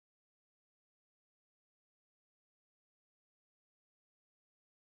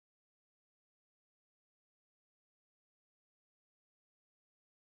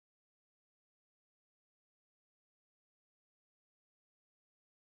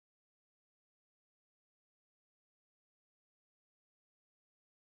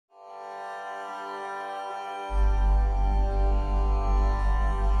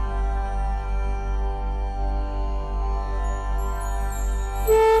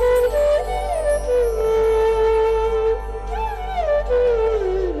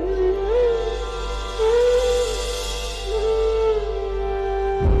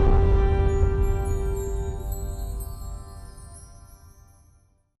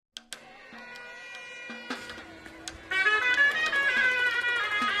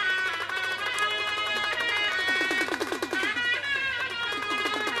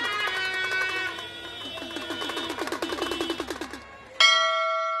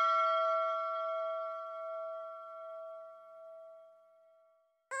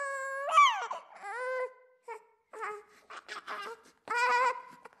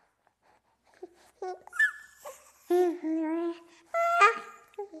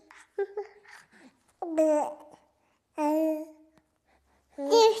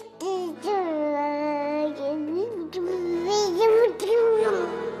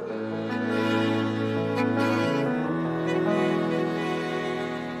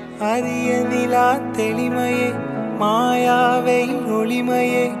அரிய நிலா தெளிமையே மாயாவை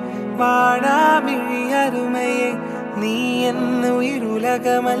ஒளிமையே வாழாமிழி அருமையே நீ என்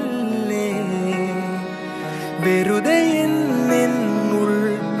உயிருலகமல்லே വെറുതെ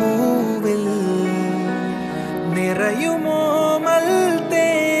ഉൾപൂവിൽ നിറയുമോമൽ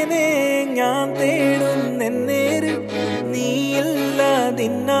തേനെ ഞാൻ തേടുന്നെന്നേര്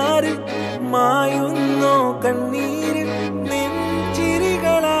നീയില്ലാതിന്നാര് മായുന്നോ കണ്ണീര് നിൻ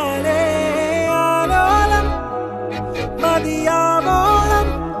ചിരികളാലേ ആലോലം മതിയാവോളം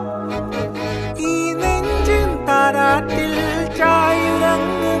ഈ നെഞ്ചിൻ താരാട്ടിൽ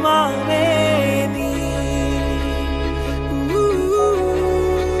ചായുറങ്ങുമാവേ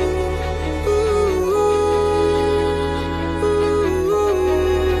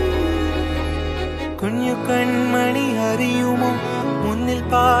കുഞ്ഞു കൺമണി അറിയുമോ മുന്നിൽ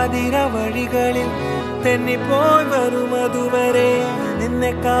പാതിര വഴികളിൽ തെന്നിപ്പോയി വരുമതുവരെ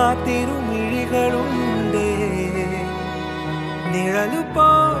നിന്നെ കാത്തിരുമിഴികളുണ്ട് നിഴലു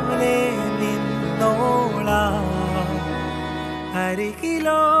പോലെ നിന്നോളാ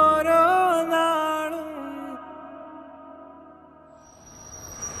അരികിലോരോ നാളും.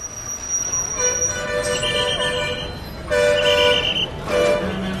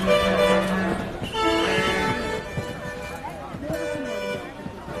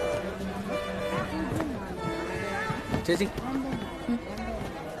 ചേച്ചി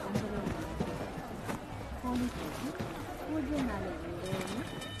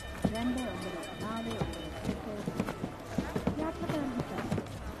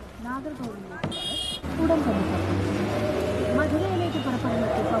മധുരയിലേക്ക് പുറപ്പെടുന്ന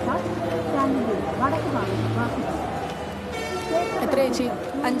സ്റ്റാൻഡിന്റെ വടക്ക് ഭാഗം എത്ര ചേച്ചി?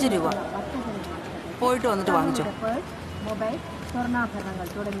 5 രൂപ. പോയിട്ട് വന്നിട്ട് വാങ്ങിച്ചോ. മൊബൈൽ, സ്വർണ്ണാഭരണങ്ങൾ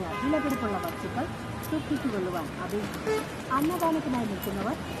തുടങ്ങിയ വിലപിടിപ്പുള്ള വസ്തുക്കൾ സൂക്ഷിച്ചുകൊള്ളുവാൻ അപേക്ഷിച്ചു. അന്നദാനത്തിനായി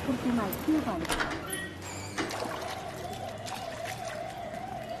നിൽക്കുന്നവർ കൃത്യമായി ക്യൂ പാലിക്കുക.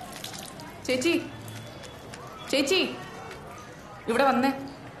 ചേച്ചി ചേച്ചി ഇവിടെ വന്നേ.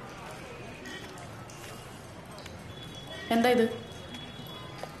 എന്താ ഇത്?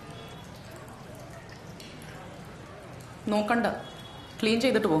 നോക്കണ്ട, ക്ലീൻ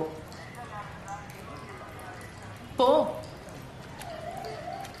ചെയ്തിട്ട് പോ.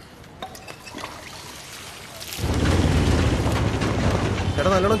 ചേട്ടാ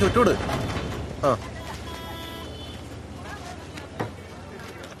നല്ലോണം ചുറ്റോട്. ആ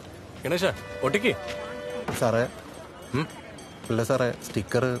ഗണേശ ഒട്ടിക്ക്. സാറേ ഇല്ല സാറേ,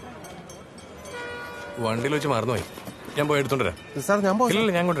 സ്റ്റിക്കർ വണ്ടിയിൽ വെച്ച് മറന്നുപോയി. ഞാൻ പോയി എടുത്തോണ്ടരാ. സാർ ഞാൻ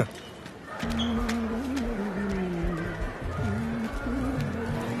ഇല്ല ഞാൻ കൊണ്ടുവരാം.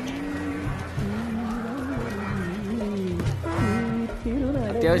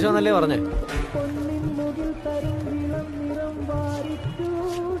 അത്യാവശ്യം നല്ലേ പറഞ്ഞേ.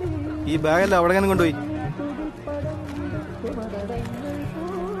 ഈ ബാഗല്ല അവിടെ എങ്ങനെ കൊണ്ടുപോയി?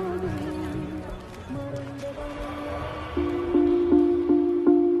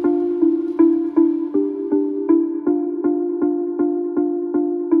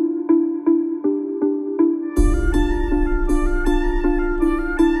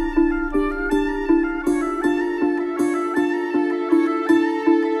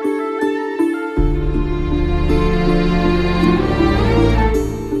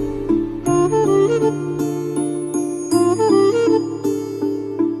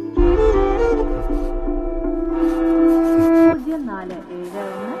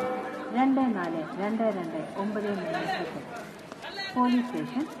 Police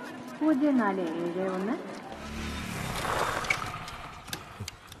station 0471.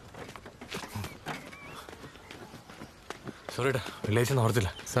 സോറിടാ, വെള്ളിയാഴ്ച ഓർത്തില്ല.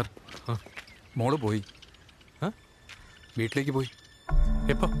 സാർ മോള് പോയി, വീട്ടിലേക്ക് പോയി.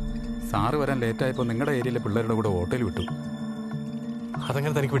 എപ്പോ? സാറ് വരാൻ ലേറ്റായപ്പോൾ നിങ്ങളുടെ ഏരിയയിലെ പിള്ളേരുടെ കൂടെ ഹോട്ടലിൽ വിട്ടു.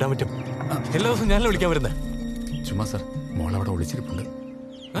 അതങ്ങനെ തനിക്ക് വിടാൻ പറ്റും? എല്ലാ ദിവസവും ഞാനല്ലേ വിളിക്കാൻ വരുന്നത്? ചുമ്മാ സാർ, മോളവിടെ ഒളിച്ചിരിപ്പുണ്ട്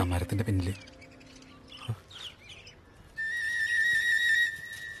ആ മരത്തിന്റെ പിന്നില്.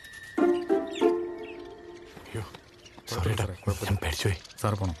 അയ്യോ സോറിടാ, ഞാൻ പേടിച്ചുപോയി.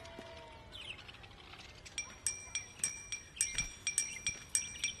 സാർ പോണം.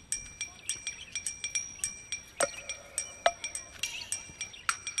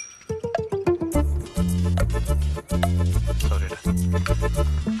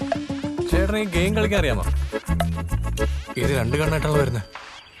 ചേട്ടന് ഈ ഗെയിം കളിക്കാൻ അറിയാമോ? ഇത് 2 കണ്ണായിട്ടാണ് വരുന്നത്.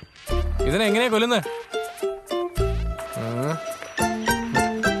 ഇതിനെങ്ങനെയാ കൊല്ലുന്നത്?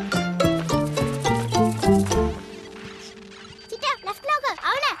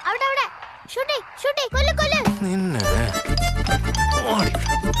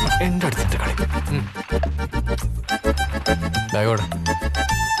 ബാഗോടെ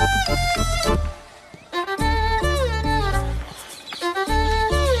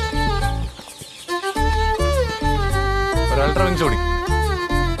ഒരാൾട്രാ വിങ്സ് ഓടി.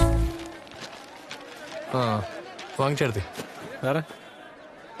 ആ വാങ്ങിച്ചെടുത്തി. വേറെ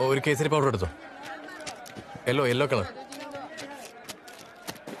ഒരു കേസരി പൗഡർ എടുത്തോ. Yellow colour.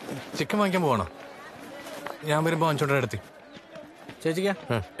 ചിക്കൻ വാങ്ങിക്കാൻ പോവാണോ? ഞാൻ വരുമ്പോൾ വാങ്ങിച്ചോണ്ടെടുത്തി. ചേച്ചിക്കാ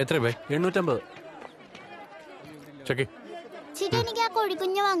എത്ര രൂപ? 850. ചെക്കി എനിക്ക് ആ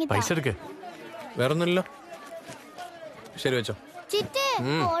കോഴിക്കുഞ്ഞ് വാങ്ങി പൈസ എടുക്കേ. വേറൊന്നുമില്ലല്ലോ. ശരി വെച്ചോ.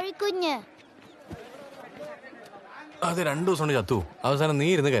 കോഴിക്കുഞ്ഞ് അത് 2 ദിവസം കൊണ്ട് ചത്തു. അവസാനം നീ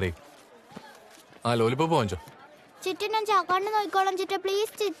ഇരുന്ന് കരയും. ആ ലോലിപ്പോപ്പ് വാങ്ങിച്ചോ. ചിറ്റ ഞാൻ ചാക്കാണ്ട് നോക്കിക്കോളാം ചിറ്റ,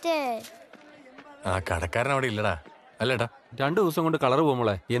 പ്ലീസ് ചിറ്റേ. ആ കടക്കാരൻ അവിടെ ഇല്ലടാ. അല്ലേട്ടാ 2 ദിവസം കൊണ്ട് കളർ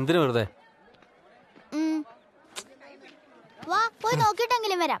പോകുമ്പോളെ എന്തിനു വെറുതെ? വാ പോയി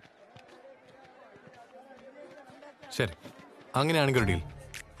നോക്കിട്ടെങ്കിലും വരാം. ശരി, അങ്ങനെയാണെങ്കിൽ ഒരു ഡീൽ.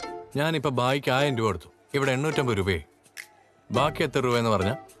 ഞാനിപ്പോ ബായിക്ക് 1000 രൂപ കൊടുത്തു. ഇവിടെ 850 രൂപയെ. ബാക്കി എത്ര രൂപ എന്ന്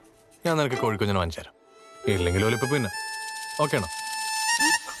പറഞ്ഞാൽ ഞാൻ നിനക്ക് കോഴിക്കുഞ്ഞിനെ വാങ്ങിച്ചു തരാം. ഇല്ലെങ്കിൽ ലോലിപ്പോ പിന്നെ ഓക്കെ ആണോ?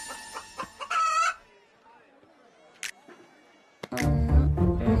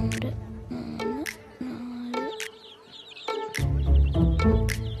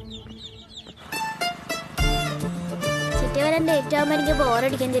 ലേറ്റ് ആകുമ്പോ എനിക്ക്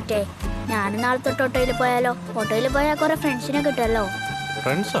ബോറടിക്കാൻ ചിറ്റേ. ഞാൻ നാളെ തൊട്ട് ഓട്ടോയിൽ പോയാലോ? ഓട്ടോയിൽ പോയാൽ കുറെ ഫ്രണ്ട്സിനെ കിട്ടുമല്ലോ.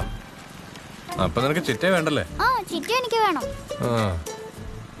 ഫ്രണ്ട്സാ? അപ്പൊ നിനക്ക് ചിറ്റേ വേണ്ടല്ലേ? ആ ചിറ്റ എനിക്ക് വേണം.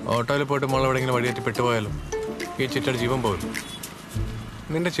 ഓട്ടോയിൽ പോയിട്ട് മോൾ എവിടെയെങ്കിലും വഴിയേറ്റി പെട്ടുപോയാലോ? ഈ ചിറ്റയുടെ ജീവൻ പോലും.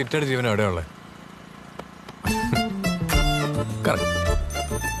 നിന്റെ ചിറ്റയുടെ ജീവൻ എവിടെയുള്ളേ?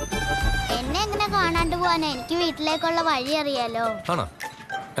 എന്നെ എങ്ങനെ കാണാണ്ട് പോവാനാ? എനിക്ക് വീട്ടിലേക്കുള്ള വഴി അറിയാലോ. ആണോ?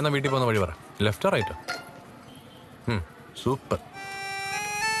 എന്നാ വീട്ടിൽ പോകുന്ന വഴി പറ. ലെഫ്റ്റോ റൈറ്റോ? സൂപ്പർ.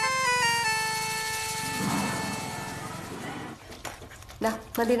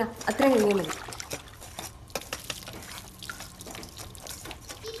 മതിടാ, അത്രയും കഴിഞ്ഞാൽ മതി.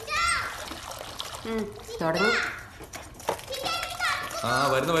 തുടങ്ങി. ആ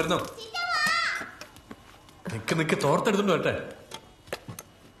വരുന്നു. നിക്ക് തോർത്തെടുത്തോണ്ട് വരട്ടെ.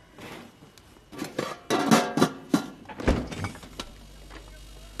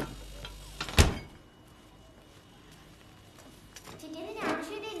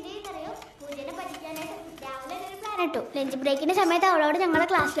 ലഞ്ച് ബ്രേക്കിന്റെ സമയത്ത് അവളോട് ഞങ്ങളെ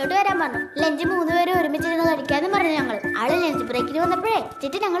ക്ലാസ്സിലോട്ട് വരാൻ പറഞ്ഞു. ലഞ്ച് 3 പേരും ഒരുമിച്ചിരുന്ന് കഴിക്കാന്ന് പറഞ്ഞു ഞങ്ങൾ. അവള് ലഞ്ച് ബ്രേക്കിന് വന്നപ്പോഴേ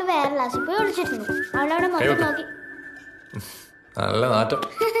ചിറ്റ് ഞങ്ങൾ വേറെ ക്ലാസ്സിൽ പോയി വിളിച്ചിരുന്നു. അവളവിടെ മൊത്തം നോക്കി. നല്ല നാറ്റം.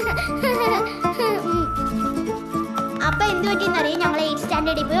 അപ്പൊ എന്ത് പറ്റിയെന്നറിയാം, ഞങ്ങൾ 8th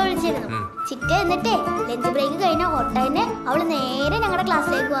സ്റ്റാൻഡേർഡിൽ പോയി വിളിച്ചിരുന്നു. ചിറ്റ് എന്നിട്ടേ ലഞ്ച് ബ്രേക്ക് കഴിഞ്ഞ ഓട്ടോയിന് അവള് നേരെ ഞങ്ങളുടെ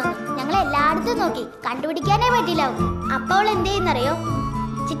ക്ലാസ്സിലേക്ക് വന്നു. ഞങ്ങൾ എല്ലായിടത്തും നോക്കി, കണ്ടുപിടിക്കാനേ പറ്റില്ല. അപ്പൊ അവൾ എന്ത് ചെയ്യുന്നറിയോ?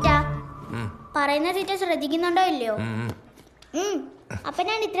 ചിറ്റ പറയുന്ന ചിറ്റ ശ്രദ്ധിക്കുന്നുണ്ടോ ഇല്ലയോ? അപ്പൊ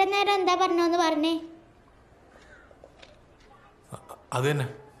ഞാൻ ഇത്ര നേരം എന്താ പറഞ്ഞോന്ന് പറഞ്ഞേ. അത് തന്നെ,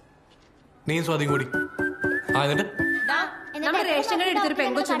 നീ സ്വാധീനം കൂടി. റേഷൻ കട എടുത്തൊരു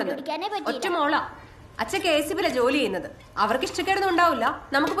പെങ്കൊച്ചുണ്ടെന്ന്, ഒറ്റ മോളാ. അച്ഛൻ KCB ജോലി ചെയ്യുന്നത്. അവർക്ക് ഇഷ്ടക്കേടൊന്നും ഉണ്ടാവില്ല.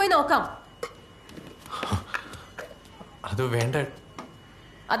 നമുക്ക് പോയി നോക്കാം. അത് വേണ്ട.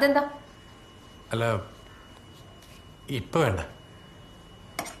 അതെന്താ? അല്ല ഇപ്പൊ വേണ്ട.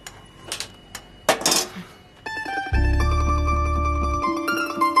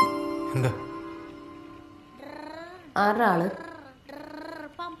 എന്താ? ആരാള്?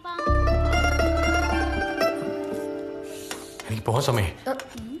 എനിക്ക് പോകാൻ സമയം.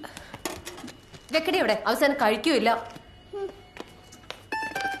 വെക്കടി ഇവിടെ, അവസാനം കഴിക്കൂല.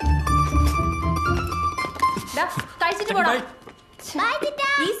 കഴിച്ചിട്ട് പോടാ.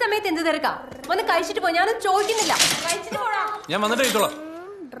 ഈ സമയത്ത് എന്ത് തിരക്കാ? ഒന്ന് കഴിച്ചിട്ട് പോ. ഞാനും ചോദിക്കുന്നില്ല. കഴിച്ചിട്ട് പോടാ. ഞാൻ വന്നിട്ട് കഴിച്ചോളാം.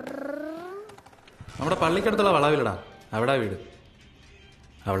 നമ്മുടെ പള്ളിക്കടുത്തുള്ള വളവിലടാ, അവിടെ വീട്.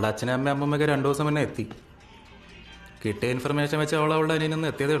 അവളുടെ അച്ഛനും അമ്മയും അമ്മമ്മയൊക്കെ 2 ദിവസം മുന്നേ എത്തി. കിട്ടിയ ഇൻഫർമേഷൻ വെച്ച് അവളുടെ അനിയനൊന്ന്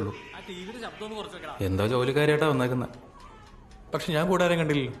എത്തിയതേ ഉള്ളൂ. എന്തോ ജോലിക്കാരിയായിട്ടാ വന്നേക്കുന്നത്. പക്ഷെ ഞാൻ കൂടാരം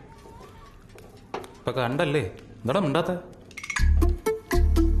കണ്ടില്ലല്ലോ. ഇപ്പൊ കണ്ടല്ലേ, എന്താടാ മിണ്ടാത്ത?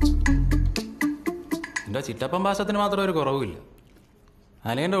 എന്റെ ചിറ്റപ്പൻ ഭാഷത്തിന് മാത്രം ഒരു കുറവുമില്ല.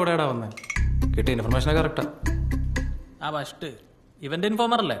 അനിയന്റെ കൂടെയാടാ വന്നേ. കിട്ടിയ ഇൻഫർമേഷൻ കറക്റ്റാ. ആ ഫസ്റ്റ് ഇവന്റെ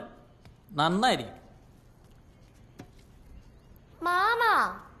ഇൻഫോമർ അല്ലേ? നന്നായിരിക്കും. മാമാ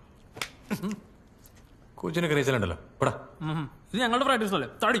കൊച്ചിനെ കറിയിച്ചാലുണ്ടല്ലോ. പടാ, ഇത് ഞങ്ങളുടെ പ്രാക്ടീസ് അല്ലേ?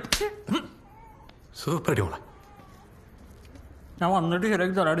 തടി സൂപ്പർ അടിപൊളി. ഞാൻ വന്നിട്ട്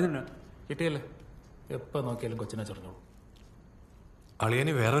ശരിയാക്കി തരാടി തന്നെ. കിട്ടിയല്ലേ? എപ്പോ നോക്കിയാലും കൊച്ചിനെ ചൊറഞ്ഞോളൂ.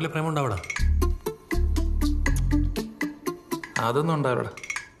 അളിയന് വേറെ വല്ല പ്രേമം ഉണ്ടാവടാ? അതൊന്നും ഉണ്ടാവില്ലടാ.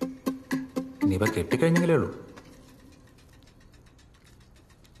 ഇനിയിപ്പോ കെട്ടിക്കഴിഞ്ഞെങ്കിലേ ഉള്ളൂ.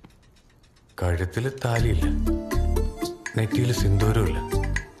 കഴുത്തില് താലിയില്ല, നെറ്റിയിൽ സിന്ദൂരമില്ല.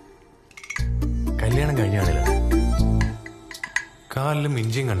 കല്യാണം കഴിഞ്ഞാണില്ല. കാലിലും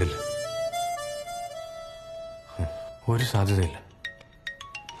ഇഞ്ചിയും കണ്ടില്ല. ഒരു സാധ്യതയില്ല.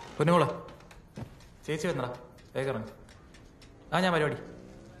 പൊന്നുമോളെ ചേച്ചി വന്നടാ, വേഗം ഇറങ്ങി. ഞാൻ പരിപാടി.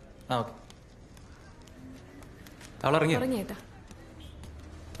 ഓക്കെ. അവളിറങ്ങിയോ?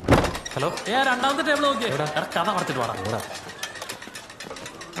 ഹലോ, രണ്ടാമത്തെ ടേബിൾ നോക്കിയേ. കഥ മറച്ചിട്ട് വേണം.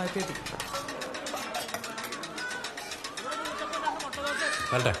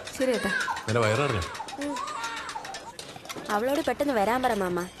 ശരി ഏട്ടാ. വയറിഞ്ഞോ? അവളോട് പെട്ടെന്ന് വരാൻ പറ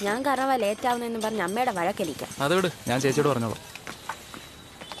മാമ. ഞാൻ കാരണം ലേറ്റ് ആവുന്നെന്ന് പറഞ്ഞ് അമ്മയുടെ വഴക്കെനിക്കാം. അത് വിട്, ഞാൻ ചേച്ചിയോട് പറഞ്ഞോളൂ.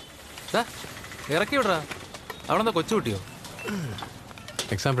 ഇറക്കി വിടറാ. അവളെന്താ കൊച്ചുകുട്ടിയോ?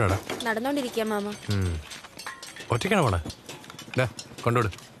 Exam നടന്നോണ്ടിരിക്കാം mama. ഒറ്റയ്ക്കാണ് പോണേ. കൊണ്ടോട്.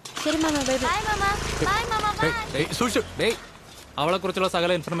 ശരി മാമ. അവളെ കുറിച്ചുള്ള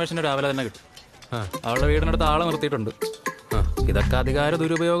സകല ഇൻഫർമേഷൻ രാവിലെ തന്നെ കിട്ടും. അവളുടെ വീടിനടുത്ത് ആളെ നിർത്തിയിട്ടുണ്ട്. ഇതൊക്കെ അധികാര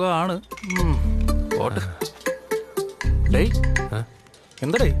ദുരുപയോഗമാണ്.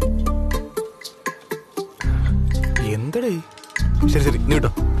 എന്തടേ എന്തടേ? ശരി ശരി, നീ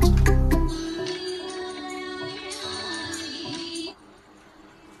കേട്ടോ.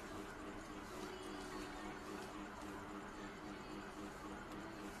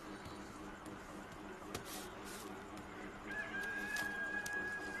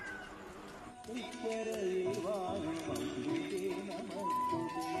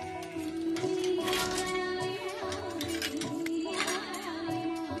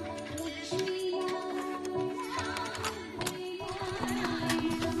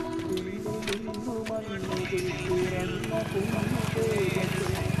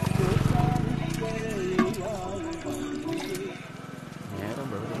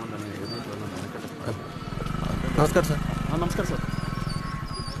 നമസ്കാരം സാർ. നമസ്കാരം സാർ.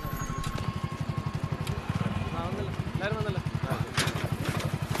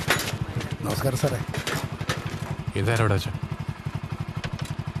 നമസ്കാരം സാറേ. ഇതാരോടാ വെച്ചാ?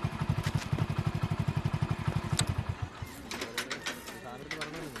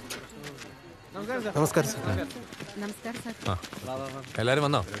 നമസ്കാരം സാർ. എല്ലാരും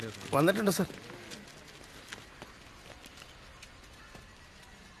വന്നോ? വന്നിട്ടുണ്ട് സാർ.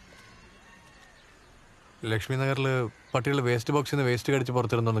 ലക്ഷ്മി നഗറില് പട്ടികൾ വേസ്റ്റ് ബോക്സിൽ നിന്ന് വേസ്റ്റ് കടിച്ച്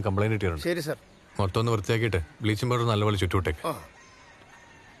പുറത്തിരുന്നൊന്ന് കംപ്ലൈന്റ് കിട്ടിയിട്ടുണ്ട്. ശരി സാർ. മൊത്തം ഒന്ന് വൃത്തിയാക്കിയിട്ട് ബ്ലീച്ചിങ് പൗഡർ നല്ലപോലെ ചുറ്റുവിട്ടേക്ക്.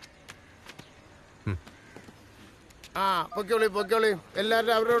 പൊയ്ക്കോളി.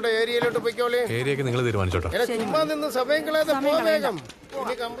 എല്ലാവരും അവരുടെ ഏരിയയിലോട്ട് പൊയ്ക്കോളി. ഏരിയക്ക് നിങ്ങൾ തീരുമാനിച്ചോട്ടോ. ചുമ്മാ നിന്ന് സമയം കളയാതെ വേഗം.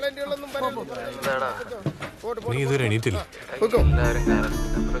 ഇനി കംപ്ലൈന്റുകളൊന്നും നീ ഇതുവരെ എണീറ്റില്ല.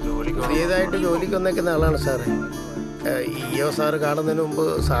 പുതിയതായിട്ട് ജോലിക്ക് വന്നേക്കുന്ന ആളാണ് സാറ്. ഇയോ സാറ് കാണുന്നതിന് മുമ്പ്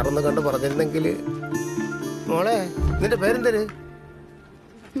സാറൊന്ന് കണ്ട് പറഞ്ഞിരുന്നെങ്കിൽ. മോളെ, നിന്റെ പേരെന്തര്?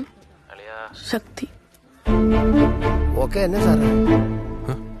 ശക്തി. ഓക്കെ എന്നെ സാറേ.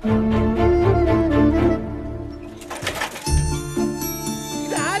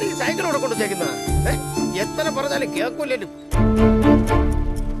 ഇതാരീ സൈക്കിളോടെ കൊണ്ട് വെച്ചേക്കുന്ന? എത്ര പറഞ്ഞാലും കേൾക്കൂലും.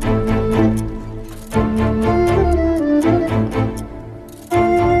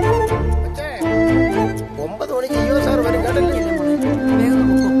 9 മണിക്ക് ഇയോ സാർ വരും കേട്ടല്ലേ?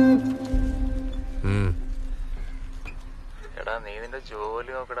 നീ നിന്റെ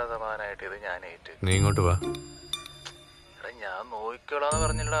ജോലി നോക്കടാ. സമാനായിട്ട് ഇത് ഞാൻ ഏറ്റു. നീ ഇങ്ങോട്ട് വാ. ഞാൻ നോക്കിക്കോളാന്ന്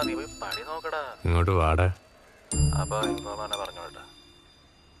പറഞ്ഞില്ലടാ, നീ പോയി പണി നോക്കടാ. ഇങ്ങോട്ട് വാടാ. അപ്പൊ ഇൻഫോർമാനെ പറഞ്ഞോട്ടാ.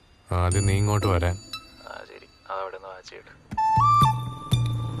 ആദ്യം നീ ഇങ്ങോട്ട് വരാൻ. ശരി, അതവിടെ നിന്ന് വാച്ചിട്ട്.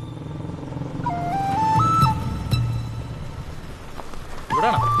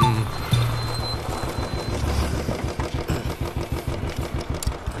 ഇവിടാണോ?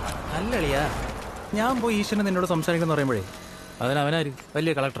 അല്ലളിയാ, ഞാൻ പോയി ഈശ്വരൻ നിന്നോട് സംസാരിക്കുന്ന പറയുമ്പോഴേ അതിനവനാര്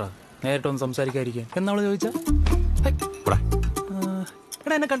വലിയ കളക്ടറാ നേരിട്ടൊന്ന് സംസാരിക്കാതിരിക്കാൻ എന്നവള് ചോദിച്ചാ?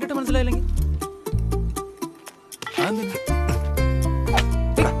 എടാ, എന്നെ കണ്ടിട്ട് മനസ്സിലായില്ലെങ്കിൽ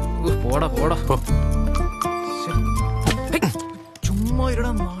പോടാ പോടാ. ചുമ്മാ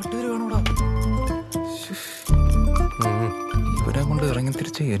ഇരടാ, നാട്ടുകാർ വേണോടാ. ഇവരെ കൊണ്ട് ഇറങ്ങി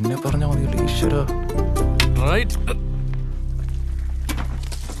തിരിച്ച് എന്നെ പറഞ്ഞാൽ മതിയല്ലോ ഈശ്വര.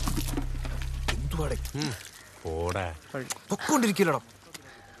 പൊക്കോണ്ടിരിക്കലോ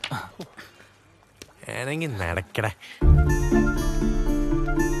ഏതെങ്കിലും നടക്കടേ.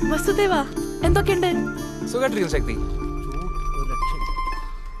 വസുദേവ, എന്തൊക്കെയുണ്ട്? സുഖമായിട്ടിരിക്കുന്നു ശക്തി.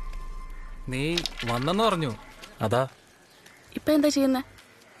 നീ വന്നെന്ന് പറഞ്ഞു. അതാ ഇപ്പൊ എന്താ ചെയ്യുന്നേ?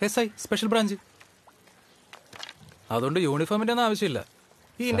 SI special branch. അതുകൊണ്ട് യൂണിഫോമിന്റെ ഒന്നും ആവശ്യമില്ല.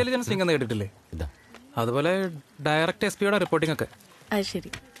 ഈ ഇന്റലിജൻസ് ലിങ്ക് എന്ന് കേട്ടിട്ടില്ലേ? അതുപോലെ ഡയറക്റ്റ് SP-യുടെ റിപ്പോർട്ടിംഗ് ഒക്കെ. അത്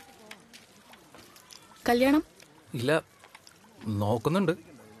ശരി. കല്യാണം ഇല്ല, നോക്കുന്നുണ്ട്.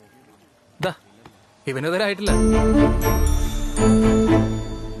 ഇവനിതുവരെ ആയിട്ടില്ല.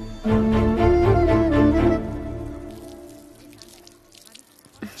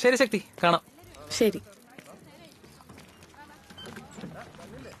 ശരി ശക്തി, കാണാം. ശരി.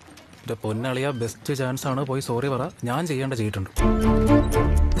 എന്റെ പൊന്നളിയ, ബെസ്റ്റ് ചാൻസ് ആണ്. പോയി സോറി പറ. ഞാൻ ചെയ്യേണ്ട ചെയ്തിട്ടുണ്ട്.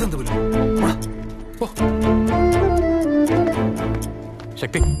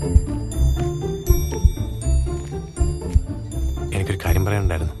 ശക്തി, എനിക്കൊരു കാര്യം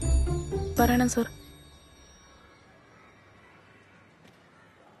പറയാനുണ്ടായിരുന്നു. പറയണം സർ.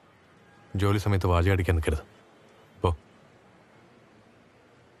 ജോലി സമയത്ത് വാചകം അടിക്കാൻ നിൽക്കരുത്. പോ.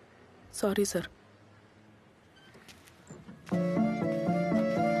 Sorry sir.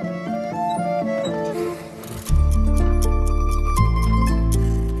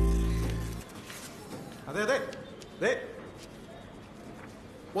 അതെ അതെ അതെ,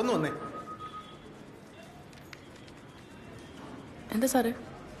 ഒന്ന് വന്നേ. എന്താ സാറേ?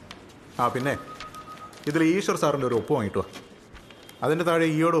 ആ പിന്നെ ഇതിൽ ഈശ്വർ സാറിൻ്റെ ഒരു ഒപ്പ് വാങ്ങിട്ടുവാ. അതിൻ്റെ താഴെ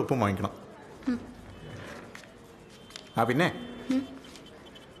ഈയോടെ ഒപ്പും വാങ്ങിക്കണം. ആ പിന്നെ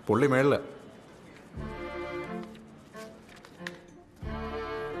പുള്ളി മേളില്.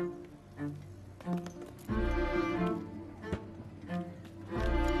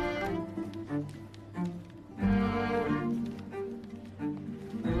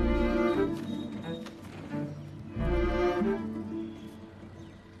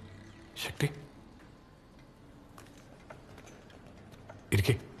 ശക്തി,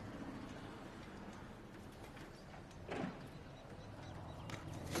 ഇരിക്കേ.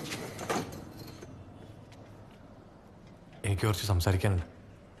 എനിക്ക് കുറച്ച് സംസാരിക്കാനുണ്ട്.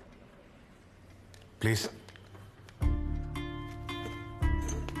 പ്ലീസ്.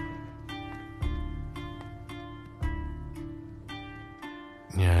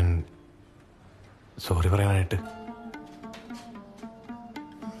 ഞാൻ സോറി പറയാനായിട്ട്.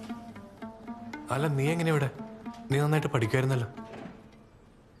 അല്ല, നീ എങ്ങനെ ഇവിടെ? നീ നന്നായിട്ട് പഠിക്കുമായിരുന്നല്ലോ.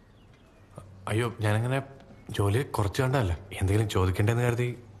 അയ്യോ, ഞാനങ്ങനെ ജോലി കുറച്ച് കണ്ടല്ല, എന്തെങ്കിലും ചോദിക്കണ്ടെന്ന് കരുതി.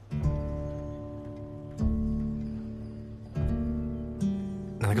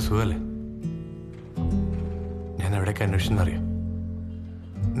 നിനക്ക് സുഖമല്ലേ? ഞാൻ എവിടെയൊക്കെ അന്വേഷിച്ചെന്നറിയാം.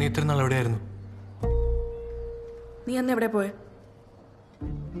 നീ ഇത്ര നാൾ എവിടെയായിരുന്നു? നീ അന്ന് എവിടെ പോയെ?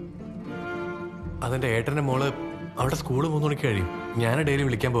 അതെന്റെ ഏട്ടന്റെ മോള് അവിടെ സ്കൂള് 3 മണിക്ക് കഴിയും. ഞാൻ ഡെയിലി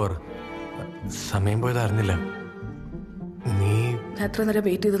വിളിക്കാൻ പോവാറ്. സമയം പോയത് അറിഞ്ഞില്ല. നീ എത്ര നേരം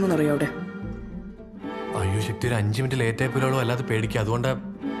വെയിറ്റ് ചെയ്തെന്ന് അറിയോ അവിടെ? അയ്യോ ശക്തി, ഒരു 5 മിനിറ്റ് ലേറ്റ് ആയി പോലും അല്ലാതെ പേടിക്കുക. അതുകൊണ്ടാ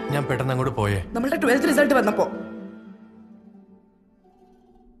ഞാൻ പെട്ടെന്ന് അങ്ങോട്ട് പോയേ. നമ്മളുടെ 12th റിസൾട്ട് വന്നപ്പോ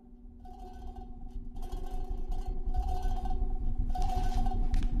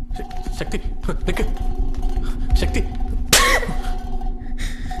ശക്തി നിക്ക്. ശക്തി,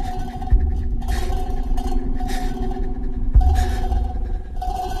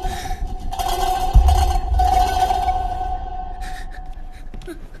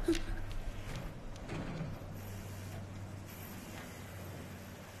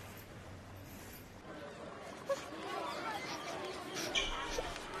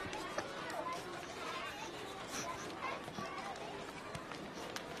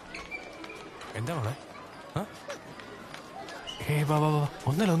 എന്താ മോളെ?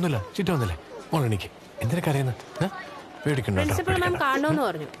 ഒന്നുമില്ല ചിറ്റ ഒന്നുമില്ല. മോളെ എനിക്ക് എന്തിനൊക്കെ അറിയുന്നത്? കാണണമെന്ന്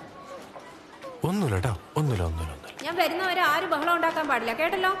പറഞ്ഞു. ഒന്നുമില്ല കേട്ടോ, ഒന്നുമില്ല. ഞാൻ വരുന്നവരെ ആരും ബഹളം ഉണ്ടാക്കാൻ പാടില്ല,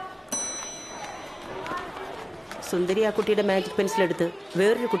 കേട്ടല്ലോ? സുന്ദരി ആ കുട്ടിയുടെ മാജിക് പെൻസിൽ എടുത്ത്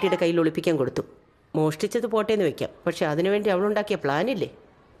വേറൊരു കുട്ടിയുടെ കയ്യിൽ ഒളിപ്പിക്കാൻ കൊടുത്തു. മോഷ്ടിച്ചത് പോട്ടേന്ന് വെക്കാം, പക്ഷെ അതിനുവേണ്ടി അവളുണ്ടാക്കിയ പ്ലാനില്ലേ,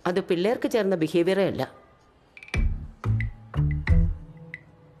 അത് പിള്ളേർക്ക് ചേർന്ന ബിഹേവിയറേ അല്ല.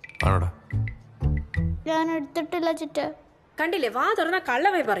 ആണോടാ? ഞാൻ എടുത്തിട്ടില്ല ചിറ്റ. കണ്ടില്ലേ, വാ തുറന്ന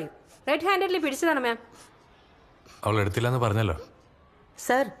കള്ളവേ പറയും. റെഡ് ഹാൻഡഡിൽ പിടിച്ചതാണ് മാം. അവൾ എടുത്തില്ല എന്ന് പറഞ്ഞല്ലോ.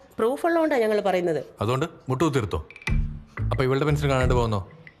 സാർ, പ്രൂഫ് ഉള്ളതുകൊണ്ടാണ് ഞങ്ങൾ പറയുന്നത്. അതുകൊണ്ട് മുട്ടുകുത്തിരുത്തോ? അപ്പൊ ഇവളുടെ പെൻസിൽ കാണാണ്ട് പോകുന്നോ?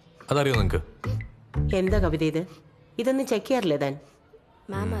 അതറിയോ നിങ്ങക്ക്? എന്താ കവിത ഇത്? ഇതൊന്നും ചെക്ക് ചെയ്യാറില്ലേ താൻ?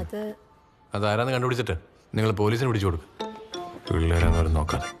 മാം അതാരാന്ന് കണ്ടുപിടിച്ചിട്ട് നിങ്ങൾ പോലീസിന് പിടിച്ചു കൊടുക്കും. പിള്ളേരാന്ന്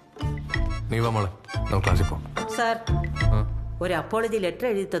നോക്കാതെ. നീ വാ മോളെ, നമുക്ക് ക്ലാസ്സിൽ പോവാം. സാർ, ഒരു അപ്പോളജി ലെറ്റർ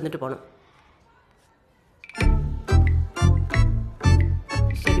എഴുതി തന്നിട്ട് പോണം.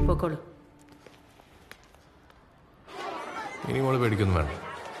 ശരി, പോക്കോളൂ. ഇനി മോള് പേടിക്കൊന്നും വേണ്ട.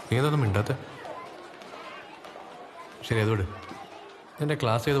 നീ അതൊന്നും മിണ്ടാത്ത. ശരി, അതോട് എൻ്റെ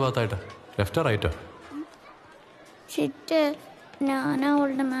ക്ലാസ് ഏത് ഭാഗത്തായിട്ടാ? ലെഫ്റ്റോ റൈറ്റോ? ചിറ്റ, ഞാൻ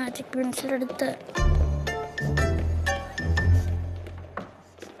അവളുടെ മാജിക് പെൻസിൽ എടുത്ത്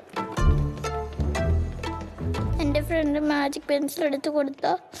എൻ്റെ ഫ്രണ്ട് മാജിക് പെൻസിൽ എടുത്ത് കൊടുത്ത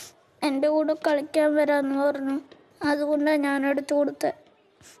എൻ്റെ കൂടെ കളിക്കാൻ വരാമെന്ന് പറഞ്ഞു. അതുകൊണ്ടാണ് ഞാൻ എടുത്ത് കൊടുത്തത്.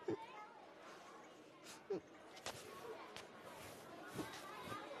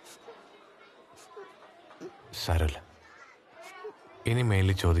 സാരമില്ല. ഇനി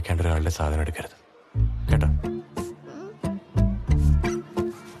മേലിൽ ചോദിക്കേണ്ട ഒരാളുടെ സാധനം എടുക്കരുത്, കേട്ടോ?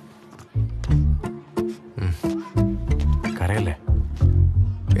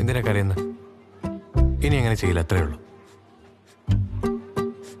 അങ്ങനെ ചെയ്യില്ല, അത്രേ ഉള്ളൂ.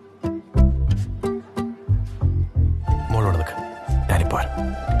 മോളോട് നിൽക്ക്, ഞാനിപ്പോ വരാം.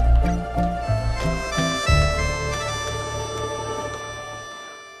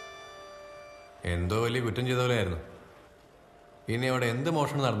 എന്തോ വലിയ കുറ്റം ചെയ്ത പോലെയായിരുന്നു. ഇനി അവിടെ എന്ത്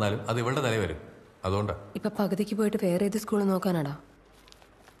മോഷണം നടന്നാലും അത് ഇവളുടെ തലയിൽ വരും. അതുകൊണ്ടാ ഇപ്പൊ പകുതിക്ക് പോയിട്ട് വേറെ ഏത് സ്കൂളിൽ നോക്കാനാടാ?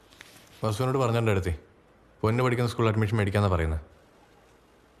 വസുവിനോട് പറഞ്ഞിട്ടുണ്ട് അടുത്തി, പൊന്ന് പഠിക്കുന്ന സ്കൂളിൽ അഡ്മിഷൻ മേടിക്കാന്നാ പറയുന്നത്.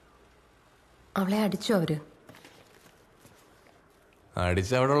 അവളെ അടിച്ചു അവര്?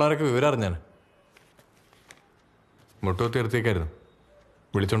 അടിച്ച് അവിടെ ഉള്ളവരൊക്കെ വിവരം അറിഞ്ഞാണ്. മുട്ടുകുത്തി നിർത്തിയേക്കായിരുന്നു,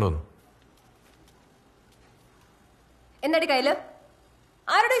 വിളിച്ചോണ്ട് വന്നു. എന്താടി കയ്യില്?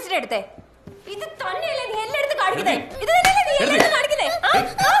 ആരോട് വെച്ചിട്ട് എടുത്തേ? ഇത് തന്നെയല്ലേ നീ എല്ലായിടത്തും കാണിക്കുന്നേ? ഇത് തന്നെയല്ലേ നീ എല്ലായിടത്തും കാണിക്കുന്നേ?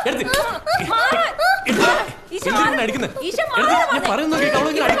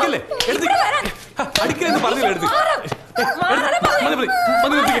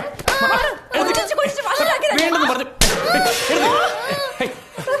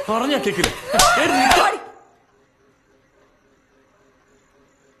 പറഞ്ഞ കേക്കില്ല.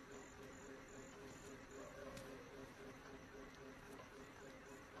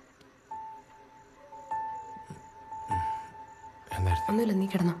 ഒന്നുമില്ല, നീ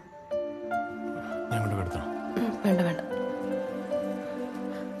കിടന്നോ. ഞാൻ കൊണ്ട് കിടത്തണം. വേണ്ട വേണ്ട.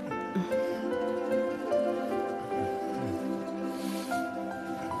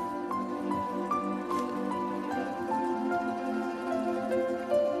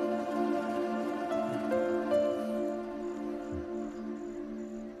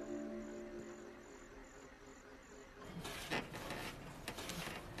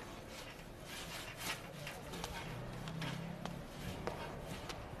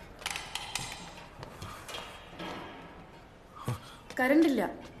 കരണ്ടില്ല.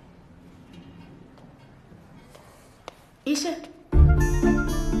 ഈശ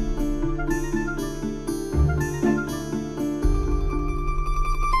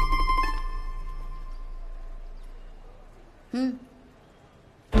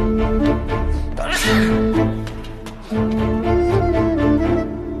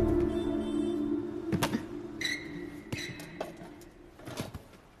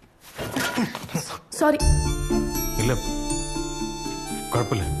സോറി. ഇല്ല,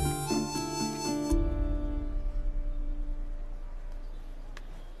 കുഴപ്പമില്ല.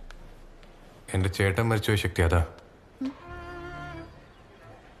 എന്റെ ചേട്ടൻ മരിച്ചുപോയ ശക്തി അതാ.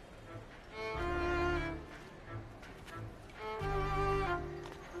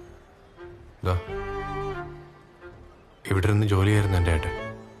 ഇവിടെ ഇരുന്ന് ജോലിയായിരുന്നു എൻ്റെ ഏട്ടൻ.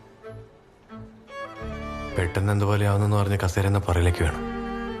 പെട്ടെന്ന് എന്തുപോലെ ആവുന്നെന്ന് പറഞ്ഞ് കസേര എന്ന പറയിലേക്ക് വേണം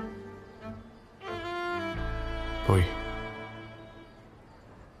പോയി.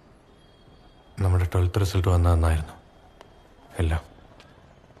 നമ്മുടെ 12th റിസൾട്ട് വന്നതെന്നായിരുന്നു എല്ലാം.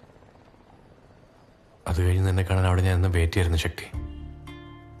 അത് കഴിഞ്ഞ് നിന്നെ കാണാൻ അവിടെ ഞാൻ എന്നും വെയിറ്റ് ചെയ്യായിരുന്നു ശക്തി.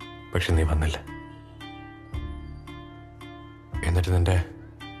 പക്ഷെ നീ വന്നില്ല. എന്നിട്ട് നിന്റെ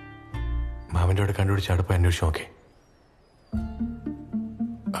മാമൻ്റെ അവിടെ കണ്ടുപിടിച്ച് അടുപ്പം അന്വേഷിച്ച് നോക്കി.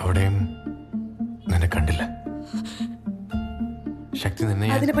 അവിടെയും നിന്നെ കണ്ടില്ല. ശക്തി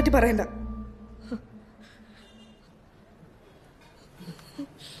നിന്നെ അതിനെപ്പറ്റി പറയണ്ട.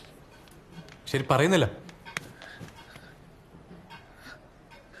 ശരി, പറയുന്നില്ല.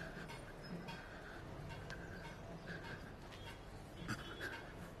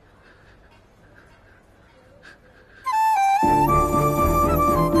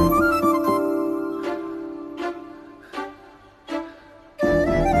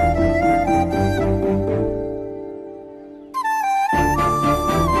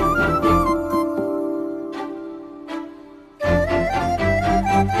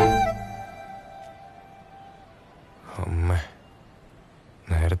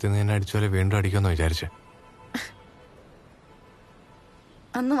 നേരത്തെ നീ എന്നെ അടിച്ചോലെ വീണ്ടും അടിക്കാന്ന് വിചാരിച്ചേ.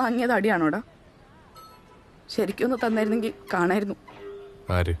 അന്ന് വാങ്ങിയത് അടിയാണോടാ? ശരിക്കും ഒന്ന് തന്നായിരുന്നെങ്കിൽ കാണായിരുന്നു.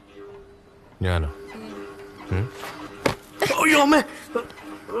 ആര്? ഞാനോ? അയ്യോ അമ്മേ,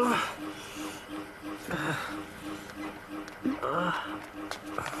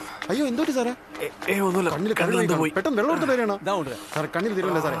 അയ്യോ എന്തോട്ടി സാറേ? ഒന്നുമില്ല, കണ്ണിൽ പോയി. പെട്ടെന്ന് വെള്ളം എടുത്ത് വരികയാണോ സാറേ? കണ്ണിൽ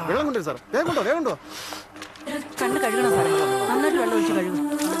തരുമല്ലേ സാറേ? വെള്ളം കൊണ്ടുവരും സാറേ, വേഗം കൊണ്ടോ, വേഗം കൊണ്ടോ. കണ്ണ് കഴുകണം സാറേ, നന്നായിട്ട് വെള്ളം ഒഴിച്ച് കഴുകും.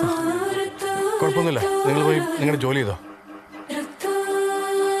 കുഴപ്പമൊന്നുമില്ല, നിങ്ങൾ പോയി നിങ്ങളുടെ ജോലി ചെയ്തോ.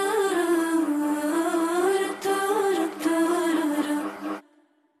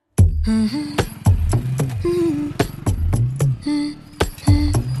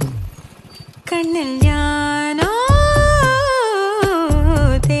 കണ്ണിൽ ഞാനോ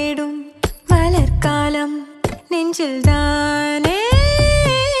തേടും മലർക്കാലം, നെഞ്ചിൽ താനേ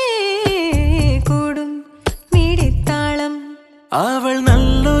കൂടും മിടിത്താളം. അവൾ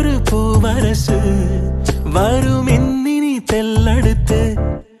നല്ലൊരു പൂവരസ്, വരുമിന്നിനി തെല്ലടുത്ത്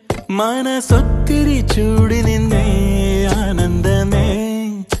മനസ്സൊത്തിരി ചൂടി നിന്നേ ആനന്ദമേ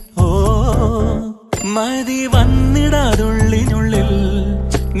ഓ മതി വന്നിടാതുള്ളിനുള്ളിൽ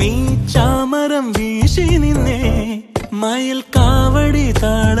നീ ചാമരം വീശി നിന്നേ മയിൽ കാവടി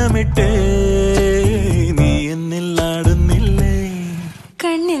താളമിട്ട് നീ എന്നിൽ ആടുന്നില്ലേ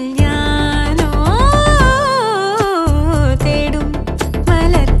കണ്ണിൽ ഞാനോ തേടും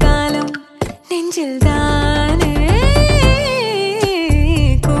മലർക്കാലം നെഞ്ചിൽ താനേ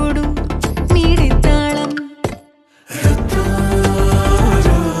കൂടും മീടിത്താളം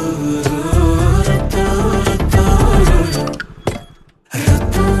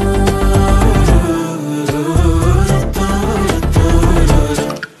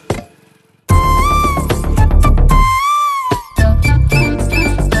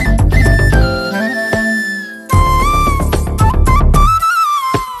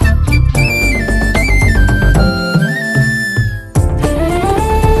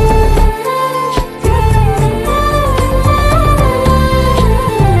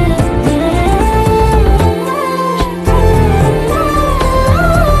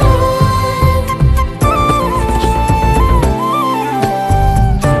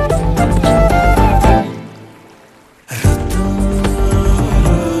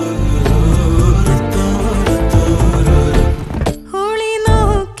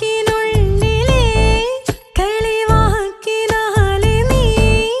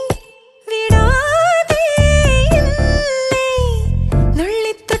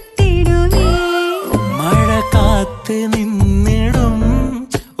നിന്നിടും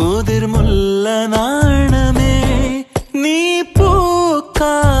ഉതിർമുല്ല നാണമേ നീ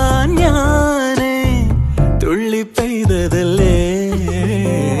പൂക്കാൻ ഞാനേ തുള്ളി പെയ്തതല്ലേ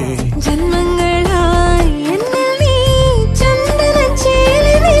ജന്മങ്ങളായി എന്നിൽ നീ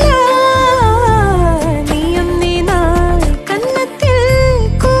ചന്ദനച്ചേലിനിലാ നീയും നീ നാൾ കണ്ണത്തിൽ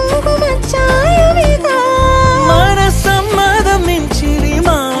കുങ്കുമച്ചായവിതാ മനസ്സമ്മതം നിൻചിരി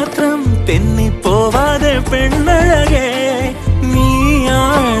മാത്രം തെന്നിപ്പോവാതെ പെണ്ണഴകേ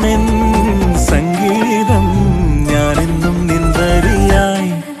നീയാണെൻ സംഗീതം ഞാനെന്നും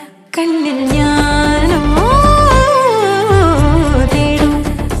നിൻവരിയായി കണ്ണിൽ ഞാനോ തേടും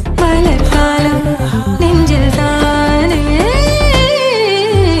മലർക്കാലം നെഞ്ചിൽ താനേ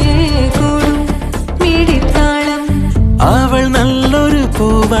കൂടും മീടിത്താളം അവൾ നല്ലൊരു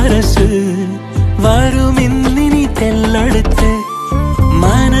പൂവരസ് വരുമിന്നിനി തെല്ലടുത്ത്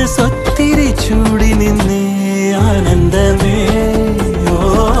മനസ്സൊത്തിരി ചൂടി നിന്നേ ആനന്ദമേ ഓ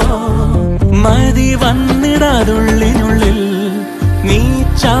മതി വന്നിടാതുള്ളിനുള്ളിൽ നീ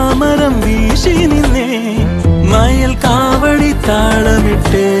ചാമരം വീശി നിന്നേ മയിൽ കാവടി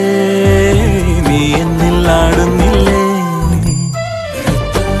താളമിട്ടേ നീ എന്നിൽ ആടുന്നില്ലേ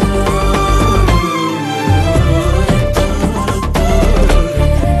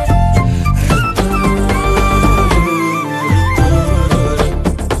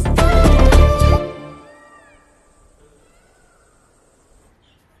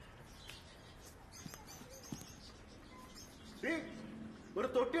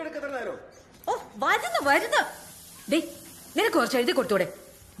ഓ വരുന്നു ഡേ നിനക്ക് കുറച്ച് എഴുതി കൊടുത്തൂടെ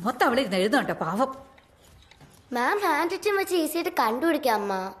മൊത്തം അവളെ ഇരുന്ന് എഴുതണ്ട പാവം മാം ഹാൻഡ് റൈറ്റിംഗ് വെച്ച് ഈസിയായിട്ട് കണ്ടുപിടിക്കാം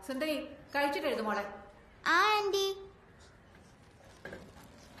അമ്മ. സുന്ദരി കഴിച്ചിട്ട് എഴുതു മോളെ. ആ ആന്റി.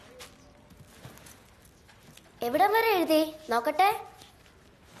 എവിടെ വരെ എഴുതി നോക്കട്ടെ.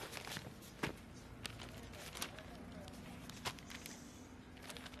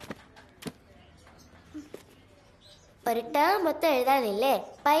 ഒരു ടേം മൊത്തം എഴുതാനില്ലേ,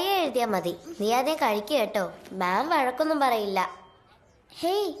 പയ്യെ എഴുതിയാ മതി. നീ ആദ്യം കഴിക്കുക കേട്ടോ, മാം വഴക്കൊന്നും പറയില്ല.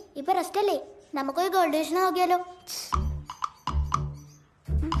 ഹേയ് ഇപ്പൊ റെസ്റ്റ് അല്ലേ, നമുക്കൊരു ഗോൾഡ് ഡിവിഷൻ നോക്കിയാലോ.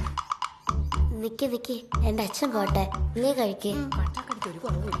 നിക്ക് നിക്ക്, എന്റെ അച്ഛൻ പോട്ടെ, നീ കഴിക്കേ.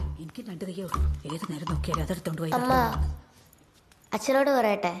 എനിക്ക് 2 കയ്യേ ഉള്ളൂ, ഏത് നേരം നോക്കിയാലും അതെടുത്തോണ്ട് പോയി. അമ്മ അച്ഛനോട്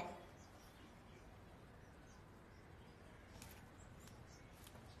പറയട്ടെ.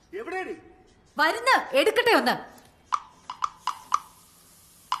 വരുന്ന എടുക്കട്ടെ ഒന്ന്.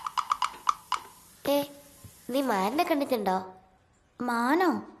 നീ മാനിനെ കണ്ടിട്ടുണ്ടോ? മാനോ?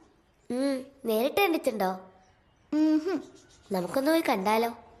 നേരിട്ട് കണ്ടിട്ടുണ്ടോ? നമുക്കൊന്ന് പോയി കണ്ടാലോ?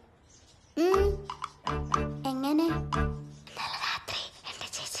 എങ്ങനെ?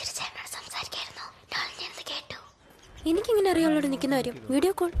 എനിക്കിങ്ങനെ അറിയാവുള്ളൂ നിൽക്കുന്ന കാര്യം.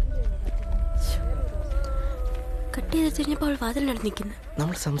 വീഡിയോ കോൾ കട്ട് ചെയ്ത് കഴിഞ്ഞപ്പോൾ അവൾ വാതിലിനടുത്ത് നിൽക്കുന്നു.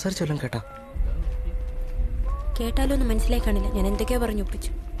 നമ്മൾ സംസാരിച്ചോലും കേട്ടാ? കേട്ടാലോ ഒന്നും മനസ്സിലായി കാണില്ല. ഞാൻ എന്തൊക്കെയോ പറഞ്ഞു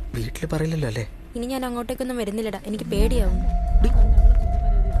ഒപ്പിച്ചു. വീട്ടിൽ പറയില്ലല്ലോ അല്ലേ? ഇനി ഞാൻ അങ്ങോട്ടേക്കൊന്നും വരുന്നില്ലടാ, എനിക്ക് പേടിയാവും.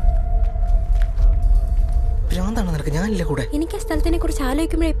 ഭ്രാന്താണോ നിനക്ക്? ഞാനില്ല കൂടെ. എനിക്ക് ആ സ്ഥലത്തിനെ കുറിച്ച്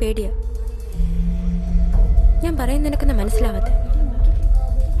ആലോചിക്കുമ്പോഴേ പേടിയാ. ഞാൻ പറയുന്ന നിനക്കൊന്നും മനസ്സിലാവാതെ.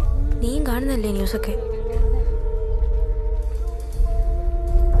 നീയും കാണുന്നല്ലേ ന്യൂസൊക്കെ?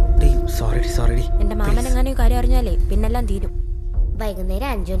 എന്റെ മാമനെങ്ങാനും കാര്യം അറിഞ്ഞാലേ പിന്നെല്ലാം തീരും. വൈകുന്നേരം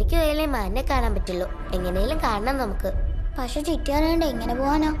 5 മണിക്ക് പോയാലേ മാനെ കാണാൻ പറ്റുള്ളൂ. എങ്ങനെയും കാണണം നമുക്ക്. പക്ഷെ ചുറ്റിയാറേണ്ട എങ്ങനെ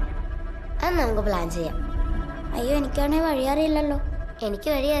പോവാനോ? അത് നമുക്ക് പ്ലാൻ ചെയ്യാം. അയ്യോ, എനിക്കാണെങ്കിൽ വഴി അറിയില്ലല്ലോ. എനിക്ക്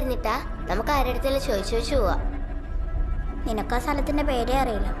വഴി അറിഞ്ഞിട്ടാ നമുക്ക് ആരുടെ അടുത്തെല്ലാം ചോദിച്ചു പോവാ. നിനക്ക് ആ സ്ഥലത്തിന്റെ പേരേ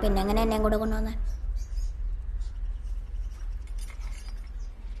അറിയില്ല, പിന്നെ എങ്ങനെ എന്നെയും കൂടെ കൊണ്ടുവന്നേ?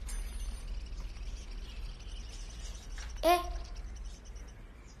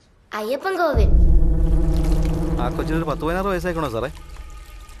 അയ്യപ്പൻ കോവിൽ. ആ കൊച്ചിനൊരു 10-16 വയസ്സായിക്കണോ സാറേ?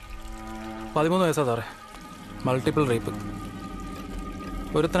 13 വയസ്സാ സാറേ. Multiple rape.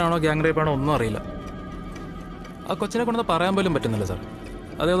 ഒരുത്തനാണോ ഗ്യാങ് റേപ്പാണോ ഒന്നും അറിയില്ല. ആ കൊച്ചിനെ കൊണ്ടൊന്ന് പറയാൻ പോലും പറ്റുന്നില്ല സാർ.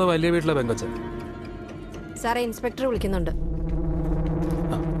 അതേതോ വലിയ വീട്ടിലെ പെങ്കൊച്ച. സാറേ, ഇൻസ്പെക്ടർ വിളിക്കുന്നുണ്ട്.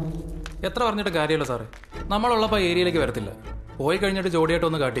 എത്ര പറഞ്ഞിട്ട് കാര്യമല്ല സാറേ. നമ്മളുള്ളപ്പോൾ ഏരിയയിലേക്ക് വരത്തില്ല. പോയി കഴിഞ്ഞിട്ട് ജോഡിയായിട്ട്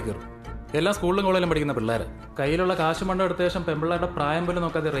ഒന്ന് കാട്ടി കയറും. എല്ലാ സ്കൂളിലും കോളേജിലും പഠിക്കുന്ന പിള്ളേർ കയ്യിലുള്ള കാശ് മണ്ടം എടുത്ത ശേഷം പെമ്പിള്ളേരുടെ പ്രായം പോലും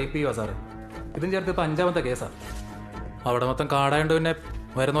നോക്കാതെ റേപ്പ് ചെയ്യുക സാറേ. ഇതും ചേർത്ത് ഇപ്പം 5ാമത്തെ കേസാണ്. അവിടെ മൊത്തം കാടായതുകൊണ്ട് പിന്നെ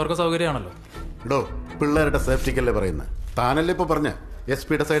വരുന്നവർക്ക് സൗകര്യമാണല്ലോ. ഡോ, പിള്ളേരുടെ സേഫ്റ്റിക്കല്ലേ പറയുന്നത്? താനല്ലേ ഇപ്പോൾ പറഞ്ഞ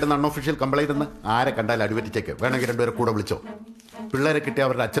SP-യുടെ സൈഡിൽ നിന്ന് അൺഒഫീഷ്യൽ കംപ്ലൈന്റ് എന്ന്? ആരെ കണ്ടാലും അടിപറ്റിച്ചേക്ക്. വേണമെങ്കിൽ 2 പേരെ കൂടെ വിളിച്ചോ. പിള്ളേരെ കിട്ടി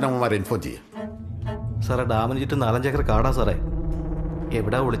അവരുടെ അച്ഛനമ്മമാരെ ഇൻഫോം ചെയ്യാം. സാറേ, ഡാമിന് ചുറ്റും 4-5 ഏക്കർ കാടാ സാറേ.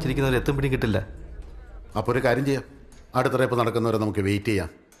 എവിടാ ഒളിച്ചിരിക്കുന്നവർ എത്തും പിടി കിട്ടില്ല. അപ്പോൾ ഒരു കാര്യം ചെയ്യാം, അടുത്ത റേപ്പ് നടക്കുന്നവരെ നമുക്ക് വെയിറ്റ് ചെയ്യാം.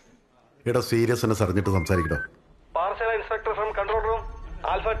 ഇവിടെ സീരിയസ്നെസ് അറിഞ്ഞിട്ട് സംസാരിക്കട്ടോ. Parassala inspector from control room.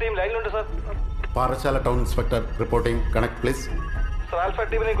 Alpha team ലൈനിലുണ്ട് sir. Parassala town inspector reporting. Connect please. Sir, alpha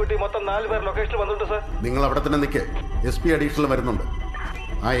ടീമിനെ കൂട്ടി മൊത്തം 4 പേർ ലൊക്കേഷനിൽ വന്നിട്ടുണ്ട് സാർ. നിങ്ങൾ അവിടെ തന്നെ നിൽക്കേ. SP അഡീഷണൽ വരുന്നുണ്ട്.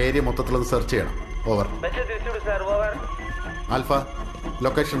 ആ ഏരിയ മൊത്തത്തിലൊന്ന് സെർച്ച് ചെയ്യണം. ഓവർ. ആൽഫ,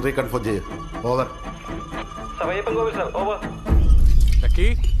 ലൊക്കേഷൻ റീകൺഫേം ചെയ്യും. ഓവർ.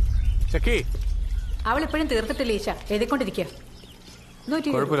 അവളിപ്പോഴും തീർത്തിട്ടില്ല ഈശ, എഴുതിക്കൊണ്ടിരിക്കുക.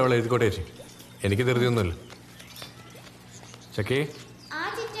 കുഴപ്പമില്ല, അവൾ എഴുതിക്കോട്ടെ ചേച്ചി. എനിക്ക് ധൃതിയൊന്നുമില്ല. ചക്കി,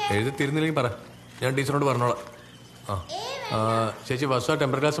 എഴുതി തിരുന്നില്ലെങ്കിൽ പറ, ഞാൻ ടീച്ചറിനോട് പറഞ്ഞോളാം. ചേച്ചി ബസ്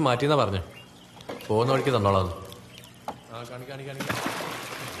ടെമ്പർ ഗ്ലാസ് മാറ്റിയെന്നാ പറഞ്ഞു. പോകുന്ന വഴിക്ക് തന്നോളാം.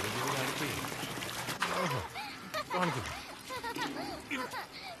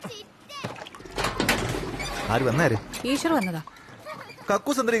 ആര് വന്നാര്? ഈശ്വർ വന്നതാ.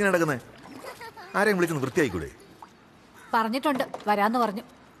 കക്കൂസ് എന്തിനാ ഇങ്ങനെ നടക്കുന്നത്? ആരെയും വിളിച്ചൊന്ന് വൃത്തിയായിക്കൂടെ? പറഞ്ഞിട്ടുണ്ട്, വരാന്ന് പറഞ്ഞു.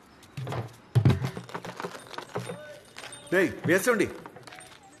 വേസ്റ്റ് വണ്ടി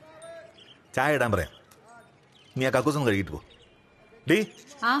ചായ ഇടാൻ പറയാം. നീ ആ കക്കൂസൊന്ന് കഴുകിട്ട് പോ.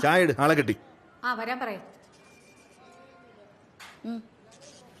 ചായ ഇട്, ആളെ കെട്ടി. വരാൻ പറയാം.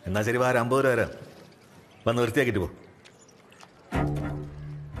 എന്നാ ശരി, 50 രൂപ വരാം. വന്ന് വൃത്തിയാക്കിട്ട് പോ.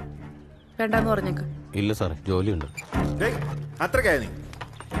 വേണ്ടെന്ന് പറഞ്ഞേക്ക്. ഇല്ല സാറേ, ജോലിയുണ്ട്. അത്രക്കായ നീ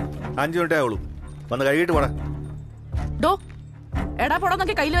 5 മിനിറ്റേ ആവുള്ളൂ. വന്ന് കഴുകിട്ട് പോടാ. ഡോ, എടാ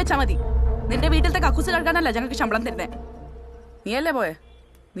പോടാന്നൊക്കെ കയ്യിൽ വെച്ചാ മതി. നിന്റെ വീട്ടിലത്തെ കക്കൂസ് കഴുകാനല്ല ഞങ്ങൾക്ക് ശമ്പളം തരുന്നേ. നീയല്ലേ പോയെ?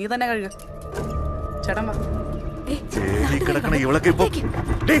 നീ തന്നെ കഴുക. ചേട്ടൻ വാ.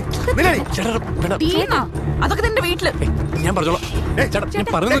 അതൊക്കെ നിന്റെ വീട്ടില്. ഞാൻ പറഞ്ഞോളാം.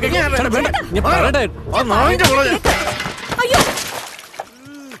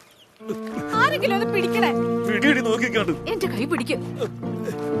 ആരെങ്കിലും അത് പിടിക്കണേ. നോക്കിക്കാണ്ട് എന്റെ കൈ പിടിക്കും.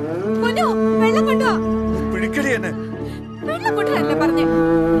 വെള്ളം കൊണ്ടുവാ. പിടിക്കടി എന്നെ. വെള്ളം കൊണ്ടുവരല്ലേ പറഞ്ഞേ.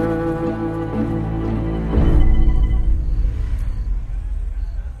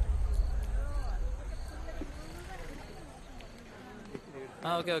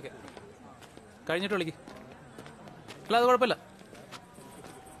 ഓക്കെ കഴിഞ്ഞിട്ട് വിളിക്ക്. അല്ല, അത് കുഴപ്പമില്ല.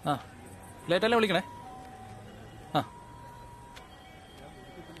 ലേറ്റല്ലേ വിളിക്കണേ.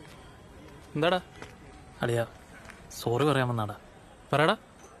 എന്താടാ? അടിയാ, സോറി പറയാൻ വന്നാടാ. പറയടാ.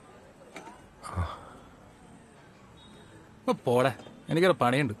 പോടെ, എനിക്കൊരു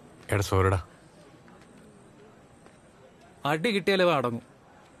പണിയുണ്ട്. എടാ സോറിടാ. അടി കിട്ടിയാലേ അടങ്ങും.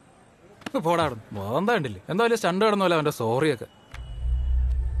 പോടാ അടങ്ങും. എന്താ കണ്ടില്ലേ, എന്താ വലിയ സ്റ്റണ്ട് കിടന്നല്ലോ അവൻ്റെ സോറിയൊക്കെ.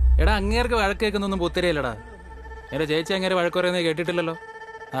 എടാ, അങ്ങേർക്ക് വഴക്ക് കേൾക്കുന്നൊന്നും പുത്തരിയല്ലടാ. എന്റെ ചേച്ചി അങ്ങേരെ വഴക്ക് പറയുന്നത് കേട്ടിട്ടില്ലല്ലോ.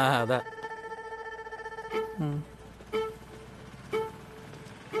 അതാ.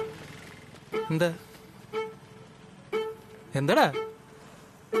 എന്താടാ?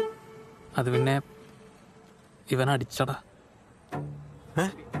 അത് പിന്നെ ഇവൻ അടിച്ചടാ.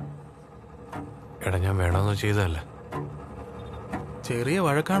 എടാ, ഞാൻ വേണമെന്ന് ചെയ്തതല്ല. ചെറിയ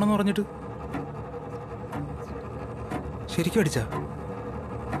വഴക്കാണെന്ന് പറഞ്ഞിട്ട് ശരിക്കും അടിച്ചാ?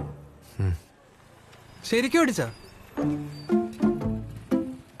 ശരിക്കും അടിച്ചാ?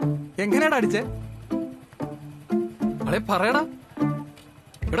 എങ്ങനെയാടാ അടിച്ചേ? അളെ പറയടാ.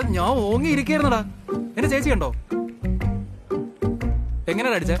 എടാ, ഞാൻ ഓങ്ങിയിരിക്കായിരുന്നടാ. എന്റെ ചേച്ചി കണ്ടോ?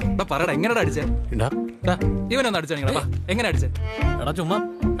 എങ്ങനെയാ അടിച്ചേ? പറയടാ, എങ്ങനെയാ അടിച്ചേ? ഇവനൊന്ന് അടിച്ചു കാണിക്കടാ. എങ്ങനെ അടിച്ചേ? എടാ ചുമ്മാ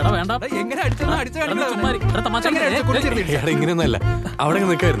എടാ വേണ്ട എങ്ങനെ അടിച്ചു തമാശ ഇങ്ങനെയൊന്നുമല്ല. അവിടെ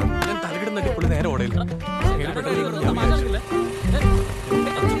നിൽക്കായിരുന്നു. ഞാൻ തലകിടുന്ന പുള്ളി നേരെ ഓടയില്ല.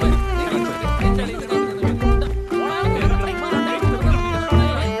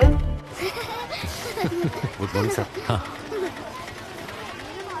 Good morning sir.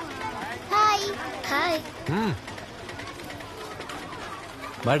 Hi hi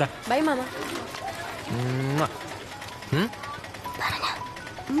ബൈഡാ. By mama.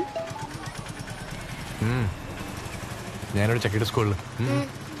 ഞാനൊരു ചക്കിയുടെ സ്കൂളിൽ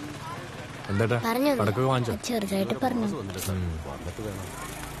എന്താ പടക്കൊക്കെ വാങ്ങിച്ചോ? ചെറുതായിട്ട് പറഞ്ഞു.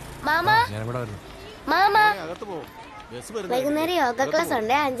 ഞാനിവിടെ വരുന്നു. മാമ വൈകുന്നേരം യോഗ ക്ലാസ്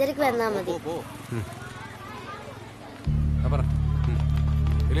ഉണ്ട്, 5:30 വന്നാ മതി.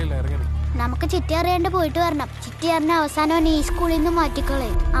 നമുക്ക് ചിറ്റി അറിയാണ്ട് പോയിട്ട് വരണം. ചിറ്റി അറിഞ്ഞ അവസാനം ഈ സ്കൂളിൽ നിന്ന് മാറ്റിക്കോളെ.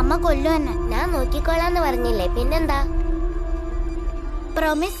 അമ്മ കൊല്ലു തന്നെ. ഞാൻ നോക്കിക്കോളാന്ന് പറഞ്ഞില്ലേ, പിന്നെന്താ?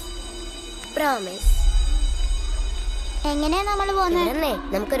 പ്രോമിസ്? പ്രോമിസ്. എങ്ങനെയാ നമ്മൾ പോകുന്നേ?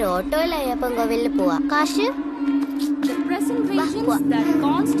 നമുക്കൊരു ഓട്ടോയിൽ അയ്യപ്പൻ കോവിലിൽ പോവാം. കാശ്? The present regions that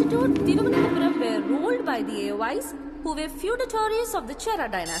constitute Thiruvananthapuram were ruled by the Ayois, who were feudatories of the Chera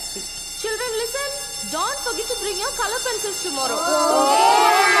dynasty. Children, listen. Don't forget to bring your color pencils tomorrow.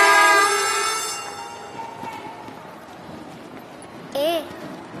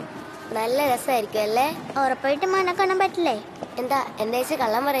 നല്ല രസമായിരിക്കും അല്ലേ? ഉറപ്പായിട്ട് മണ്ണ കാണാൻ പറ്റില്ലേ? എന്താ എന്റെ ചേച്ചി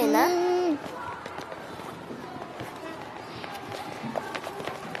കള്ളം പറയുന്ന?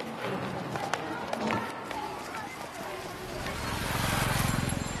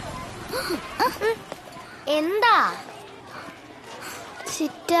 എന്താ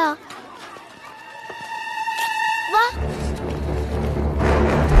ചിറ്റ വാ.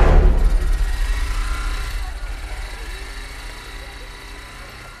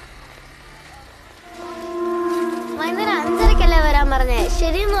 വൈകുന്നേരം 5:30 വരാൻ പറഞ്ഞേ.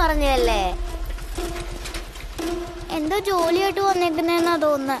 ശരിയെന്ന് പറഞ്ഞല്ലേ? എന്തോ ജോലിയായിട്ട് വന്നേക്കുന്നെന്നാ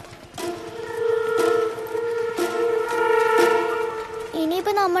തോന്നുന്നത്.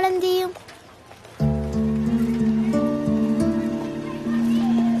 ഇനിയിപ്പോ നമ്മൾ എന്ത് ചെയ്യും?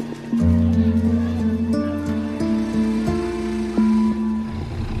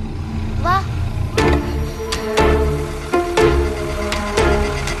 വാ.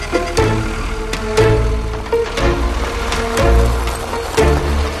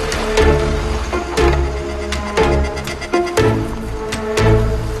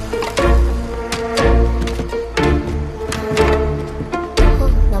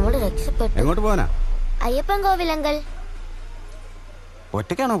 എങ്ങോട്ട് പോവാനാ? അയ്യപ്പൻ കോവിലങ്കൽ.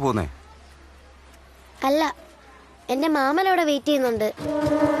 ഒറ്റയ്ക്കാണോ പോകുന്നേ? അല്ല, എന്റെ മാമൻ അവിടെ വെയിറ്റ് ചെയ്യുന്നുണ്ട്.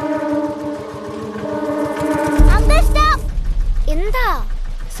 എന്താ?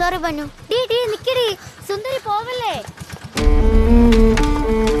 സോറി പന്നു. ഡീ നിക്കടി. സുന്ദരി പോവല്ലേ?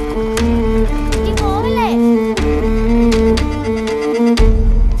 പോവല്ലേ?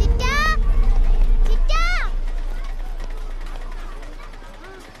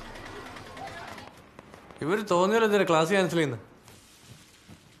 ഇവര് തോന്നിയല്ലോ ഇതിന്റെ ക്ലാസ് ക്യാൻസൽ ചെയ്യുന്നു.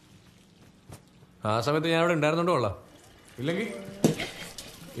 ആ സമയത്ത് ഞാൻ അവിടെ ഉണ്ടായിരുന്നോണ്ട് കൊള്ളാം. ഇല്ലെങ്കിൽ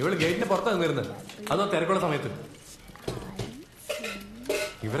ഇവള് ഗേറ്റിന്റെ പുറത്താണ് നിന്നിരുന്നത്. അതോ തിരക്കുള്ള സമയത്ത്.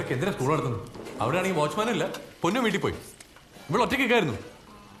 ഇവരൊക്കെ എന്തിനാ സ്കൂൾ നടത്തുന്നത്? അവിടെ ആണെങ്കിൽ വാച്ച്മാനും ഇല്ല. പൊന്നും വീട്ടിൽ പോയി. ഇവിടെ ഒറ്റയ്ക്കായിരുന്നു.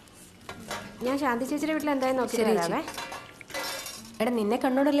 ഞാൻ ശാന്തി ചേച്ചിയുടെ വീട്ടിൽ എന്തായാലും നോക്കി. എടാ നിന്നെ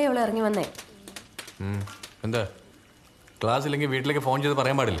കണ്ടോടല്ലേ അവള് ഇറങ്ങി വന്നേ. എന്താ ക്ലാസ് ഇല്ലെങ്കിൽ വീട്ടിലേക്ക് ഫോൺ ചെയ്ത്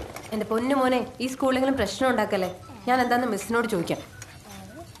പറയാൻ പാടില്ല? എന്റെ പൊന്നു മോനെ, ഈ സ്കൂളിലെങ്കിലും പ്രശ്നം ഉണ്ടാക്കല്ലേ. ഞാൻ എന്താന്ന് മിസ്സിനോട് ചോദിക്കാം.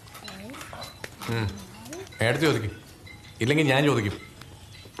 എടുത്ത് ചോദിക്കും. ഇല്ലെങ്കിൽ ഞാൻ ചോദിക്കും.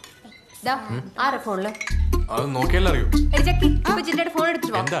 ആരാ ഫോണില്? അത് നോക്കിയല്ലേ അറിയൂ. ഫോൺ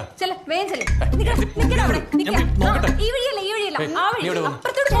എടുത്തിട്ട് എന്താ?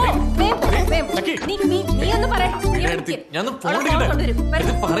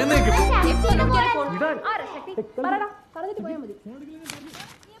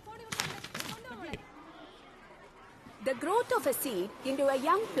 The growth of a seed into a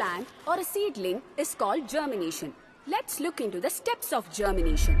young plant or a seedling is called germination. Let's look into the steps of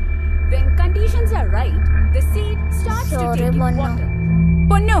germination. When conditions are right, the seed starts to take in water.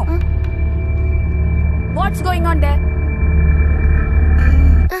 Ponnu! What's going on there?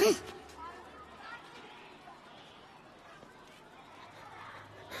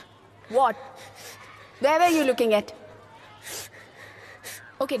 What? Where were you looking at?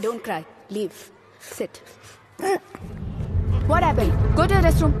 Okay, don't cry. Leave. Sit. What happened? Go to the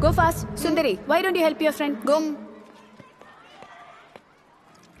restroom. Go fast. Sundari, why don't you help your friend? Go.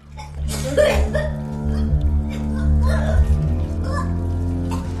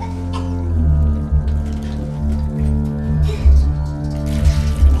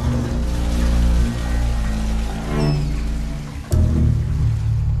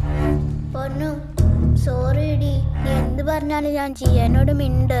 എന്നാലും ഞാൻ ചെയ്യാം. എന്നോട്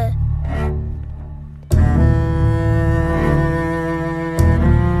മിണ്ട്.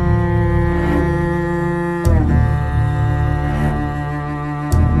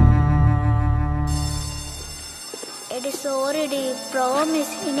 എടി sorry D,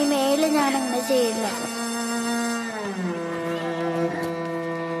 promise. ഇനി മേലെ ഞാൻ അങ്ങനെ ചെയ്യില്ല.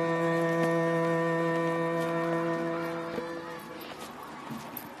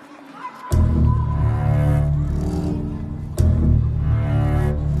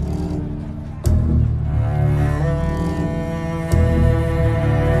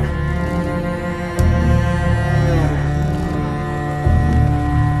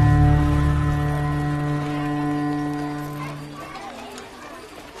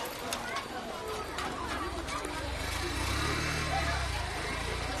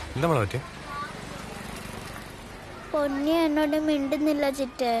 എന്താ മോളെ പറ്റിയെ? പൊന്നി എന്നോട് മിണ്ടുന്നില്ല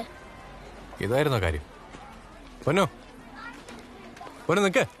ചിറ്റേ. ഇതായിരുന്നോ കാര്യം? പൊന്നു പൊന്നു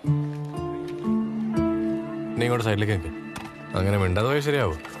നിക്ക്, നീ ഇങ്ങോട്ട് സൈഡിലേക്ക് നിൽക്ക്. അങ്ങനെ മിണ്ടാതെ പോയി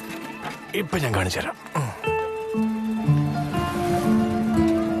ശരിയാവും. ഇപ്പൊ ഞാൻ കാണിച്ചു തരാം.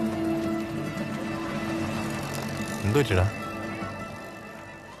 എന്തോ പറ്റിടാ?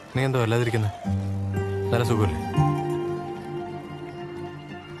 നീ എന്തോ അല്ലാതിരിക്കുന്നത്? നല്ല സുഖമില്ലേ?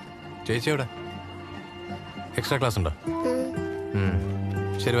 ചേച്ചി എവിടെ? എക്സ്ട്രാ ക്ലാസ് ഉണ്ടോ?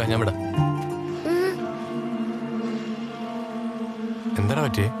 ശരി വാ, ഞാൻ വിടാം. എന്താടാ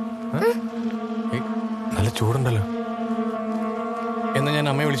പറ്റിയേ? നല്ല ചൂടുണ്ടല്ലോ. എന്നാ ഞാൻ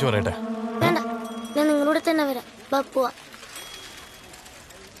അമ്മയെ വിളിച്ചു പറയട്ടെ. വേണ്ട, ഞാൻ നിങ്ങളോട് തന്നെ വരാം. പോവാ.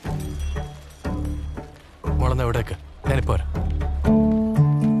 മോളെന്നാ എവിടേക്ക്? ഞാനിപ്പോ വരാം.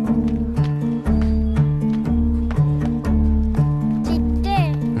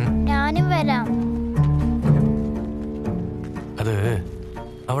 അത്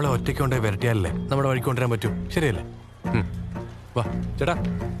അവളെ ഒറ്റയ്ക്ക് കൊണ്ടേ വരട്ടിയാലല്ലേ നമ്മുടെ വഴിക്ക് കൊണ്ടുവരാൻ പറ്റൂ. ശരിയല്ലേ? വാ ചേട്ടാ.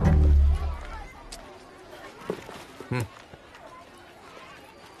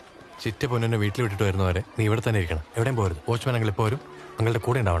 ചിറ്റ പൊന്നിനെ വീട്ടിൽ വിട്ടിട്ട് വരുന്നവരെ നീ ഇവിടെ തന്നെ ഇരിക്കണം. എവിടെയും പോരുത്. വാച്ച്മാൻ അങ്കിൾ ഇപ്പോൾ വരും. അങ്ങളുടെ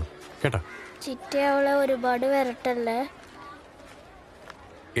കൂടെ ഉണ്ടാവണം കേട്ടോ. ചിറ്റ അവളെ ഒരുപാട് വരട്ടല്ലേ.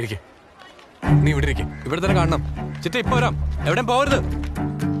 ഇരിക്കെ, നീ ഇവിടെ ഇരിക്കെ. ഇവിടെ തന്നെ കാണണം. ചിറ്റ ഇപ്പൊ വരാം. എവിടെയും പോരുത്.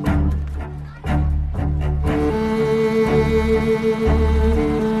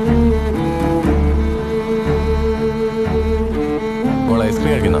 മോൾ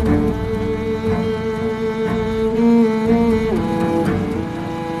ഐസ്ക്രീം കഴിക്കുന്ന?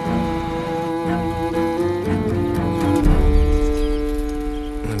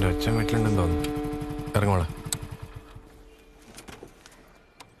 എന്റെ അച്ഛൻ വീട്ടിലുണ്ടെന്ന് തോന്നുന്നു. ഇറങ്ങോളെ,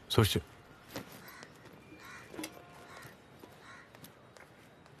 സൂക്ഷിച്ചു.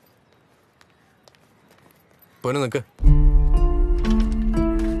 പൊന്നു നിക്ക്.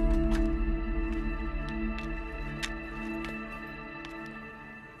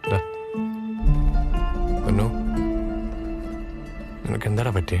 പൊന്നു, നിനക്ക്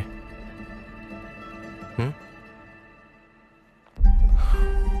എന്താടാ പറ്റിയേ?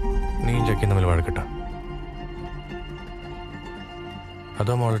 നീയും ചക്കയും തമ്മിൽ വഴക്കിട്ടോ?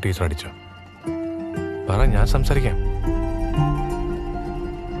 അതോ മോളെ ടീച്ചർ അടിച്ചോ? പറ, ഞാൻ സംസാരിക്കാം.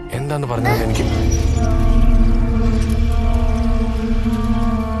 എന്താന്ന് പറഞ്ഞാൽ എനിക്ക്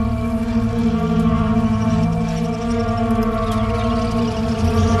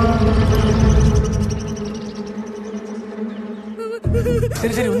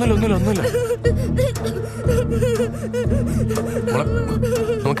ശരി ശരി, ഒന്നുമില്ല.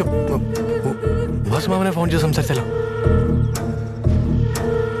 നമുക്ക് വാസുമാമനെ ഫോൺ ചെയ്ത് സംസാരിച്ചാലോ?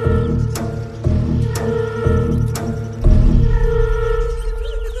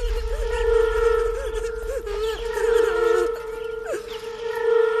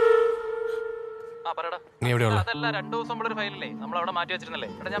 നീ എവിടെയുള്ള?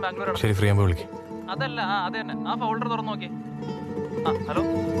 ശരി, ഫ്രീ ആകുമ്പോൾ വിളിക്കും.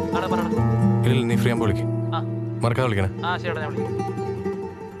 ഇല്ല, നീ ഫ്രീ ആകുമ്പോൾ വിളിക്കും. മറക്കാതെ വിളിക്കണേ.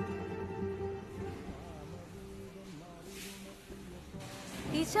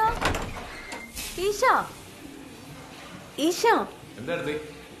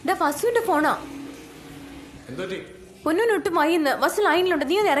 ഫസുവിന്റെ ഫോണാ. പൊന്നൂനൊട്ടും വൈകുന്നു. ബസ് ലൈനിലുണ്ട്.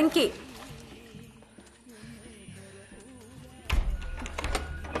 നീ ഒന്ന് ഇറങ്ങി.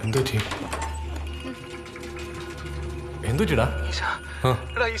 എന്തുടാ?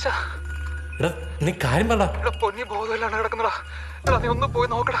 നീ കാര്യം പറ. പൊന്നി ബോധമില്ലാണ് കിടക്കുന്നടാ. നീ ഒന്ന് പോയി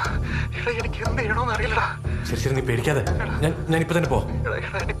നോക്കടാ. എനിക്ക് എന്ത് ചെയ്യണോന്ന് അറിയില്ലടാ. ശരി, നീ പേടിക്കാതെ. ഞാൻ ഇപ്പൊ തന്നെ പോ.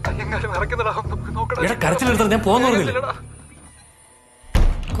 കയ്യങ്കാലും ഇറക്കുന്നടാ. കരച്ചിലെടുത്ത ഞാൻ പോകുന്നില്ല.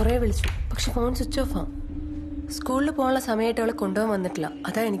 കൊറേ വിളിച്ചു, പക്ഷെ ഫോൺ സ്വിച്ച് ഓഫാ. സ്കൂളിൽ പോകാനുള്ള സമയമായിട്ട് അവളെ കൊണ്ടുപോകാൻ വന്നിട്ടില്ല.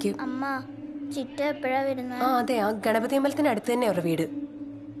 അതാ എനിക്ക്. അമ്മ, ചിറ്റ എപ്പോഴാ വരുന്നത്? ആ അതെ, ആ ഗണപതി അമ്പലത്തിന് അടുത്ത് തന്നെ അവരുടെ വീട്.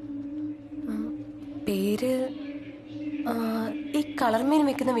 പേര് ഈ കളർ മീൻ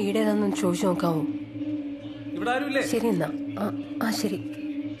വെക്കുന്ന വീട് ഏതാണെന്ന് ചോദിച്ചു നോക്കാവോ? ശരി എന്നാ. ആ ശരി.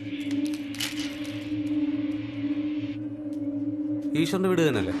 ഈശ്വരന്റെ വീട്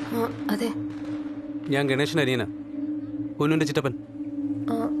തന്നെയല്ലേ? അതെ. ഞാൻ ഗണേശൻ അനിയനാ, പൊന്നുവിന്റെ ചിറ്റപ്പൻ.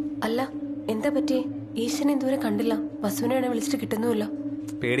 അല്ല, എന്താ പറ്റിയേ? ഈശ്വരനെ ഇതുവരെ കണ്ടില്ല. വസുവിനെ വിളിച്ചിട്ട് കിട്ടുന്നുമില്ല.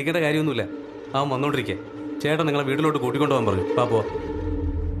 പേടിക്കേണ്ട കാര്യമൊന്നുമില്ല, അവൻ വന്നോണ്ടിരിക്കേ. ചേട്ടൻ നിങ്ങളെ വീട്ടിലോട്ട് കൂട്ടിക്കൊണ്ടുപോകാൻ പറഞ്ഞു. പാപ്പോ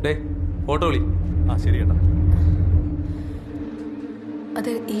ഡേ ഫോട്ടോ വിളി. ആ ശരി ചേട്ടാ.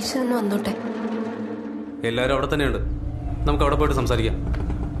 അത് ഈശ്വരൻ വന്നോട്ടെ. എല്ലാവരും അവിടെ തന്നെയുണ്ട്, നമുക്ക് അവിടെ പോയിട്ട് സംസാരിക്കാം.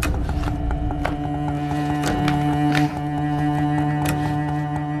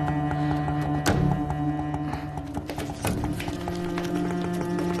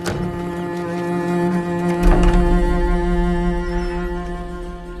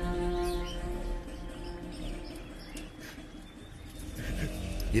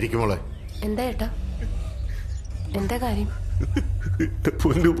 ഇരിക്കുമോളെ. എന്താ ഏട്ടാ, എന്താ കാര്യം?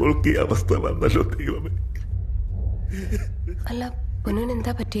 പൊന്നുപോൾക്ക് അവസ്ഥ വന്നല്ലോ ദൈവമേ. അല്ല, പൊന്നുവിന്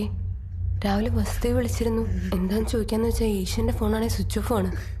എന്താ പറ്റിയേ? രാവിലെ വസ്തു വിളിച്ചിരുന്നു. എന്താന്ന് ചോദിക്കാന്ന് വെച്ചാൽ ഈശ്വരന്റെ ഫോണാണെങ്കിൽ സ്വിച്ച് ഓഫ് ആണ്.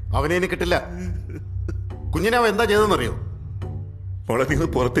 അവനെ ഇനി കിട്ടില്ല. കുഞ്ഞിനെ അവൻ എന്താ ചെയ്തെന്നറിയോ? മോളെ നീ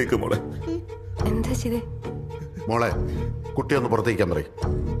പുറത്തേക്ക് മോളെ. എന്താ ചെയ്തേ? മോളെ കുട്ടി ഒന്ന് പുറത്തേക്കാൻ പറയും.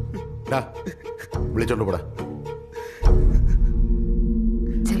 വിളിച്ചോണ്ട് പോടാ.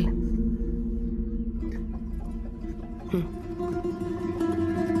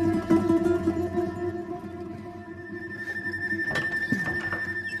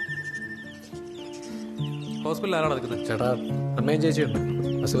 ഹോസ്പിറ്റലിൽ ആരാണ് നിൽക്കുന്നത്? ചേട്ടാ, അമ്മയും ചേച്ചിയുണ്ട്.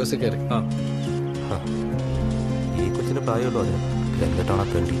 ബസ് കയറി. ഈ കൊച്ചിന് പ്രായമുള്ളൂ. അതെ, എന്നിട്ടാണ്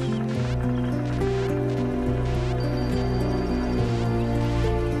 20.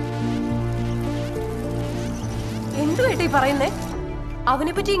 എന്തു ഏട്ടാ ഈ പറയുന്നേ?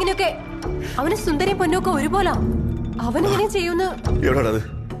 അവനെ പറ്റി ഇങ്ങനെയൊക്കെ? അവന് സുന്ദരി പൊന്നൊക്കെ ഒരുപോലാ. അവനിങ്ങനെ ചെയ്യുന്ന എവിടാണത്?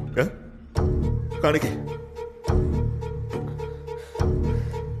 കാണിക്കേ.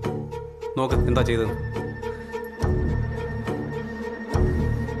 നോക്ക് എന്താ ചെയ്തത്.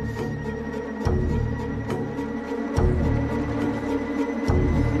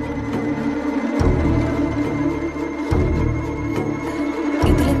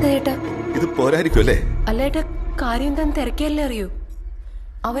 ഇതിലെന്താ ഏട്ടാ? ഇത് പോരായിരിക്കും അല്ലേ? അല്ല ഏട്ടാ, കാര്യം എന്താന്ന് തിരക്കിയല്ലേ അറിയൂ.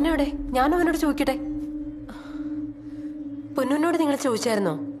 അവനെവിടെ? ഞാൻ അവനോട് ചോദിക്കട്ടെ. പൊന്നൂനോട് നിങ്ങൾ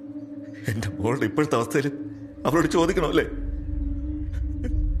ചോദിച്ചായിരുന്നോ? എന്റെ മോളുടെ ഇപ്പോഴത്തെ അവസ്ഥയിൽ അവളോട് ചോദിക്കണോ അല്ലേ?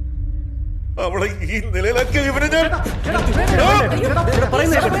 അവളെ ഈ നിലയിലാക്കിയ ഇവനെ ഞാൻ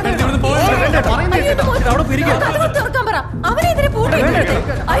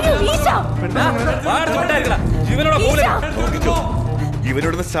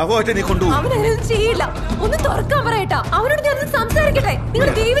ഇവനോട് ശവമായിട്ട് നീ കൊണ്ടുപോകും. അവനൊന്നും ചെയ്യില്ല. ഒന്ന് തുറക്കാൻ പറയട്ടാ. അവനോട് ഞാൻ സംസാരിക്കട്ടെ. നിങ്ങൾ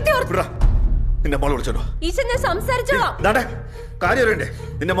ദൈവത്തെ നിന്റെ മോളെ വിളിച്ചോണ്ടോ? ഈശോ, ഞാൻ സംസാരിച്ചോളാം. കാര്യം അറിയണ്ടേ?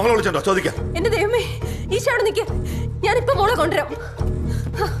 നിന്റെ മോളെ വിളിച്ചോണ്ടോ? ചോദിക്കാം. എന്റെ ദൈവമേ, ഈശോ അവിടെ നിൽക്കുക. ഞാനിപ്പോ മോളെ കൊണ്ടുവരാം.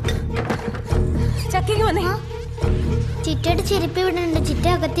 ചക്കിങ് വന്നേ. ചിറ്റയുടെ ചെരുപ്പ് ഇവിടെ ഉണ്ട്. ചിറ്റ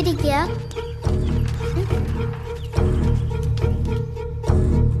അകത്തിരിക്കുക.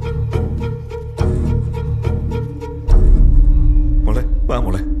 മോളെ വാ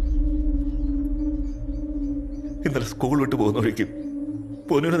മോളെ. ഇന്നലെ സ്കൂൾ വിട്ട് പോകുന്ന വഴിക്കും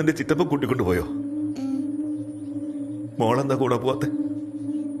പൊന്നിനെ നിന്റെ ചിറ്റപ്പം കൂട്ടിക്കൊണ്ടുപോയോ? മോളെന്താ കൂടെ പോവാത്തെ?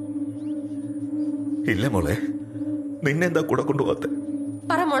 ഇല്ല മോളെ, നിന്നെന്താ കൂടെ കൊണ്ടുപോവാത്തെ?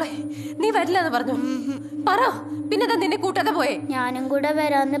 പറ മോളെ, നീ വരില്ലെന്ന് പറഞ്ഞു. പറ, പിന്നെന്താ നിന്നെ കൂട്ടാതെ പോയെ? ഞാനും കൂടെ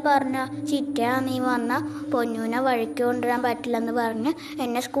വരാന്ന് പറഞ്ഞ ചിറ്റയാ നീ വന്ന പൊന്നൂനെ വഴിക്ക് കൊണ്ടുവരാൻ പറ്റില്ലെന്ന് പറഞ്ഞ്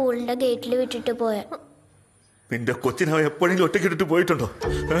എന്നെ സ്കൂളിന്റെ ഗേറ്റിൽ വിട്ടിട്ട് പോയ. നിന്റെ കൊച്ചിനെ എപ്പോഴെങ്കിലും ഒറ്റയ്ക്കിട്ടിട്ട് പോയിട്ടുണ്ടോ?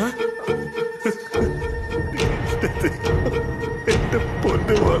 എന്റെ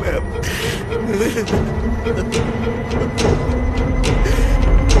പൊന്നു പോലെ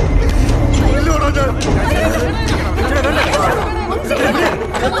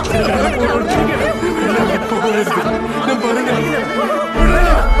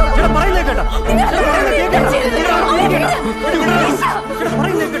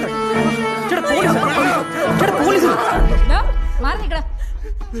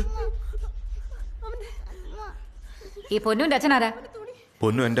ഈ പൊന്നുവിന്റെ അച്ഛനാരാ?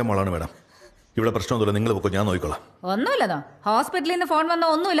 പൊന്നു എന്റെ മോളാണ് മേഡം. ഇവിടെ പ്രശ്നമൊന്നുമില്ല, നിങ്ങൾ പൊക്കോ, ഞാൻ നോക്കിക്കോളാം. ഒന്നുമില്ലെന്നോ? ഹോസ്പിറ്റലിൽ നിന്ന് ഫോൺ വന്നോ?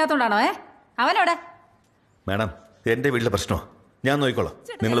 ഒന്നും ഇല്ലാത്തോണ്ടാണോ? അവനോടെ മേഡം, എന്റെ വീട്ടിലെ പ്രശ്നമോ, ഞാൻ നോക്കിക്കോളാം,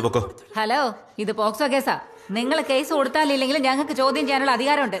 നിങ്ങൾ പൊക്കോ. ഹലോ, ഇത് പോക്സോ കേസാ. നിങ്ങൾ കേസ് കൊടുത്താലില്ലെങ്കിലും ഞങ്ങൾക്ക് ചോദ്യം ചെയ്യാനുള്ള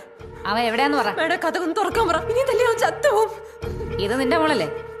അധികാരമുണ്ട്. അവൻ എവിടെയാന്ന് പറ. തുറക്കാൻ പറ. ഇത് നിന്റെ മോളല്ലേ?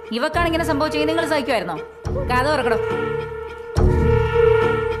 ഇവക്കാണ് ഇങ്ങനെ സംഭവിച്ചെങ്കിൽ നിങ്ങൾ സഹിക്കുമായിരുന്നോ? കഥ തുറക്കടോ.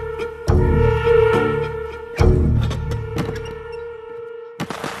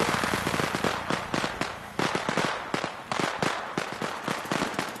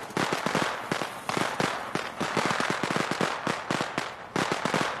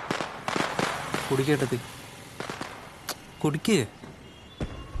 കുടിക്കേട്ടത്തി കുടിക്കേ.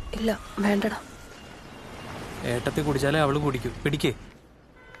 ഇല്ല വേണ്ടടാ. ഏട്ടത്തി കുടിച്ചാലേ അവള് കുടിക്കൂ. പിടിക്കേ.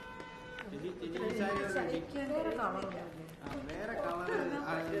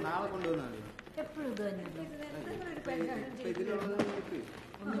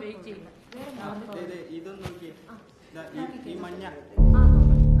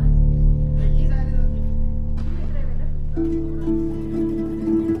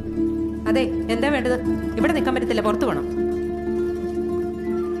 അതെ, എന്താ വേണ്ടത്? ഇവിടെ നിൽക്കാൻ പറ്റത്തില്ല, പുറത്തു പോകണം.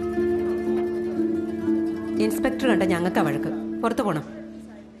 ഇൻസ്പെക്ടർ കണ്ട ഞങ്ങൾക്കാ വഴക്ക്. പുറത്തു പോകണം.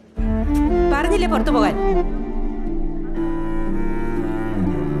 പറഞ്ഞില്ലേ പുറത്തു പോകാൻ?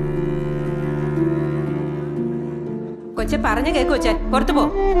 കൊച്ചെ പറഞ്ഞ കേക്ക് കൊച്ചെ, പുറത്തു പോ.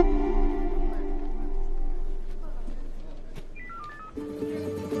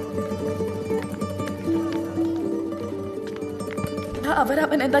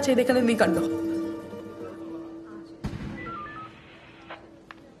 അവരവൻ എന്താ ചെയ്തേക്കുന്നത് നീ കണ്ടോ?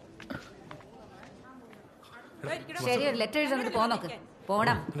 ശരി, ഒരു ലെറ്റർ എഴുതി നമുക്ക് പോന്നോക്ക്.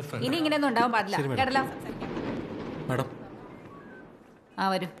 പോണം. ഇനി ഇങ്ങനെയൊന്നും ഉണ്ടാവാൻ പാടില്ല. കേട്ടല്ലോ? മാഡം ആ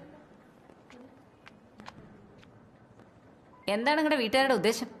വരൂ. എന്താണ് നിങ്ങളുടെ വീട്ടുകാരുടെ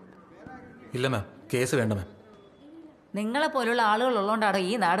ഉദ്ദേശം? ഇല്ല മാം, കേസ് വേണ്ട മാം. നിങ്ങളെ പോലുള്ള ആളുകൾ ഉള്ളതുകൊണ്ടാണോ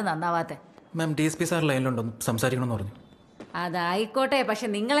ഈ നാട് നന്നാവാത്തെ? മാം, DSP സാർ ലൈനിലുണ്ടെന്ന് സംസാരിക്കണമെന്ന് പറഞ്ഞു. അതായിക്കോട്ടെ, പക്ഷെ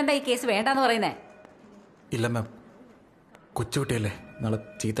നിങ്ങൾ എന്താ ഈ കേസ് വേണ്ടെന്ന് പറയുന്നേ? ഇല്ല മാം, കൊച്ചുകുട്ടിയല്ലേ, നാളെ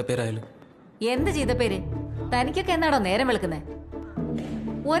ചീത്തപ്പേരായാലും. എന്ത് ചീത്തപ്പേര്? തനിക്കൊക്കെ എന്നാടോ നേരം വെളുക്കുന്നേ?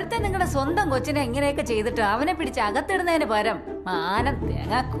 ഒരുത്തൻ നിങ്ങളുടെ സ്വന്തം കൊച്ചിനെ ഇങ്ങനെയൊക്കെ ചെയ്തിട്ട് അവനെ പിടിച്ച് അകത്തിടുന്നതിന് പകരം മാനം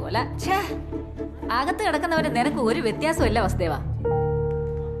തേങ്ങ കൊല. ഛേ, അകത്ത് കിടക്കുന്നവരെ നിനക്ക് ഒരു വ്യത്യാസമില്ല വസുദേവ.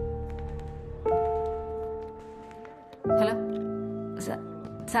 ഹലോ,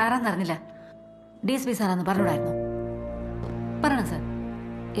 സാറാന്ന് അറിഞ്ഞില്ല. DSP സാറാന്ന് പറഞ്ഞൂടായിരുന്നു? പറയണം സാർ.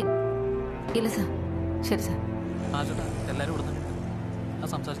 ഇല്ല സാർ. ശരി സാർ. എല്ലാവരും ഇവിടെ തന്നെ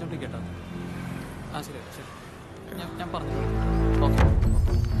സംസാരിച്ചോണ്ട് കേട്ടോ. ആ ശരി ശരി, ഞാൻ പറഞ്ഞു. ഓക്കെ.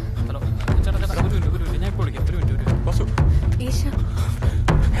 ഹലോ ചേട്ടാ, ചേട്ടാ ഒരു മിനിറ്റ്, ഞാൻ ഇപ്പോൾ വിളിക്കാം.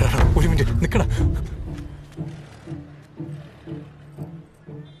 ഒരു മിനിറ്റ് നിക്കടാ.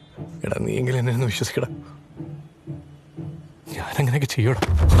 എടാ, നീ എങ്കിലും എന്നെ ഒന്ന് വിശ്വസിക്കടാ. ഞാനങ്ങനെയൊക്കെ ചെയ്യൂടാ.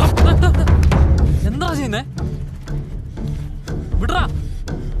 എന്താ ചെയ്യുന്നേ? വിടറാ,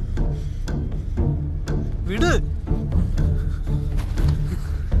 വിട്.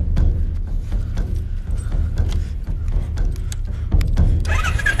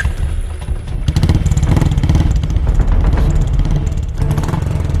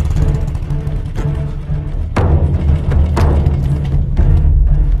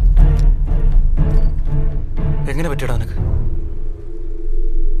 എങ്ങനെ പറ്റിയടാ നിനക്ക്?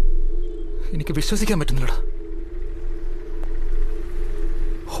 എനിക്ക് വിശ്വസിക്കാൻ പറ്റുന്നില്ലടാ.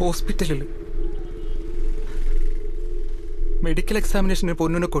 ഹോസ്പിറ്റലിൽ മെഡിക്കൽ എക്സാമിനേഷന്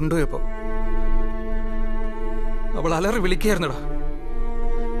പൊന്നിനെ കൊണ്ടുപോയപ്പോ അവൾ അലറി വിളിക്കായിരുന്നടാ.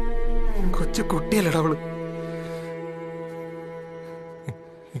 കൊച്ചു കുട്ടിയല്ലടാ അവള്.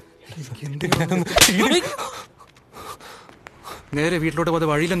 നേരെ വീട്ടിലോട്ട് പോയത്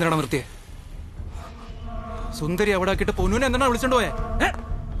വഴിയിൽ എന്തിനാണ് നിർത്തിയേ? സുന്ദരി അവിടെ ആക്കിയിട്ട് പൊന്നുനെ എന്താണ് വിളിച്ചോണ്ട് പോയേ?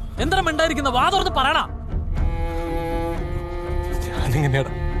 എന്താണ് മിണ്ടായിരിക്കുന്ന? വാ തുറന്ന് പറയടാ.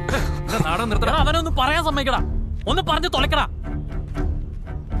 നാടകം നിർത്തടാ. അവനൊന്ന് പറയാൻ സമ്മതിക്കടാ. ഒന്ന് പറഞ്ഞു തുളയ്ക്കടാ.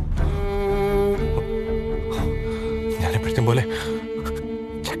 ഞാൻ എപ്പോഴത്തെ പോലെ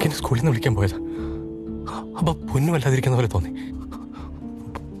ചക്കിന്റെ സ്കൂളിൽ നിന്ന് വിളിക്കാൻ പോയതാ. അപ്പൊ പൊന്നു വല്ലാതിരിക്കുന്ന പോലെ തോന്നി.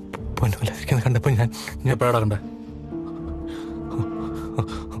 പൊന്നു വല്ലാതിരിക്കുന്ന കണ്ടപ്പോ ഞാൻ എപ്പോഴാടാ കണ്ടേ?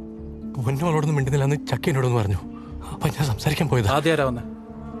 പൊന്നു അവളോടൊന്നും മിണ്ടുന്നില്ലെന്ന് ചക്കി എന്നോടൊന്ന് പറഞ്ഞു. അപ്പൊ ഞാൻ സംസാരിക്കാൻ പോയതാ. ആദ്യം ആരാ വന്നേ?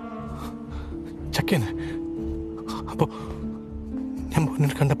 ചക്കിന്ന്. അപ്പൊ ഞാൻ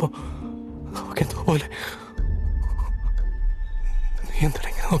പൊന്നിനെ കണ്ടപ്പോ അവൾക്ക് എന്തോ പോലെ. നീ എന്താ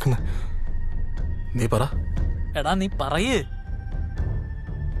ഇങ്ങനെ നോക്കുന്ന? നീ പറ. എടാ നീ പറയേ.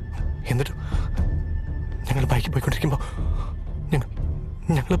 എന്നിട്ട് ഞങ്ങൾ ബൈക്കിൽ പോയിക്കൊണ്ടിരിക്കുമ്പോ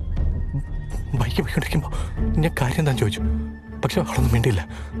ഞാൻ കാര്യം എന്താ ചോദിച്ചു. പക്ഷെ അവളൊന്നും മിണ്ടിയില്ല.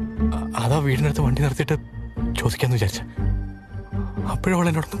 അതാ വീടിനടുത്ത് വണ്ടി നിർത്തിയിട്ട് ചോദിക്കാന്ന് വിചാരിച്ച. അപ്പോഴും അവൾ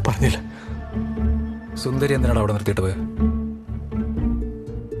എന്നോടൊന്നും പറഞ്ഞില്ല. സുന്ദരി എന്തിനാണ് അവിടെ നിർത്തിയിട്ട് പോയത്?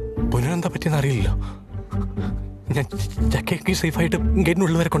 പൊന്നിനെന്താ പറ്റിയെന്ന് അറിയില്ലല്ലോ. ഞാൻ ചക്കയ്ക്ക് സേഫായിട്ട്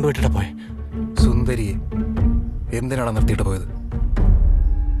ഗേറ്റിനുള്ളിൽ വരെ കൊണ്ടുപോയിട്ടാ പോയെ. സുന്ദരിയെ എന്തിനാണ് നിർത്തിയിട്ട് പോയത്?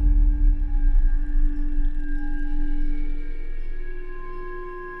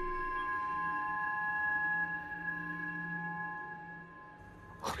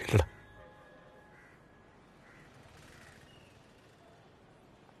 അറിയില്ലടാ.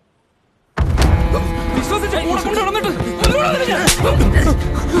 വിശ്വസിച്ച് കൂടെ കൊണ്ട് നടന്നിട്ട്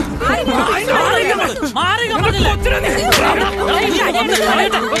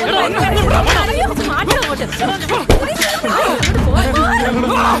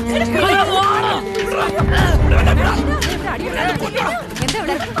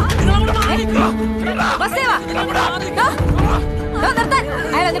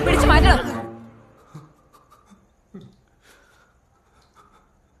അയാളെ പിടിച്ചു മാറ്റണം.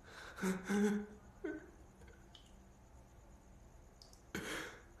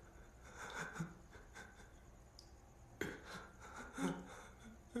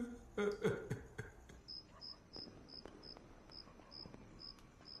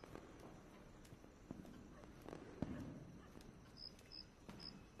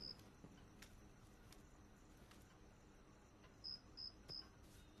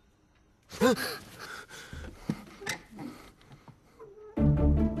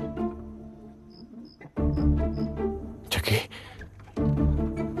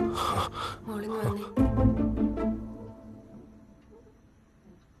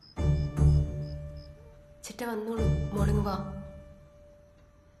 ചിറ്റ വന്നോളൂ, മോളിങ് വാ.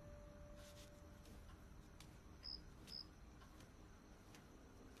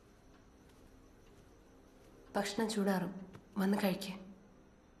 ഭക്ഷണം ചൂടാറും, വന്ന് കഴിക്കേ.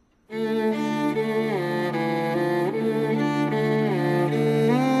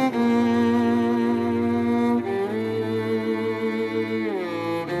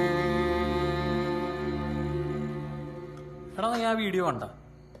 എടാ നീ ആ വീഡിയോ കണ്ട?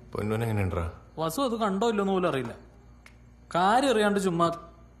 പൊന്നൂനെങ്ങനെയുണ്ടാ? വസു അത് കണ്ടോ ഇല്ലെന്ന് പോലും അറിയില്ല. കാര്യം അറിയാണ്ട് ചുമ്മാ.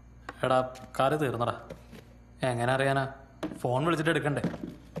 എടാ കാര്യം തീർന്നടാ. എങ്ങനെ അറിയാനാ? ഫോൺ വിളിച്ചിട്ട് എടുക്കണ്ടേ?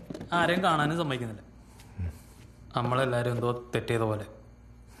 ആരെയും കാണാനും സമ്മതിക്കുന്നില്ല. നമ്മളെല്ലാരും എന്തോ തെറ്റിയത പോലെ.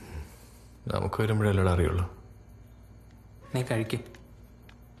 നമുക്ക് വരുമ്പോഴല്ലേ അറിയുള്ളൂ. നീ കഴിക്ക്.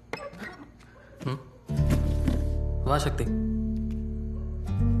 വാ ശക്തി.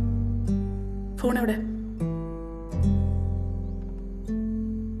 ഫോൺ എവിടെ?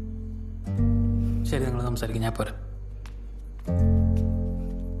 ശരി, നിങ്ങൾ സംസാരിക്കും, ഞാൻ പോരാ.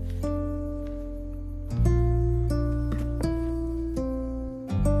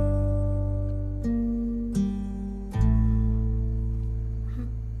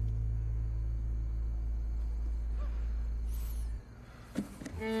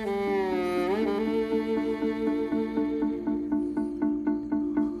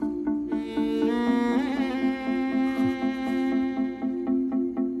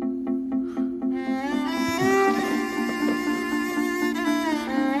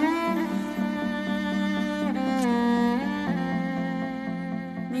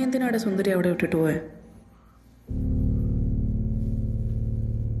 എന്തിനാടെ സുന്ദരി അവിടെ വിട്ടിട്ട് പോയെ?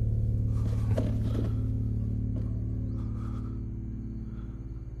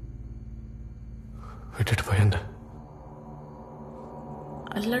 വിട്ടിട്ട് പോയെന്താ?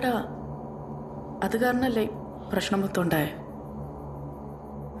 അല്ലടാ, അത് കാരണല്ലേ പ്രശ്നം മൊത്തം ഉണ്ടായേ.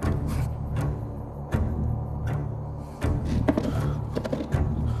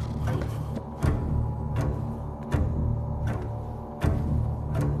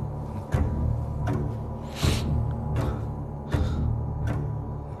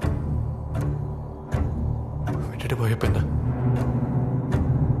 പോയപ്പോ എന്താ?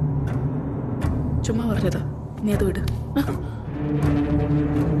 ചുമ്മാ പറഞ്ഞതാ, നീ അത് വിട്.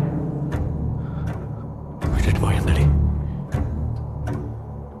 വിട്ടിട്ട് പോയെന്തടി?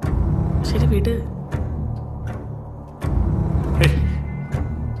 ശരി വിട്.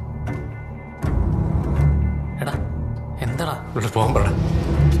 എടാ എന്താടാ? ഇവിടെ പോകാൻ പറ.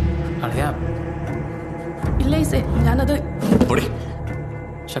 അറിയാ ഇല്ല ഈസേ, ഞാനത്.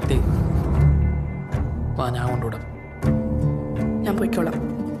 ശക്തി വാ, ഞാൻ കൊണ്ടുവിടാം. ഞാൻ പോയിക്കോളാം,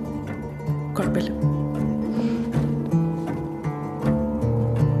 കുഴപ്പമില്ല.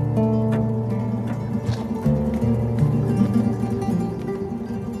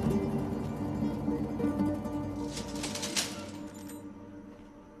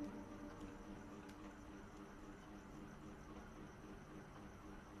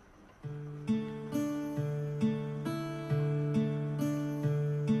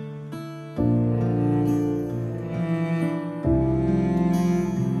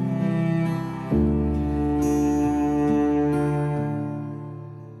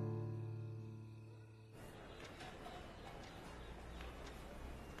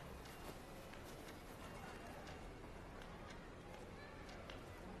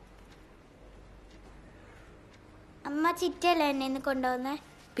 അമ്മ ചിറ്റല്ലേ എന്നെ ഇന്ന് കൊണ്ടുപോകുന്നേ?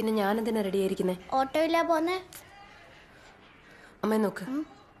 പിന്നെ ഞാനെന്തിനാ റെഡി ആയിരിക്കുന്നേ? ഓട്ടോയിലാ പോന്നേ? അമ്മ നോക്ക്,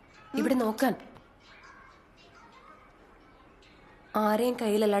 ഇവിടെ നോക്കാൻ. ആരെയും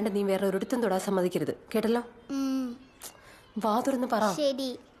കയ്യിലല്ലാണ്ട് നീ വേറെ ഒരിടത്തും തൊടാൻ സമ്മതിക്കരുത്, കേട്ടല്ലോ? വാ തുറന്ന് പറ. ശരി.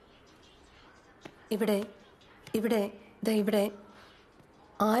 ഇവിടെ ഇവിടെ ദാ ഇവിടെ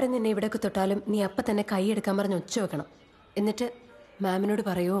ആരും നിന്നെ ഇവിടെയൊക്കെ തൊട്ടാലും നീ അപ്പം തന്നെ കൈ എടുക്കാൻ പറഞ്ഞ് ഒച്ച വെക്കണം. എന്നിട്ട് മാമിനോട്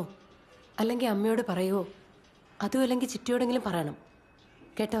പറയുമോ അല്ലെങ്കിൽ അമ്മയോട് പറയുമോ അതും അല്ലെങ്കിൽ ചിറ്റയോടെങ്കിലും പറയണം,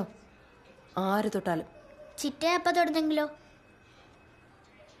 കേട്ടോ? ആര് തൊട്ടാലും. ചിറ്റ എപ്പോൾ തൊടുന്നെങ്കിലോ?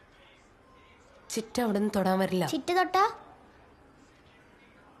 ചിറ്റ അവിടെ നിന്ന് തൊടാൻ വരില്ല. ചിറ്റ തൊട്ടാ?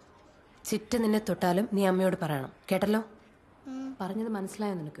 ചിറ്റ നിന്നെ തൊട്ടാലും നീ അമ്മയോട് പറയണം, കേട്ടല്ലോ? പറഞ്ഞത്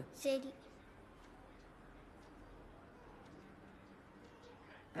മനസ്സിലായോ നിനക്ക്? ശരി.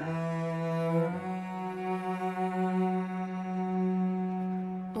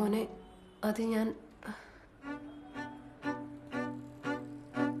 മോനെ, അത് ഞാൻ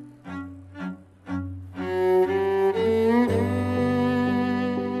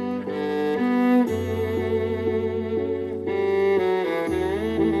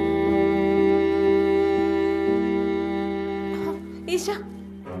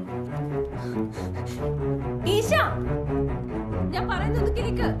ഞാൻ പറയുന്നത്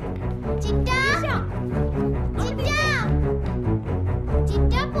കേൾക്ക്. ചിറ്റ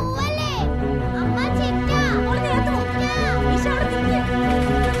പോവല്ലേ? അമ്മ ചിറ്റ.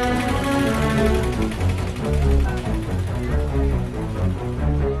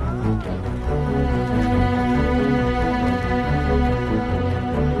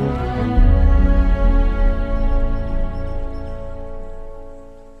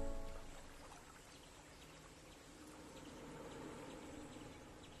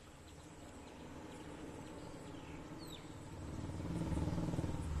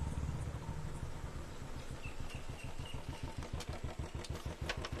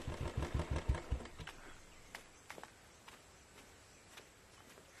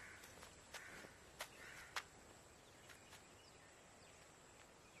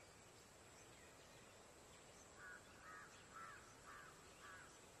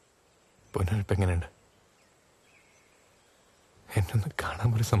 പൊന്നിപ്പം എങ്ങനെയുണ്ട്? എന്നൊന്ന് കാണാൻ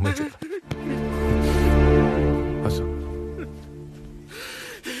പോലും സമ്മതിച്ചില്ല.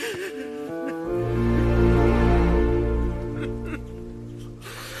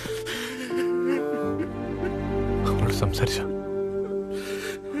 അവളോട് സംസാരിച്ച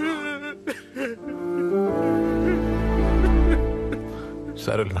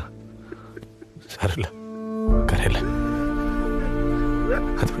സാരമില്ല, സാരമില്ല, കരയല്ല,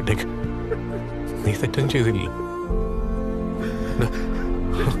 അത് വിട്ടേക്ക്. നീ തെറ്റും ചെയ്തില്ല.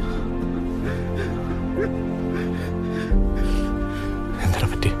 എന്താ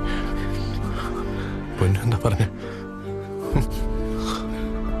പറ്റി? പൊന്നു എന്താ പറഞ്ഞ?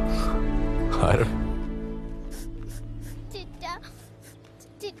 ആരോ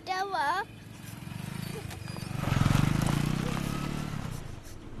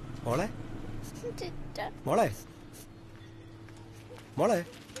മോളെ മോളെ മോളെ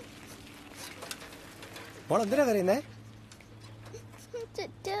മോളെ എന്തിനാ കരയുന്നേ?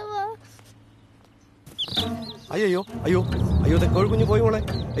 അയ്യോ അയ്യോ അയ്യോ, കോഴിക്കുഞ്ഞ് പോയി മോളെ.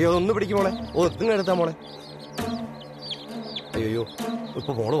 അയ്യോ, ഒന്ന് പിടിക്കും മോളെ. ഓ, നിങ്ങൾ എടുത്താ മോളെ. അയ്യോ,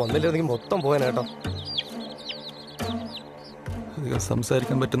 ഇപ്പൊ മോള് വന്നില്ലെങ്കിൽ മൊത്തം പോയാ കേട്ടോ. അധികം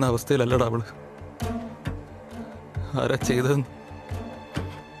സംസാരിക്കാൻ പറ്റുന്ന അവസ്ഥയിലല്ലടാ അവള്. ആരാ ചെയ്തതെന്ന്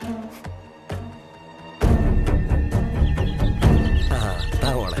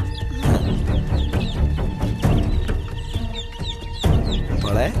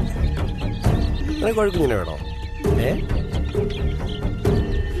മോളെ, മോളെ കോഴിക്കുഞ്ഞിനെ വേണോ?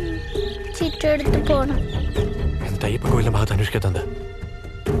 ചിറ്റെടുത്ത് പോണം. എന്താ ഇപ്പൊ കോയിലിന്റെ ഭാഗത്ത് അന്വേഷിക്കാത്തത്?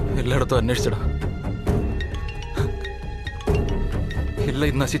 എല്ലായിടത്തും അന്വേഷിച്ചടാ. ഇല്ല,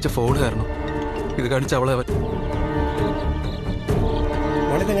 ഇത് നശിച്ച ഫോൺ കാരണം. ഇത് കാണിച്ച അവളെ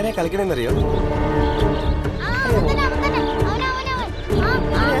മോളിതെങ്ങനെയാ കളിക്കണെന്നറിയോ?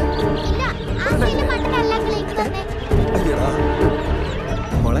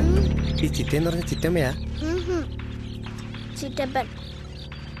 മോളെ, ഈ ചിറ്റയെന്ന് പറഞ്ഞ ചിറ്റമ്മയാ? ചിറ്റപ്പൻ.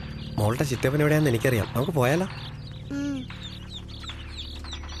 മോളുടെ ചിറ്റപ്പൻ എവിടെയാന്ന് എനിക്കറിയാം. നമുക്ക് പോയാലോ?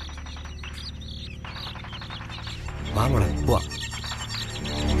 വാ മോളെ, പോവാ.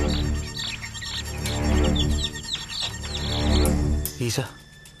 ഈശ,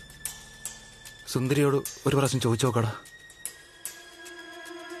 സുന്ദരിയോട് ഒരു പ്രാവശ്യം ചോദിച്ചു നോക്കടാ.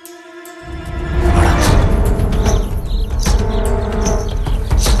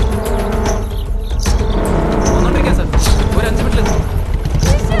 ഒരു 5 മിനിറ്റിൽ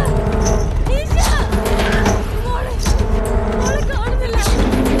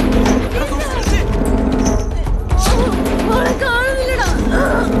കാണുന്നില്ലടാ.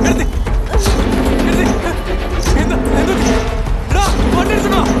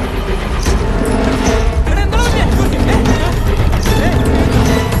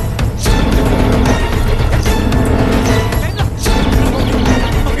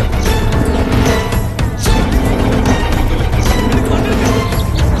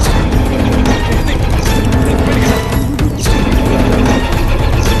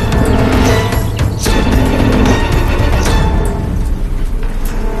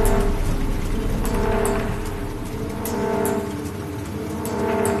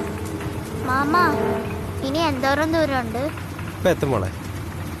 എന്തോരം ദൂരമുണ്ട്? ഇപ്പൊ എത്തും മോളെ.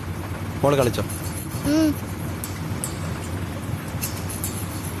 മോള് കളിച്ചോ?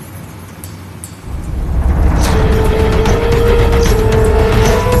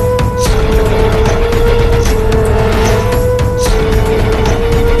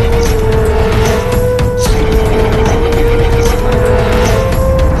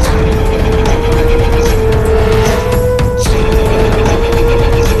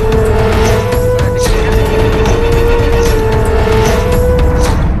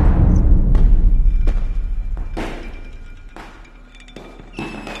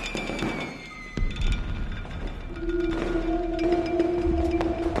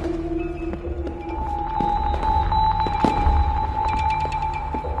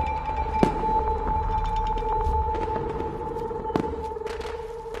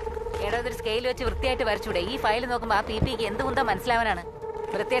 സ്കെയിൽ വെച്ച് വൃത്തിയായിട്ട് വരച്ചൂടെ? ഈ ഫയൽ നോക്കുമ്പോ ആ പിക്ക് എന്ത് കുന്താ മനസ്സിലാവാനാണ്.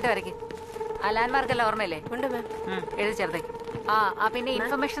 വൃത്തിയായിട്ട് വരയ്ക്ക്. ആ ലാൻഡ്മാർക്കെല്ലാം ഓർമ്മയില്ലേ? ഉണ്ട് മാം. എഴുതി ചേർത്തേക്ക്. ആ പിന്നെ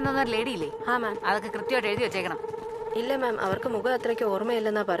ഇൻഫർമേഷൻ തന്ന ലേഡി ഇല്ലേ? അതൊക്കെ കൃത്യമായിട്ട് എഴുതി വെച്ചേക്കണം. ഇല്ല മാം, അവർക്ക് മുഖം അത്രയ്ക്ക്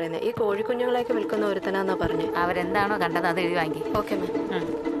ഓർമ്മയില്ലെന്നാ പറയുന്നത്. ഈ കോഴിക്കുഞ്ഞുങ്ങളെയൊക്കെ വിൽക്കുന്ന ഒരുത്തനാന്നാ പറഞ്ഞു. അവരെന്താണോ കണ്ടത് അത് എഴുതി വാങ്ങി. Okay ma'am.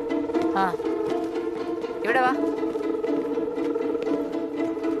 ആ ഇവിടെ വാ.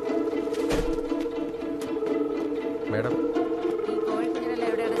 മേഡം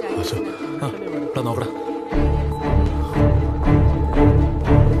നോക്കടാ.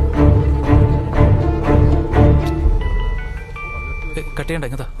 കട്ട് ചെയ്യണ്ട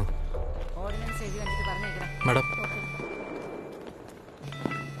എങ്ങതാ മേഡം.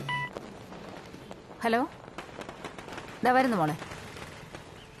 ഹലോ, ഇതാ വരുന്നു മോളെ.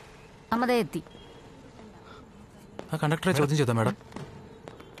 അമ്മതേ എത്തി. ആ കണ്ടക്ടറെ ചോദ്യം ചെയ്തോ മേഡം?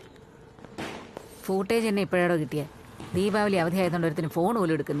 ഫൂട്ടേജ് എന്നെ ഇപ്പോഴാണോ കിട്ടിയ? ദീപാവലി അവധി ആയതുകൊണ്ട് ഒരുത്തിന് ഫോൺ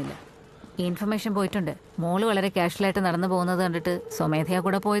പോലും എടുക്കുന്നില്ല. ഈ ഇൻഫർമേഷൻ പോയിട്ടുണ്ട്. മോള് വളരെ കാഷ്വലായിട്ട് നടന്നു പോകുന്നത് കണ്ടിട്ട് സ്വമേധയാ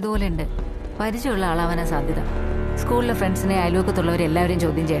കൂടെ പോയതുപോലെ ഉണ്ട്. പരിചയമുള്ള ആളാവാനാ സാധ്യത. സ്കൂളിലെ ഫ്രണ്ട്സിനെ അയൽവക്കത്തുള്ളവരെ എല്ലാവരെയും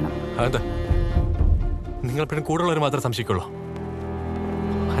ചോദ്യം ചെയ്യണം. നിങ്ങൾ പിന്നെ കൂടുതലുള്ളവർ മാത്രമേ സംശയിക്കുള്ളൂ,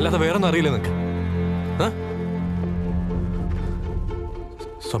 അല്ലാതെ വേറൊന്നും അറിയില്ല നിങ്ങൾക്ക്.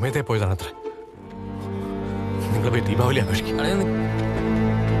 സ്വമേധയാ പോയതാണ് അത്ര. നിങ്ങൾ പോയി ദീപാവലി ആഘോഷിക്കും.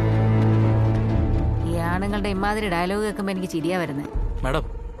 ഈ ആണുങ്ങളുടെ ഇമാതിരി ഡയലോഗ് കേൾക്കുമ്പോൾ എനിക്ക് ചിരിയാ വരുന്നത്. മാഡം,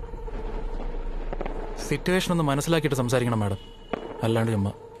 സിറ്റുവേഷൻ ഒന്ന് മനസ്സിലാക്കിയിട്ട് സംസാരിക്കണം മാഡം, അല്ലാണ്ട്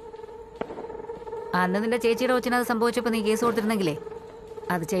ചുമ്മാ. അന്ന് നിന്റെ ചേച്ചിയുടെ കൊച്ചിന് അത് സംഭവിച്ചപ്പോൾ നീ കേസ് കൊടുത്തിരുന്നെങ്കിലേ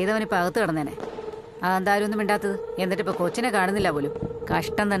അത് ചെയ്തവനിപ്പോൾ അകത്ത് കിടന്നേനെ. അതെന്തായാലും ഒന്നും മിണ്ടാത്തത്. എന്നിട്ടിപ്പോൾ കൊച്ചിനെ കാണുന്നില്ല പോലും.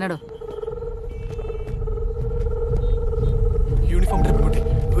 കഷ്ടം തന്നെടോ. യൂണിഫോം പെൺകുട്ടി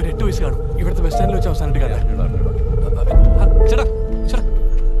ഒരു 8 വയസ്സ് കാണും. ഇവിടുത്തെ ബസ് സ്റ്റാൻഡിൽ വെച്ച് അവസാനമായിട്ട് കാണാം.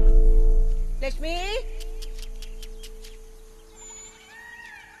 ലക്ഷ്മി,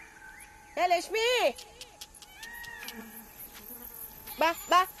 ലക്ഷ്മി, ബാ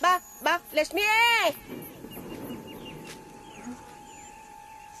ബാ ബാ ബാ ലക്ഷ്മിയേ.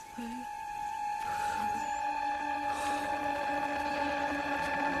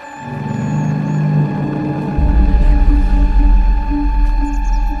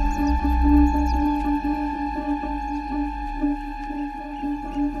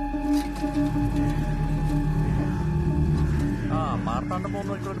 മാർത്താണ്ഡം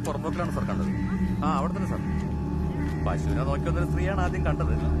പോകുന്ന വഴിക്കൊരു പുറമ്പോക്കിലാണ് സാർ കണ്ടത്. അവിടെ തന്നെ സാർ. പശുവിനെ നോക്കി വന്നൊരു സ്ത്രീയാണ് ആദ്യം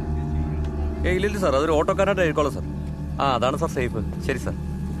കണ്ടത്. ഇല്ലില്ല സാർ, അതൊരു ഓട്ടോക്കാരായിട്ട് എഴുതിക്കോളാം സാർ. അതാണ് സാർ സേഫ്. ശരി സാർ,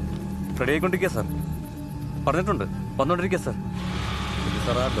 റെഡി ആയിക്കൊണ്ടിരിക്കുക സാർ. പറഞ്ഞിട്ടുണ്ട്, വന്നോണ്ടിരിക്കുക സാർ.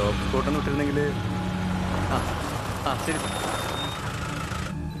 സാർ ആ ഡോഗ് സ്പോട്ടൊന്ന് വിട്ടിരുന്നെങ്കിൽ. ശരി സാർ.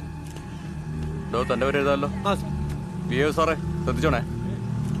 തന്റെ പേര് എഴുതാമല്ലോ. സാറേ ശ്രദ്ധിച്ചോണേ.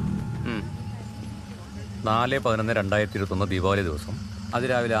 4/11/2021 ദീപാവലി ദിവസം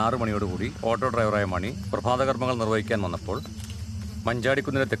അതിരാവിലെ 6 മണിയോടുകൂടി ഓട്ടോ ഡ്രൈവറായ മണി പ്രഭാതകർമ്മങ്ങൾ നിർവഹിക്കാൻ വന്നപ്പോൾ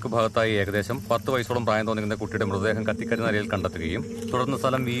മഞ്ചാടിക്കുന്നിന്റെ തെക്ക് ഭാഗത്തായി ഏകദേശം 10 വയസ്സോളം പ്രായം തോന്നിക്കുന്ന കുട്ടിയുടെ മൃതദേഹം കത്തിക്കരിഞ്ഞ നിലയിൽ കണ്ടെത്തുകയും തുടർന്ന്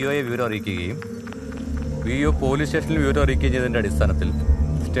സ്ഥലം വിഒയെ വിവരം അറിയിക്കുകയും വിഒ പോലീസ് സ്റ്റേഷനിൽ വിവരം അറിയിക്കുകയും ചെയ്തതിന്റെ അടിസ്ഥാനത്തിൽ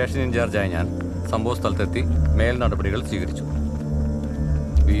സ്റ്റേഷൻ ഇൻചാർജായ ഞാൻ സംഭവ സ്ഥലത്തെത്തി മേൽ നടപടികൾ സ്വീകരിച്ചു.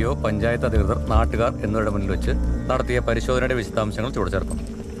 വിഒ, പഞ്ചായത്ത് അധികൃതർ, നാട്ടുകാർ എന്നിവരുടെ മുന്നിൽ വെച്ച് നടത്തിയ പരിശോധനയുടെ വിശദാംശങ്ങൾ ചുവടുചേർക്കും.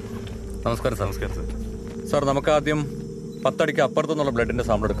 നമസ്കാരം സാർ. നമസ്കാരം സാർ. സാർ, നമുക്ക് ആദ്യം 10 അടിക്ക് അപ്പുറത്തുനിന്നുള്ള ബ്ലഡിന്റെ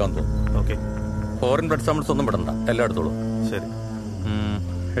സാമ്പിൾ എടുക്കാൻ തോന്നും. ഓക്കെ. ഫോറിൻ ബ്ലഡ് സാമ്പിൾസ് ഒന്നും വിടണ്ട, എല്ലാം എടുത്തോളൂ. ശരി.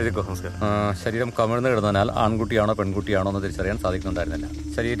 എഴുതിക്കോ. നമസ്കാരം. ശരീരം കമിഴ്ന്ന് കിടന്നതിനാൽ ആൺകുട്ടിയാണോ പെൺകുട്ടിയാണോ എന്ന് തിരിച്ചറിയാൻ സാധിക്കുന്നുണ്ടായിരുന്നില്ല.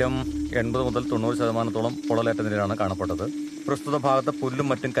 ശരീരം 80 മുതൽ 90% പൊള്ളലേറ്റ നിലയിലാണ് കാണപ്പെട്ടത്. പ്രസ്തുത ഭാഗത്ത് പുല്ലും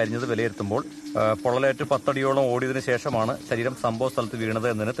മറ്റും കരിഞ്ഞത് വിലയിരുത്തുമ്പോൾ പൊള്ളലേറ്റ് 10 അടിയോളം ഓടിയതിനു ശേഷമാണ് ശരീരം സംഭവ സ്ഥലത്ത് വീണത്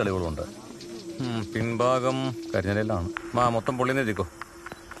എന്നതിന് തെളിവുകളുണ്ട്. പിൻഭാഗം കരിഞ്ഞ നിലയിലാണ്. മൊത്തം പൊള്ളിന്ന് എഴുതിക്കോ.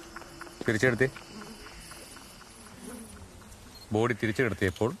 തിരിച്ചെടുത്തി. ബോഡി തിരിച്ചു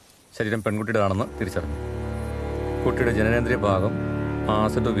കിടത്തിയപ്പോൾ ശരീരം പെൺകുട്ടിയുടെയാണെന്ന് തിരിച്ചറിഞ്ഞു. കുട്ടിയുടെ ജനനേന്ദ്രിയ ഭാഗം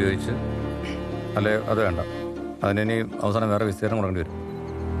ആസിഡ് ഉപയോഗിച്ച്, അല്ലെ അത് വേണ്ട, അതിനി അവസാനം വേറെ വിസ്തീർണം കൊടുക്കേണ്ടി വരും.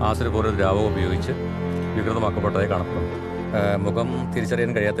 ആസിഡ് പോലൊരു ദ്രാവകം ഉപയോഗിച്ച് വികൃതമാക്കപ്പെട്ടതായി കാണപ്പെടുന്നു. മുഖം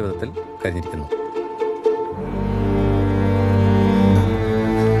തിരിച്ചറിയാൻ കഴിയാത്ത വിധത്തിൽ കരിഞ്ഞിരിക്കുന്നു.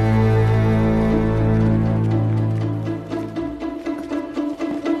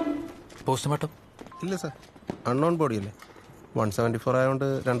 പോസ്റ്റ്മോർട്ടം ഇല്ല സാർ, അൺനോൺ ബോഡിയല്ലേ. 174 ആയതുകൊണ്ട്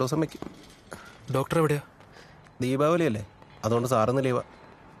 2 ദിവസം വയ്ക്കും. ഡോക്ടർ എവിടെയാ? ദീപാവലി അല്ലേ, അതുകൊണ്ട് സാറിന്ന് ലീവാ.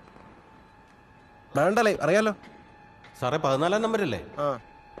 വേണ്ടല്ലേ, അറിയാലോ സാറേ. 14 നമ്പരല്ലേ? ആ,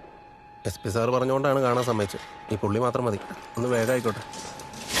 SP സാർ പറഞ്ഞുകൊണ്ടാണ് കാണാൻ സമ്മതിച്ചത്. ഈ പുള്ളി മാത്രം മതി, ഒന്ന് വേഗം ആയിക്കോട്ടെ.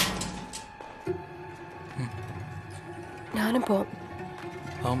 ഞാനും പോവാം.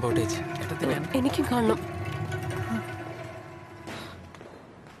 അവൻ പോട്ടെ. എനിക്കും കാണണം.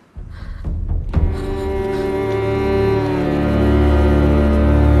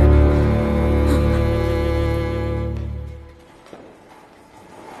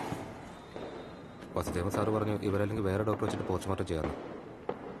 വസുദേവൻ സാറ് പറഞ്ഞു ഇവരല്ലെങ്കിൽ വേറെ ഡോക്ടർ വെച്ചിട്ട് പോസ്റ്റ്മോർട്ടം ചെയ്യാറ്.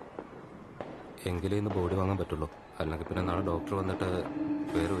 എങ്കിലേ ഇന്ന് ബോഡി വാങ്ങാൻ പറ്റുള്ളൂ. അല്ലെങ്കിൽ പിന്നെ നാളെ ഡോക്ടർ വന്നിട്ട്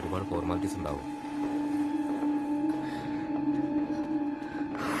വേറെ ഒരുപാട് ഫോർമാലിറ്റീസ് ഉണ്ടാവും.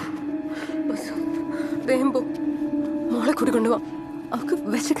 വേഗം പോ, മോളെ കൂടി കൊണ്ടുപോവാ. അവക്ക്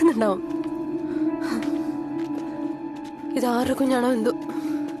വിശക്കുന്നുണ്ടാവും. ഇത് ആരുടെ കുഞ്ഞാണോ എന്തോ.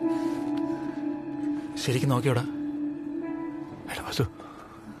 ശരിക്കും നോക്കിയോടാ. എടാ വസു,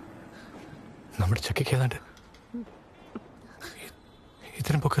 നമ്മുടെ ചക്കയ്ക്ക് ഏതാണ്ട്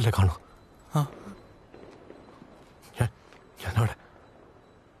ഇതിനും പൊക്കല്ലേ കാണൂ. ഞാനവിടെ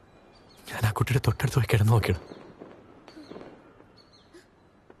ഞാൻ ആ കുട്ടിയുടെ തൊട്ടടുത്ത് പോയി കിടന്ന് നോക്കിയിടും.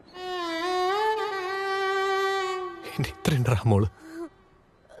 എന്റെ ഇത്രയുണ്ടാ മോള്.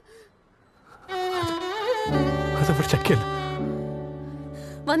 അതവിടെ ചക്കയല്ല.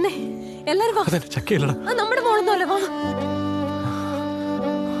 വന്നേ എല്ലാരും വാ. അതെന്റെ ചക്കയല്ലടാ, നമ്മുടെ മോളൊന്നും അല്ല. വാ,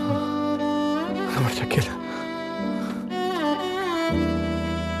 നമ്മുടെ ചക്കയല്ല.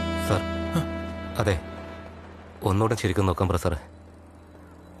 സാർ, അതെ, ഒന്നുകൂടെ ശരിക്കും നോക്കാൻ പറ സാറേ.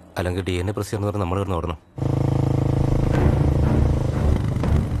 അല്ലെങ്കിൽ DNA പ്രസ് ചെയ്യുന്ന പറഞ്ഞാൽ നമ്മൾ കിടന്ന് ഓടണം.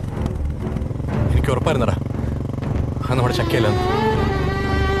 എനിക്ക് ഉറപ്പായിരുന്നടാ അത് നമ്മുടെ ചക്കയല്ല.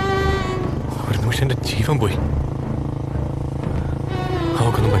 ഒരു നിമിഷം എന്റെ ജീവൻ പോയി.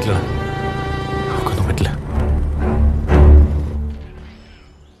 അവക്കൊന്നും പറ്റില്ല, അവക്കൊന്നും പറ്റില്ല.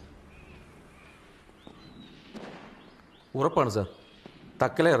 ഉറപ്പാണ് സാർ.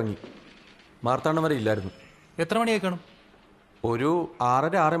 തക്കല ഇറങ്ങി. മാർത്താണ്ഡം വരെ ഇല്ലായിരുന്നു. എത്ര മണിയായി കാണും? ഒരു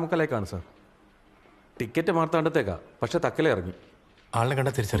 6:30 6:45 സാർ. ടിക്കറ്റ് മാർത്താണ്ഡത്തേക്കാ, പക്ഷെ തക്കല ഇറങ്ങി. ആളിനെ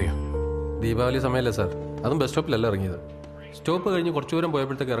കണ്ടാൽ തിരിച്ചറിയാം. ദീപാവലി സമയമല്ലേ സാർ, അതും ബസ് സ്റ്റോപ്പിലല്ല ഇറങ്ങിയത്. സ്റ്റോപ്പ് കഴിഞ്ഞ് കുറച്ചു ദൂരം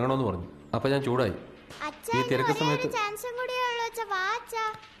പോയപ്പോഴത്തേക്ക് ഇറങ്ങണമെന്ന് പറഞ്ഞു. അപ്പം ഞാൻ ചൂടായി. ഈ തിരക്ക് സമയത്ത്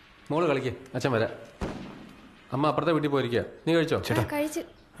മോള് കളിക്കേ, അച്ഛൻ വരാം. അമ്മ അപ്പുറത്തെ വീട്ടിൽ പോയിരിക്കുക. നീ കഴിച്ചോ? ചേട്ടാ,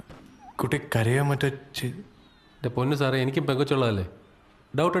 കുട്ടി കരയാൻ മറ്റേ എൻ്റെ പൊന്നു സാറേ, എനിക്കും പെങ്കൊച്ചുള്ളതല്ലേ.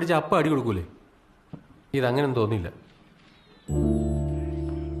 ഡൗട്ട് അടിച്ച് അപ്പം അടി കൊടുക്കൂലേ? ഇതങ്ങനെയൊന്നും തോന്നിയില്ല.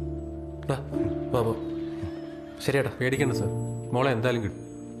 ബാബു ശരിയേട്ടാ, പേടിക്കണ്ട സാർ, മോളെ എന്തായാലും കിട്ടും.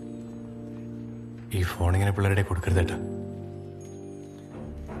 ഈ ഫോണിങ്ങനെ പിള്ളേരുടെ കൊടുക്കരുതേട്ടാ.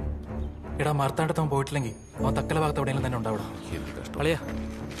 എടാ, മാർത്താണ്ടത്ത് അവൻ പോയിട്ടില്ലെങ്കിൽ അവൻ തക്കല ഭാഗത്ത് എവിടെയെങ്കിലും തന്നെ ഉണ്ടാവില്ല. അളിയാ,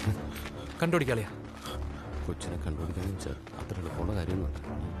 കണ്ടുപിടിക്കാളിയാ. കൊച്ചിനെ കണ്ടുപിടിക്കാനും സാർ അത്ര എളുപ്പമുള്ള കാര്യമൊന്നുമില്ല.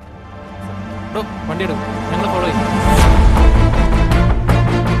 വണ്ടി എടുക്കും, ഞങ്ങൾ ഫോളോ ചെയ്യും.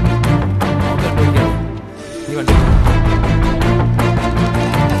 നീ വണ്ടി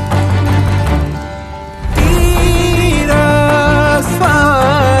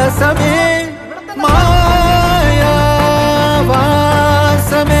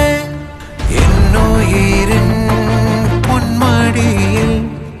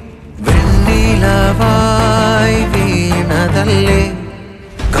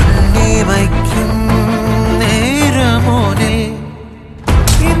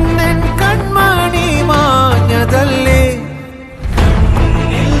കൺമണി മാഞ്ഞതല്ലേ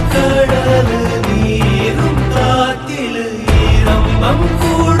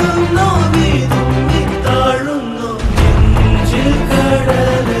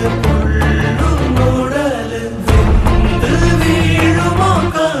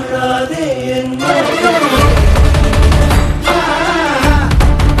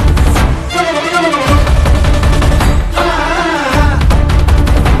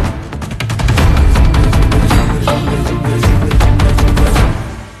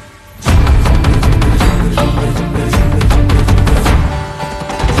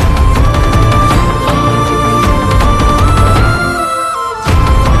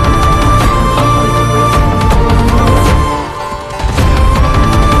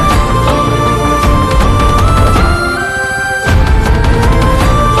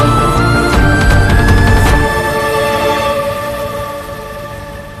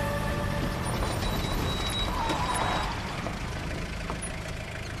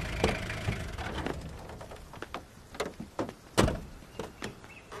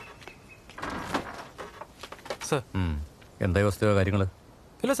സാർ. എന്താ അവസ്ഥയോ കാര്യങ്ങൾ?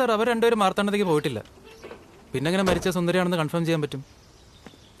 ഇല്ല സാർ, അവർ രണ്ടുപേരും മാർത്താണ്ഡത്തേക്ക് പോയിട്ടില്ല. പിന്നെ എങ്ങനെ മരിച്ച സുന്ദരിയാണെന്ന് കൺഫേം ചെയ്യാൻ പറ്റും?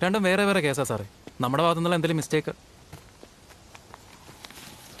 രണ്ടും വേറെ വേറെ കേസാ സാറേ. നമ്മുടെ ഭാഗത്തു നിന്നുള്ള എന്തെങ്കിലും മിസ്റ്റേക്ക്?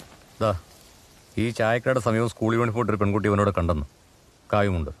 ഈ ചായക്കടയുടെ സമയവും സ്കൂൾ യൂണിഫോം ഒരു പെൺകുട്ടി അവനോട് കണ്ടെന്ന്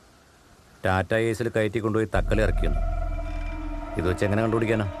കായുമുണ്ട്. ടാറ്റ ഏസിൽ കയറ്റി കൊണ്ടുപോയി തക്കല ഇറക്കിയെന്ന്. ഇത് വെച്ച് എങ്ങനെ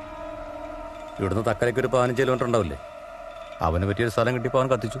കണ്ടുപിടിക്കാനാ? ഇവിടുന്ന് തക്കലയ്ക്ക് ഒരു 15 കിലോമീറ്റർ ഉണ്ടാവില്ലേ? അവന് പറ്റിയൊരു സ്ഥലം കിട്ടിയപ്പോൾ അവൻ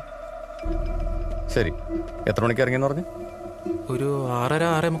കത്തിച്ചു. ശരി, എത്ര മണിക്ക് ഇറങ്ങിയെന്ന് പറഞ്ഞു? ഒരു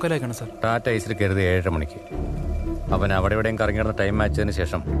 6:30-6:45 സാർ. ടാറ്റ ഐസിൽ കരുതി 7:30 മണിക്ക്. അവൻ അവിടെ എവിടെയും കറങ്ങി കിടന്ന ടൈം മാച്ചതിന്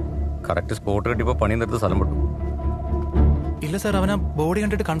ശേഷം കറക്റ്റ് സ്പോട്ട് കിട്ടിയപ്പോൾ പണി നിർത്തി സ്ഥലം വിട്ടു. ഇല്ല സാർ, അവനാ ബോഡി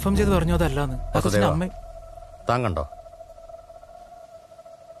കണ്ടിട്ട് കൺഫേം ചെയ്ത് പറഞ്ഞു അതല്ലാന്ന്. താൻ കണ്ടോ?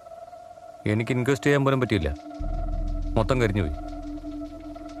 എനിക്ക് ഇൻക്വസ്റ്റ് ചെയ്യാൻ പോലും പറ്റിയില്ല, മൊത്തം കരിഞ്ഞുപോയി.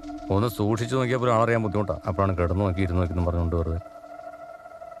 ഒന്ന് സൂക്ഷിച്ചു നോക്കിയപ്പോൾ ആളറിയാൻ ബുദ്ധിമുട്ടാണ്. അപ്പോഴാണ് കിടന്നു നോക്കി ഇരുന്ന് നോക്കി പറഞ്ഞുകൊണ്ട് വെറുതെ.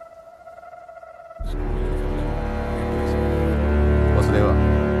 വസുദേവ,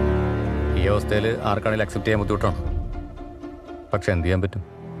 ഈ അവസ്ഥയിൽ ആർക്കാണെങ്കിലും അക്സെപ്റ്റ് ചെയ്യാൻ ബുദ്ധിമുട്ടാണ്. പക്ഷെ എന്ത് ചെയ്യാൻ പറ്റും?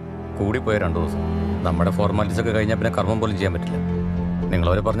 കൂടിപ്പോയ 2 ദിവസം. നമ്മുടെ ഫോർമാലിറ്റീസ് ഒക്കെ കഴിഞ്ഞാൽ പിന്നെ കർമ്മം പോലും ചെയ്യാൻ പറ്റില്ല.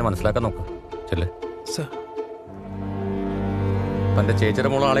 നിങ്ങളവരെ പറഞ്ഞ് മനസ്സിലാക്കാൻ നോക്ക്. ചെല്ലേ. തന്റെ ചേച്ചിയുടെ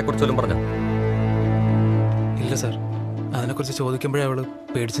മോളെ ആളെ കുറിച്ചൊന്നും പറഞ്ഞോ? ഇല്ല സാർ, അതിനെക്കുറിച്ച് ചോദിക്കുമ്പോഴേ അവള്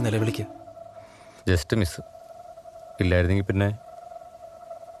പേടിച്ച് നിലവിളിക്കുക. Just miss. ഇല്ലായിരുന്നെങ്കിൽ പിന്നെ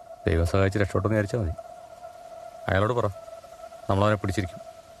ദൈവം സഹായിച്ച് രക്ഷപ്പെട്ടെന്ന് വിചാരിച്ചാൽ മതി. അയാളോട് പറ, നമ്മളവനെ പിടിച്ചിരിക്കും.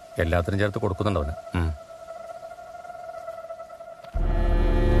 എല്ലാത്തിനും ചേർത്ത് കൊടുക്കുന്നുണ്ട് അവന്.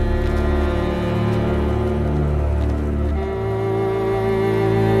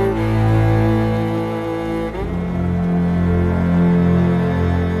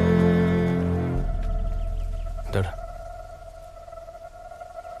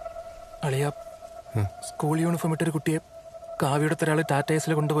 അളിയ, സ്കൂൾ യൂണിഫോം ഇട്ടൊരു കുട്ടിയെ കാവ്യയുടെ ഒരാൾ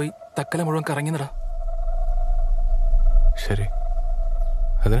ടാറ്റേസിൽ കൊണ്ടുപോയി തക്കല മുഴുവൻ കറങ്ങിന്നടാ. ശരി,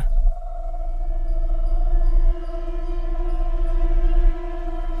 അതിന്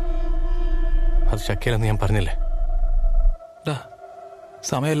അത് ശക്കിയല്ലെന്ന് ഞാൻ പറഞ്ഞില്ലേ?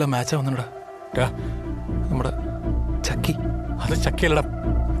 സമയമെല്ലാം മാച്ചാ വന്നിടാ. നമ്മുടെ ചക്കി. അത് ചക്കിയല്ലടാ.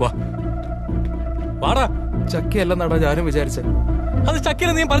 വാടാ. ചക്കിയല്ലെന്നാടാ ഞാനും വിചാരിച്ചേ. അത്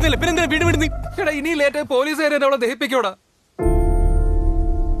ചക്കിയല്ലെന്ന് ഞാൻ പറഞ്ഞില്ലേ? പിന്നെ വീട് വിടുന്നു. എടാ, ഇനി ലേറ്റ് പോലീസുകാരെ അവളെ ദഹിപ്പിക്കോടാ.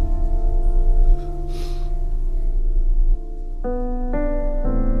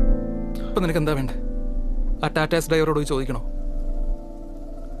 അപ്പൊ നിനക്ക് എന്താ വേണ്ടേ? ആ ടാറ്റാസ് ഡ്രൈവറോട് പോയി ചോദിക്കണോ?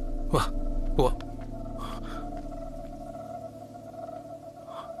 വാ പോവാ.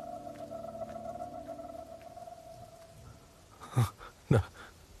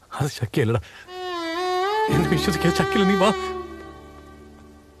 അത് ചക്കിയല്ലടാ. എന്നെ വിശ്വസിക്കാൻ ചക്കില്ല. നീ വാ.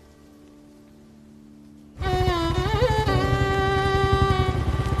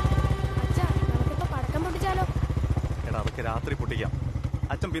 എടാ, അതൊക്കെ രാത്രി പൊട്ടിക്കാം.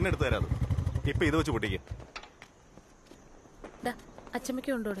 അച്ഛൻ പിന്നെ എടുത്തു തരാം. ഇപ്പൊ ഇത് വെച്ച് പൊട്ടിക്കാം.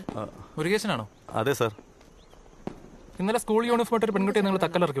 അച്ഛമ്മയ്ക്ക് കൊണ്ടോടെ. മുരുകേശനാണോ? അതെ സാർ. ഇന്നലെ സ്കൂൾ യൂണിഫോം ഇട്ടൊരു പെൺകുട്ടിയെ നിങ്ങൾ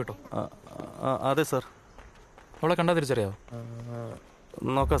തക്കലിറക്കി വിട്ടോ? അതെ സാർ. അവളെ കണ്ടാ തിരിച്ചറിയാവോ?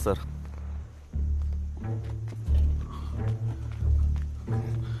 നോക്കാം സാർ.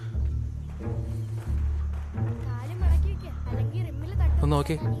 ഒന്ന്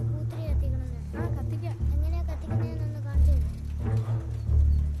നോക്കി.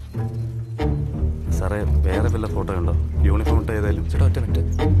 സാറേ, വേറെ വല്ല ഫോട്ടോ ഉണ്ടോ? യൂണിഫോം ഇട്ട ഏതായാലും. ചേട്ടാ, ഒറ്റ മിനിറ്റ്.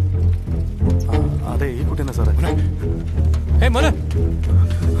 അതെ, ഈ കുട്ടി തന്നെ സാറേ.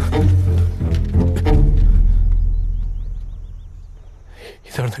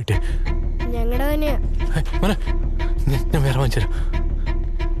 ഇതെവിടെ കിട്ടിയ? ഞങ്ങളുടെ തന്നെയാ. ഞാൻ വേറെ വാങ്ങിച്ചുതരാം.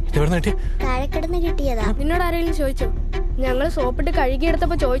 ഇതെവിടെ കിട്ടിയ? താഴെക്കിടന്ന് കിട്ടിയതാ. നിന്നോട് ആരെങ്കിലും ചോദിച്ചോ? ഞങ്ങള് സോപ്പിട്ട്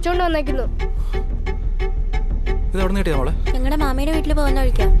കഴുകിയെടുത്തപ്പോ ചോദിച്ചോണ്ട് വന്നേക്കുന്നു. ഇതെവിടെ കിട്ടിയ മോളെ? ഞങ്ങളുടെ മാമയുടെ വീട്ടിൽ പോകുന്ന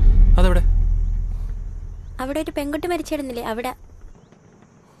വഴിക്കാം. അതെവിടെ? അവിടെ ഒരു പെൺകുട്ടി മരിച്ചിരുന്നില്ലേ, അവിടെ.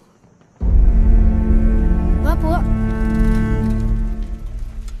 വാ പോവാ.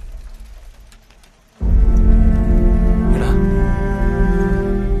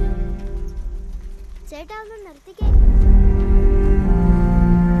 ചേട്ടാ, ഒന്ന് നിർത്തിക്കേ.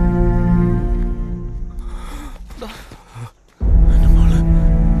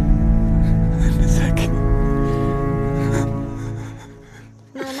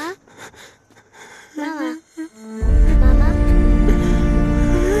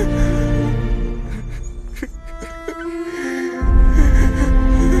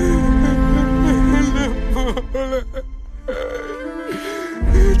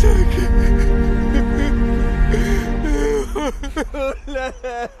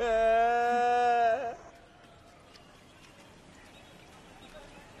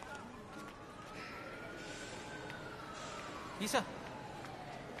 ഈശ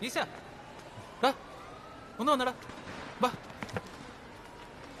ഈശ ഒന്ന് വന്നടാ വാ.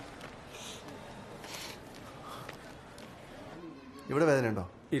 ഇവിടെ വേദനയുണ്ടോ?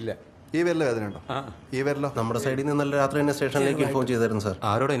 ഇല്ല. ഈ പേരിൽ വേദനയുണ്ടോ? ഈ പേരിലോ? നമ്മുടെ സൈഡിൽ നിന്ന് ഇന്നലെ രാത്രി തന്നെ സ്റ്റേഷനിലേക്ക് ഇൻഫോം ചെയ്തായിരുന്നു സാർ.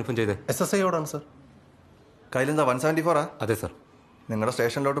 ആരോടാ ഇൻഫോം ചെയ്തേ? SSIയോടാണ് സാർ. കയ്യിലെന്താ 174? അതെ സാർ. നിങ്ങളുടെ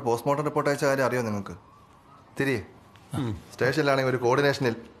സ്റ്റേഷനിലോട്ട് പോസ്റ്റ്മോർട്ടം റിപ്പോർട്ട് അയച്ച കാര്യം അറിയോ നിങ്ങൾക്ക്? തിരികെ സ്റ്റേഷനിലാണെങ്കിൽ ഒരു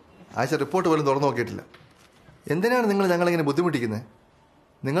കോർഡിനേഷനിൽ അയച്ച റിപ്പോർട്ട് പോലും തുറന്നു നോക്കിയിട്ടില്ല. എന്തിനാണ് നിങ്ങൾ ഞങ്ങളിങ്ങനെ ബുദ്ധിമുട്ടിക്കുന്നത്?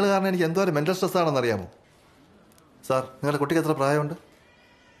 നിങ്ങൾ കാരണം എനിക്ക് എന്തോ മെന്റൽ സ്ട്രെസ് ആണെന്ന് അറിയാമോ? സാർ, നിങ്ങളുടെ കുട്ടിക്ക് എത്ര പ്രായമുണ്ട്?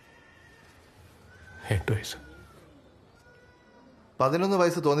 8 വയസ്സ്. 11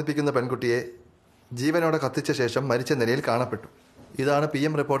 വയസ്സ് തോന്നിപ്പിക്കുന്ന പെൺകുട്ടിയെ ജീവനോടെ കത്തിച്ച ശേഷം മരിച്ച നിലയിൽ കാണപ്പെട്ടു. ഇതാണ്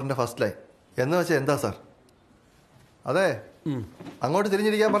PM റിപ്പോർട്ടിന്റെ ഫസ്റ്റ് ലൈൻ. എന്ന് വെച്ചാൽ എന്താ സാർ? അതെ, അങ്ങോട്ട്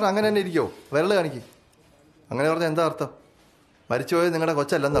തിരിഞ്ഞിരിക്കാൻ പറഞ്ഞാൽ അങ്ങനെ തന്നെ ഇരിക്കുമോ? വിരൽ കാണിക്കും. അങ്ങനെ പറഞ്ഞാൽ എന്താ അർത്ഥം? മരിച്ചുപോയത് നിങ്ങളുടെ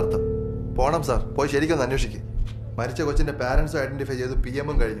കൊച്ചല്ലെന്നർത്ഥം. പോണം സാർ, പോയി ശരിക്കൊന്ന് അന്വേഷിക്കും. മരിച്ച കൊച്ചിന്റെ പാരന്റ്സും ഐഡന്റിഫൈ ചെയ്തു, PM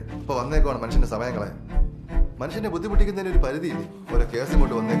കഴിഞ്ഞു. ഇപ്പോൾ വന്നേക്കുവാണ് മനുഷ്യന്റെ സമയം കളയാൻ. മനുഷ്യനെ ബുദ്ധിമുട്ടിക്കുന്നതിന് ഒരു പരിധിയില്ലേ? ഓരോ കേസും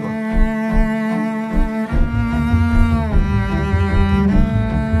കൊണ്ട് വന്നേക്കുവാണ്.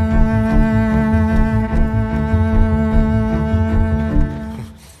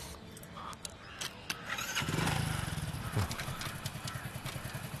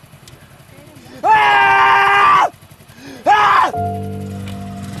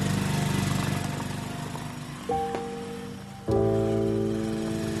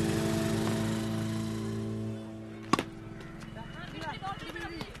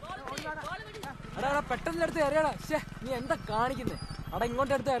 പെട്ടെന്ന് എടുത്ത് എറിയടാ. നീ എന്താ കാണിക്കുന്നേ? അടാ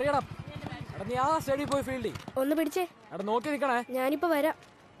ഇങ്ങോട്ട് എടുത്ത് എറിയടാ. എടാ നീ ആ സൈഡിൽ പോയി ഫീൽഡിൽ ഒന്ന് പിടിച്ചേ. എടാ നോക്കി നിൽക്കണേ, ഞാനിപ്പോ വരാം.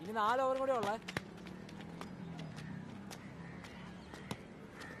 ഇനി 4 ഓവർ കൂടെ ഉള്ളേ.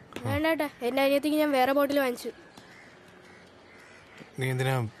 വേണ്ടേട്ടാ, എന്റെ അനിയത്തിക്ക് ഞാൻ വേറെ ബോട്ടിൽ വാങ്ങിച്ചു. നീ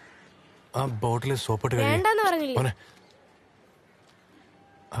എന്തിനാ ആ ബോട്ടിൽ സോപ്പിട്ട് വേണ്ടെന്ന് പറഞ്ഞില്ലേ?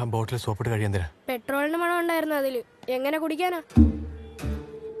 ആ ബോട്ടിൽ സോപ്പിട്ട് കഴിയാന്തിനാ? പെട്രോളിന്റെ മണം ഉണ്ടായിരുന്നു അതില്. എങ്ങനെ കുടിക്കാനാ?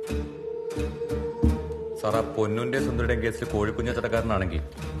 സാർ, ആ പൊന്നുന്റെ സുന്ദരിയുടെയും കേസിൽ കോഴിക്കുഞ്ഞത്തടക്കാരനാണെങ്കിൽ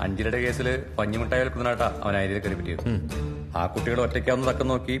അഞ്ജലിയുടെ കേസിൽ പഞ്ഞിമിഠായി വിൽക്കുന്നതായിട്ടാ അവൻ അരിയിൽ കയറി പറ്റിയത്. ആ കുട്ടികൾ ഒറ്റയ്ക്കാവുന്ന തക്കം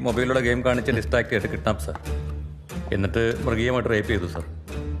നോക്കി മൊബൈലിലൂടെ ഗെയിം കാണിച്ച് ഡിസ്ട്രാക്ട് ചെയ്തിട്ട് കിഡ്നാപ്പ് സാർ. എന്നിട്ട് മൃഗീയമായിട്ട് റേപ്പ് ചെയ്തു സാർ.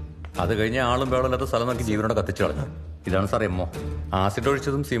 അത് കഴിഞ്ഞ് ആളും വേളമില്ലാത്ത സ്ഥലം നോക്കി ജീവനോടെ കത്തിച്ചു കളഞ്ഞു. ഇതാണ് sir MO. Acid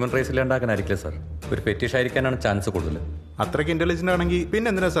ഒഴിച്ചതും seamen rice ഇല്ലാണ്ടാക്കാനായിരിക്കില്ല sir. ഒരു ഫെറ്റിഷ് ആയിരിക്കാനാണ് ചാൻസ് കൂടുതൽ. അത്രയ്ക്ക് ഇന്റലിജന്റ് ആണെങ്കിൽ പിന്നെ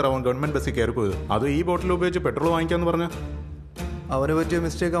എന്തിനാ സാർ അവൻ ഗവൺമെന്റ് ബസ്സിൽ കയറി പോയത്? അതും ഈ ബോട്ടിൽ ഉപയോഗിച്ച് പെട്രോൾ വാങ്ങിക്കാന്ന് പറഞ്ഞ അവന് പറ്റിയ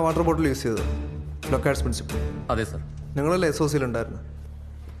മിസ്റ്റേക്ക് ആ വാട്ടർ ബോട്ടിൽ യൂസ് ചെയ്തത്. ലൊക്കാറ്റ്സ് പ്രിൻസിപ്പിൾ. അതെ സാർ. നിങ്ങളല്ലേ SOCയിൽ ഉണ്ടായിരുന്നു?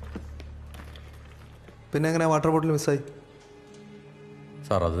 പിന്നെ എങ്ങനെ വാട്ടർ ബോട്ടിൽ മിസ്സായി?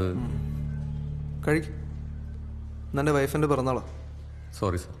 സാർ അത് കഴിക്കും. എൻ്റെ വൈഫിൻ്റെ പിറന്നാളോ?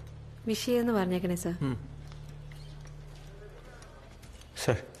 Sorry sir. വിഷയെന്ന് പറഞ്ഞേക്കണേ സാർ.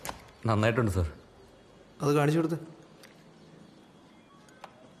 സാർ നന്നായിട്ടുണ്ട് സാർ. അത് കാണിച്ചു കൊടുത്ത്.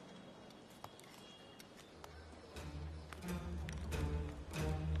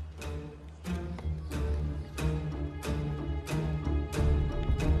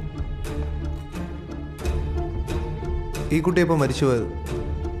 ഈ കുട്ടി ഇപ്പോൾ മരിച്ചുപോയത്.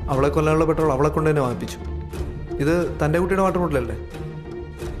 അവളെ കൊല്ലാനുള്ള പെട്രോൾ അവളെ കൊണ്ട് തന്നെ വാങ്ങിപ്പിച്ചു. ഇത് തൻ്റെ കുട്ടിയുടെ വാട്ടർ ബോട്ടിലല്ലേ?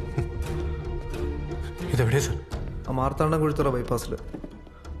 ഇതെവിടെയാ സാർ? ആ മാർത്താണ്ഡം കുഴിത്തുറ ബൈപ്പാസിൽ.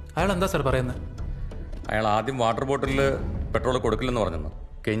 അയാൾ എന്താ സാർ പറയുന്നത്? അയാൾ ആദ്യം വാട്ടർ ബോട്ടിലിൽ പെട്രോൾ കൊടുക്കില്ലെന്ന് പറഞ്ഞെന്ന്,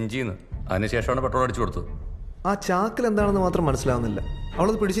 കെഞ്ചിന്ന്. അതിനുശേഷമാണ് പെട്രോൾ അടിച്ചു കൊടുത്തത്. ആ ചാക്കിൽ എന്താണെന്ന് മാത്രം മനസ്സിലാവുന്നില്ല.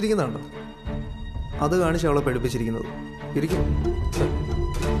 അവളത് പിടിച്ചിരിക്കുന്നുണ്ടോ? അത് കാണിച്ച് അവളെ പഠിപ്പിച്ചിരിക്കുന്നത്. ഇരിക്കും.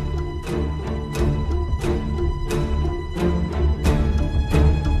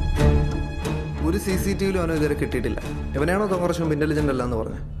 ഒരു CCTVയിലും അവനും ഇതുവരെ കിട്ടിയിട്ടില്ല. ഇവനാണോ കുറച്ചും ഇന്റലിജന്റ് അല്ല എന്ന്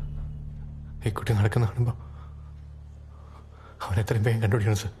പറഞ്ഞു? ഈ കുട്ടി നടക്കുന്ന കാണുമ്പോൾ അവൻ എത്രയും വേഗം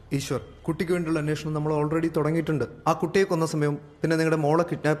കണ്ടുപിടിക്കണം സാർ. ഈശ്വർ, കുട്ടിക്ക് വേണ്ടിയുള്ള അന്വേഷണം നമ്മൾ ഓൾറെഡി തുടങ്ങിയിട്ടുണ്ട്. ആ കുട്ടിയെ കൊന്ന സമയം പിന്നെ നിങ്ങളുടെ മോളെ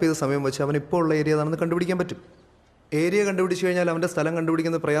കിഡ്നാപ്പ് ചെയ്ത സമയം വെച്ച് അവൻ ഇപ്പോൾ ഉള്ള ഏരിയ ഏതാണെന്ന് കണ്ടുപിടിക്കാൻ പറ്റും. ഏരിയ കണ്ടുപിടിച്ച് കഴിഞ്ഞാൽ അവൻ്റെ സ്ഥലം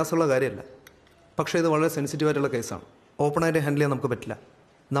കണ്ടുപിടിക്കുന്നത് പ്രയാസമുള്ള കാര്യമല്ല. പക്ഷേ ഇത് വളരെ സെൻസിറ്റീവായിട്ടുള്ള കേസാണ്. ഓപ്പണായിട്ട് ഹാൻഡിൽ ചെയ്യാൻ നമുക്ക് പറ്റില്ല.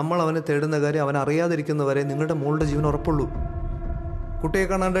 നമ്മൾ അവനെ തേടുന്ന കാര്യം അവൻ അറിയാതിരിക്കുന്നവരെ നിങ്ങളുടെ മോളുടെ ജീവൻ ഉറപ്പുള്ളൂ. കുട്ടിയെ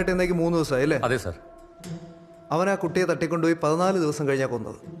കാണാണ്ടായിട്ട് എന്നേക്ക് 3 ദിവസമായി അല്ലേ? അതെ സാർ. അവൻ ആ കുട്ടിയെ തട്ടിക്കൊണ്ടുപോയി 14 ദിവസം കഴിഞ്ഞാൽ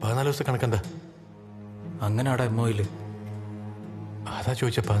കൊന്നത്. 14 ദിവസം കണക്കെന്താ? അങ്ങനെയാടാ MOയിൽ. അതാ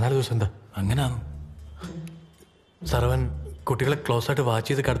ചോദിച്ച 14 ദിവസം എന്താ അങ്ങനെയാണോ സാർ? അവൻ കുട്ടികളെ ക്ലോസ് ആയിട്ട് വാച്ച്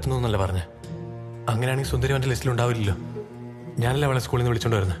ചെയ്ത് കടത്തുന്നു എന്നല്ല പറഞ്ഞേ. അങ്ങനെയാണെങ്കിൽ സുന്ദരി അവൻ്റെ ലിസ്റ്റിൽ ഉണ്ടാവില്ലല്ലോ. ഞാനല്ലേ അവളെ സ്കൂളിൽ നിന്ന്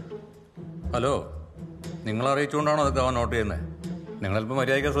വിളിച്ചോണ്ട് വരുന്നത്. ഹലോ, നിങ്ങൾ അറിയിച്ചുകൊണ്ടാണോ അതൊക്കെ അവൻ നോട്ട് ചെയ്യുന്നത്? നിങ്ങളിപ്പോൾ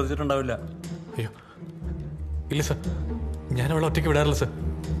മര്യാദയ്ക്ക് ശ്രദ്ധിച്ചിട്ടുണ്ടാവില്ല. അയ്യോ ഇല്ല സാർ, ഞാൻ അവളെ ഒറ്റയ്ക്ക് വിടാറില്ല സാർ.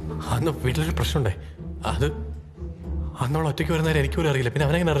 അന്ന് വീട്ടിലൊരു പ്രശ്നമുണ്ടായി. അത് അന്ന് അവളെ ഒറ്റയ്ക്ക് വരുന്നവരെ എനിക്ക് പോലും അറിയില്ല. പിന്നെ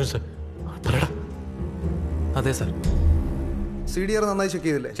അവനെങ്ങനെ അറിഞ്ഞു സാർ? പറയടാ. അതെ സാർ. CDR നന്നായി ചെക്ക്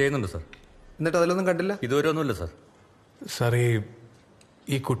ചെയ്തില്ലേ? ചെയ്യുന്നുണ്ട് സാർ. എന്നിട്ട് അതിലൊന്നും കണ്ടില്ല? ഇതുവരെ ഒന്നുമില്ല സാർ. സാർ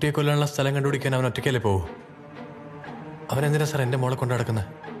ഈ കുട്ടിയെ കൊല്ലാനുള്ള സ്ഥലം കണ്ടുപിടിക്കാൻ അവൻ ഒറ്റയ്ക്കല്ലേ പോകൂ? അവനെന്തിനാ സാർ എൻ്റെ മോളെ കൊണ്ടു നടക്കുന്നത്?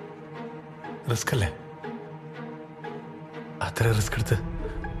 റിസ്ക് അല്ലേ? അത്ര റിസ്ക് എടുത്ത്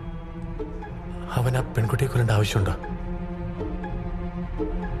അവൻ ആ പെൺകുട്ടിയെ കൊല്ലേണ്ട ആവശ്യമുണ്ടോ?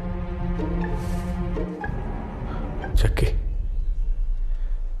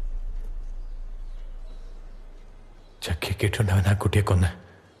 ചക്കിയെ കേട്ടുകൊണ്ട് അവൻ ആ കുട്ടിയെ കൊന്ന്.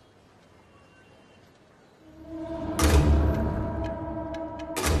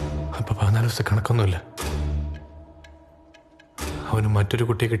 അപ്പൊ 14 ദിവസത്തെ കണക്കൊന്നുമില്ല. അവന് മറ്റൊരു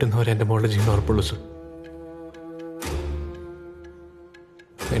കുട്ടിയെ കിട്ടുന്നവരെ എൻ്റെ മോളുടെ ജീവൻ ഉറപ്പുള്ളൂ സർ.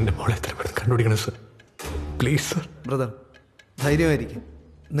 എൻ്റെ മോളെ എത്ര പെട്ടെന്ന് കണ്ടുപിടിക്കണം സർ, പ്ലീസ് സർ. ബ്രദർ, ധൈര്യമായിരിക്കും.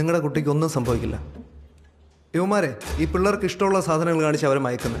 നിങ്ങളുടെ കുട്ടിക്ക് ഒന്നും സംഭവിക്കില്ല. യുവമാരെ, ഈ പിള്ളേർക്ക് ഇഷ്ടമുള്ള സാധനങ്ങൾ കാണിച്ച് അവരെ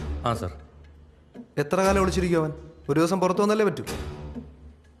മയക്കുന്നത്. ആ സർ. എത്ര കാലം ഒളിച്ചിരിക്കും അവൻ? ഒരു ദിവസം പുറത്തു വന്നല്ലേ പറ്റൂ.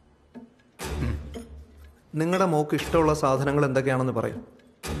 നിങ്ങളുടെ മോക്ക് ഇഷ്ടമുള്ള സാധനങ്ങൾ എന്തൊക്കെയാണെന്ന് പറയും.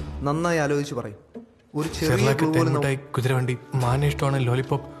 നന്നായി ആലോചിച്ച് പറയും. ഒരു ചെറിയ കുതിരവണ്ടി, മാന ഇഷ്ടമാണ്,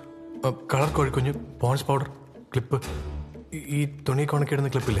 lollipop, colour കോഴിക്കുഞ്ഞ്, Ponce powder, clip, ഈ തുണി കൊണക്കിടുന്ന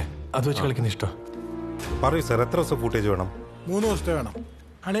ക്ലിപ്പില്ലേ, അത് വെച്ച് കളിക്കുന്ന ഇഷ്ടം. പറയൂ സാർ, എത്ര ദിവസം ഫൂട്ടേജ് വേണം? 3 ദിവസത്തെ വേണം.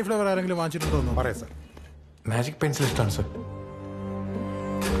 ഹണി ഫ്ലേവർ ആരെങ്കിലും വാങ്ങിച്ചിട്ടുണ്ടോ? പറയാം സാർ. മാജിക് പെൻസിൽ ഇഷ്ടമാണ് സർ.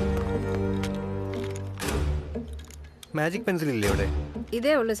 മാജിക് പെൻസിൽ ഇല്ലേ ഇവിടെ?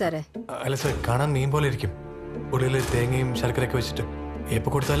 ഇതേ ഉള്ളൂ സാറേ. അല്ല സർ, കാണാൻ മീൻ പോലെ ഇരിക്കും. ഉള്ളിൽ തേങ്ങയും ശർക്കരയൊക്കെ വെച്ചിട്ട് എപ്പോ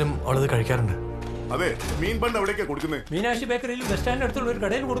കൊടുത്താലും അവളത് കഴിക്കാറുണ്ട്. അതെ, മീൻ ബണ്ട് എവിടേക്കാ കൊടുക്കുന്നത്? മീനാക്ഷി ബേക്കറിയിൽ ബസ് സ്റ്റാൻഡിന് അടുത്തുള്ള ഒരു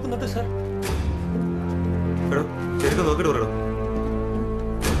കടയിൽ കൊടുക്കുന്നുണ്ട് സാർ.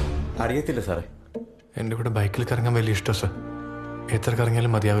 അറിയത്തില്ല സാറേ. എൻ്റെ കൂടെ ബൈക്കിൽ കറങ്ങാൻ വലിയ ഇഷ്ടം സർ. എത്ര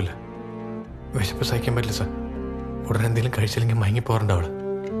കറങ്ങിയാലും മതിയാവില്ല. വിശപ്പ് സഹിക്കാൻ പറ്റില്ല സർ. ഉടനെ എന്തെങ്കിലും കഴിച്ചില്ലെങ്കിൽ മയങ്ങി പോകാറുണ്ട് അവള്.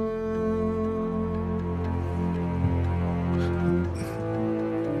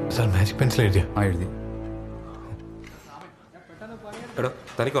 സാർ, മാജിക് പെൻസിൽ എഴുതിയോ? എഴുതി. എടോ,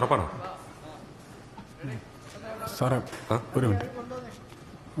 തനിക്ക് ഉറപ്പാണോ? സാറേ, ഒരു മിനിറ്റ്.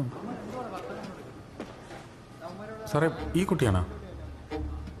 സാറേ, ഈ കുട്ടിയാണോ?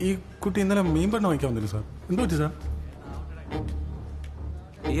 ഈ കുട്ടി ഇന്നലെ മീൻ പെണ്ണ വാങ്ങിക്കാൻ വന്നില്ല സാർ. എന്ത് പറ്റി സാർ?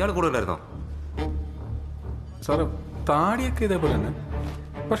 ഇയാൾ കൂടെ ഉണ്ടായിരുന്നോ? സാറ് താടിയൊക്കെ ഇതേപോലെ തന്നെ,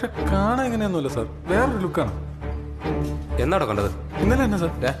 പക്ഷെ കാണാൻ ഇങ്ങനെയൊന്നുമില്ല സാർ. വേറൊരു ലുക്കാണ്. എന്നാണോ കണ്ടത്? ഇന്നലെ തന്നെ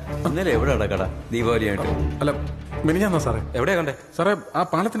സാർ. ഇന്നലെ എവിടെയാണ് കട? ദീപാവലിയായിട്ട്? അല്ല, മിനിഞ്ഞാന്നാ സാറേ. എവിടെയാ കണ്ടേ? സാറേ, ആ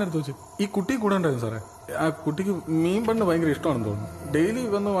പാലത്തിനടുത്ത് വെച്ച്. ഈ കുട്ടി കൂടെ ഉണ്ടായിരുന്നു സാറേ. ആ കുട്ടിക്ക് മീൻ പണ്ട് ഭയങ്കര ഇഷ്ടമാണെന്ന് തോന്നുന്നു. ഡെയിലി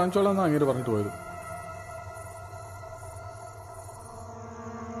വന്ന് വാങ്ങിച്ചോളാന്ന് അങ്ങനെ പറഞ്ഞിട്ട് പോയത്.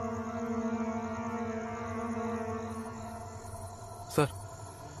 സാർ,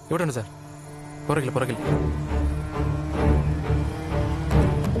 ഇവിടെ ഉണ്ട് സാർ. പുറകിൽ.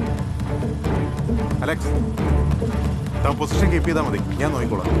 അലക്സ്, താൻ പൊസിഷൻ കീപ്പ് ചെയ്താൽ മതി, ഞാൻ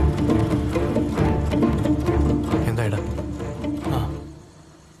നോക്കിക്കോളാം. എന്തായിടാ?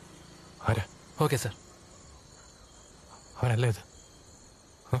 Okay sir. അവനല്ലേ ഇത്?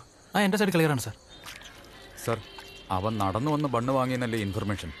 എൻ്റെ സൈഡ് ക്ലിയറാണ് സാർ. സാർ, അവൻ നടന്നു വന്ന് ബണ്ണ് വാങ്ങിയെന്നല്ലേ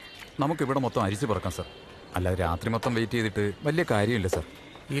ഇൻഫർമേഷൻ. നമുക്കിവിടെ മൊത്തം അരിച്ചു പറക്കാം സാർ. അല്ലാതെ രാത്രി മൊത്തം വെയിറ്റ് ചെയ്തിട്ട് വലിയ കാര്യമില്ല സാർ.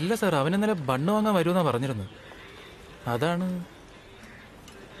 ഇല്ല സാർ, അവൻ ഇന്നലെ ബണ്ണ് വാങ്ങാൻ വരുമെന്നാണ് പറഞ്ഞിരുന്നത്. അതാണ്.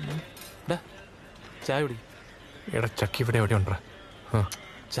 ചായ കുടി. എടാ, ചക്കി ഇവിടെ എവിടെ ഉണ്ടാ?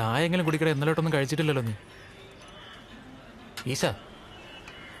 ചായ എങ്കിലും കുടിക്കട. ഇന്നലോട്ടൊന്നും കഴിച്ചിട്ടില്ലല്ലോ നീ. ഈശ,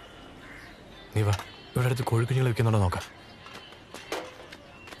 നീ വാ, ഇവിടെ അടുത്ത് കോഴിക്കുഞ്ഞുങ്ങൾ വെക്കുന്നുണ്ടോ നോക്കാം.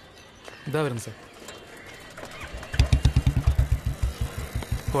 ഇതാ വരുന്നു സാർ.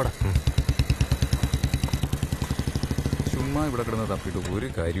 പോടാ. ചുമ്മാ ഇവിടെ കിടന്ന് തപ്പിയിട്ട് ഒരു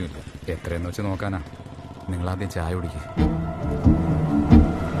കാര്യമില്ല. എത്രയെന്ന് വെച്ച് നോക്കാനാ? നിങ്ങളാദ്യം ചായ കുടിക്കുക.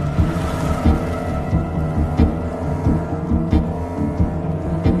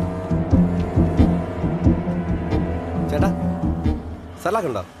 ചേട്ടാ, സലാഡ്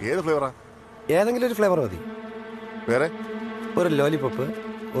ഉണ്ടോ? ഏത് ഫ്ലേവറാ? ഏതെങ്കിലും ഒരു ഫ്ലേവർ മതി. വേറെ ഒരു ലോലിപോപ്പ്,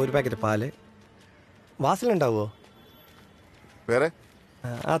 ഒരു പാക്കറ്റ് പാല്. വാസലുണ്ടാവുമോ? വേറെ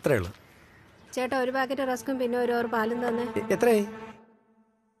അത്രേ ഉള്ളൂ. ചേട്ടാ, ഒരു പാക്കറ്റ് റസ്കും പിന്നെ ഒരു ഓർ പാലും തന്നെ. എത്രയായി?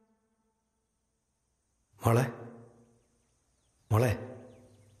 മോളെ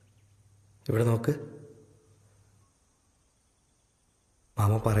ഇവിടെ നോക്ക്.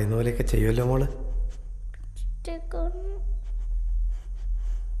 മാമ പറയുന്ന പോലെയൊക്കെ ചെയ്യുമല്ലോ മോള്.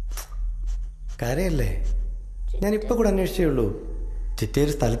 കരയല്ലേ? ഞാനിപ്പോൾ കൂടെ അന്വേഷിച്ചേ ഉള്ളൂ.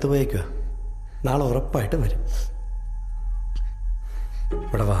 ചിറ്റയൊരു സ്ഥലത്ത് പോയേക്കുക. നാളെ ഉറപ്പായിട്ടും വരും.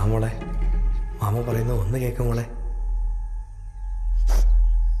 ഇവിടെ വാ മോളെ. മാമ പറയുന്ന ഒന്ന് കേൾക്കും മോളെ.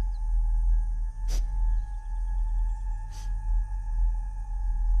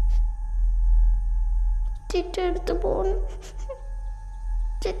 ചിറ്റെടുത്ത് പോണം.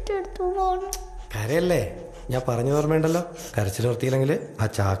 കരയല്ലേ? ഞാൻ പറഞ്ഞു ഓർമ്മയുണ്ടല്ലോ, കരച്ചിൽ നിർത്തിയില്ലെങ്കിൽ ആ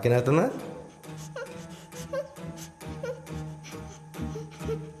ചാക്കിനകത്തുനിന്ന്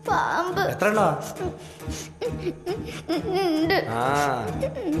പാമ്പ്. എത്ര എണ്ണോ? ആ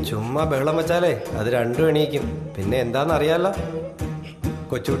ചുമ്മാ ബഹളം വെച്ചാലേ അത് രണ്ടും എണീക്കും. പിന്നെ എന്താന്ന് അറിയാലോ,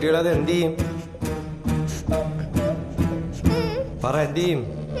 കൊച്ചുകുട്ടികൾ അത് എന്ത് ചെയ്യും? പറ, എന്ത് ചെയ്യും?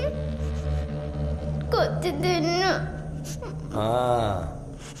 ആ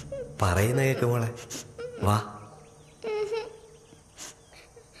പറയുന്ന കേക്ക് മോളെ. വാ,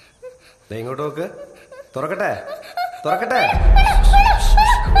 ഇങ്ങോട്ട് നോക്ക്. തുറക്കട്ടെ തുറക്കട്ടെ.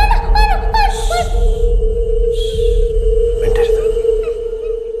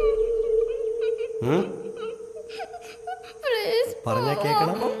 പറഞ്ഞാ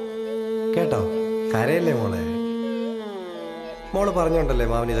കേക്കണം കേട്ടോ? കരയല്ലേ മോളെ? മോള് പറഞ്ഞോണ്ടല്ലേ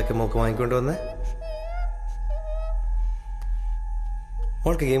മാവൻ ഇതൊക്കെ മോക്ക് വാങ്ങിക്കൊണ്ട് വന്നേ.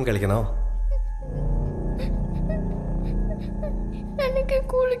 മോൾക്ക് ഗെയിം കളിക്കണോ? എനിക്ക്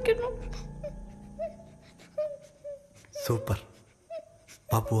കുളിക്കണം. സൂപ്പർ,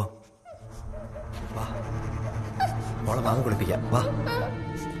 വാ പോവാം. വാ മോളെ മാമ കുളിപ്പിക്കാം. വാ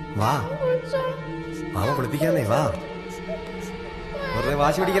വാ മാമ കുളിപ്പിക്കാന്നേ. വാ, വെറുതെ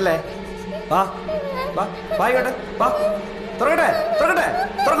വാശി പിടിക്കല്ലേ. വാ വാ വാ ഇങ്ങോട്ട് വാ. തുറക്കട്ടെ തുറക്കട്ടെ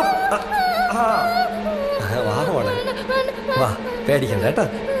തുറക്കും. വാ മോളെ വാ, പേടിക്കണ്ട കേട്ടോ.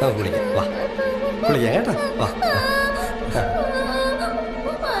 നമുക്ക് കുളിക്കാം. വാ കുളിക്കാം കേട്ടോ. വാ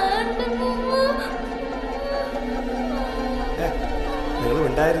നിങ്ങൾ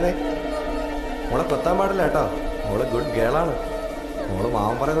ഉണ്ടായിരുന്നേ. മോളെ കൊത്താൻ പാടില്ല കേട്ടോ. മോള് ഗുഡ് ഗേളാണ്. മോള്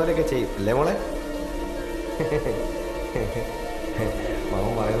മാമൻ പറയുന്ന പോലെയൊക്കെ ചെയ്യും അല്ലേ മോളെ?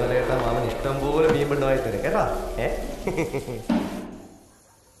 മാമൻ പറയുന്ന പോലെ കേട്ടാ മാമൻ ഇഷ്ടം പോലെ മീൻ പെണ്ണുമായി തരും കേട്ടാ.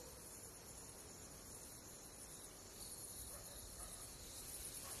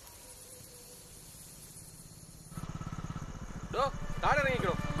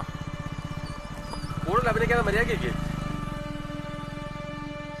 കൂടുതൽ അഭിനയിക്കാതെ മര്യാദയ്ക്ക്.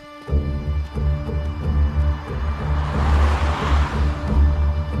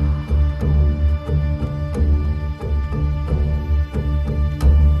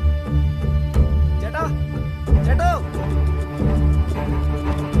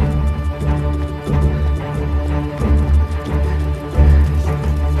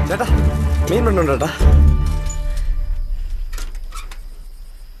 ചേട്ടാ മീൻ പെണ്ണുണ്ടോ ചേട്ടാ?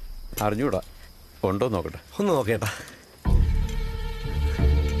 അറിഞ്ഞൂടാ, ഉണ്ടോ നോക്കട്ടെ. ഒന്ന് നോക്കേട്ടാ.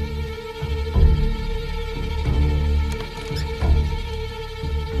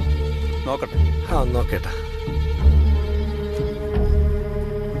 നോക്കട്ടെ. ആ നോക്കേട്ടാ.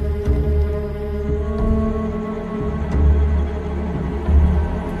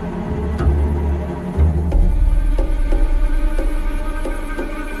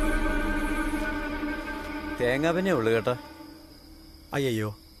 തേങ്ങാപ്പന്നെ ഉള്ളു കേട്ടാ. അയ്യോ,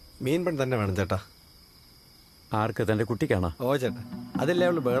 മീൻ പെൺ തന്നെ വേണം ചേട്ടാ. ആർക്ക്? തന്റെ കുട്ടിക്കാണോ? ഓ ചേട്ടാ, അതില്ലേ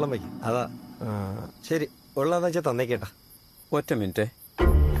അവള് ബേളം വയ്ക്കും, അതാ. ശരി, ഉള്ളതെന്ന് വെച്ചാൽ തന്നേക്കേട്ടാ. ഒറ്റ മിനിറ്റ്.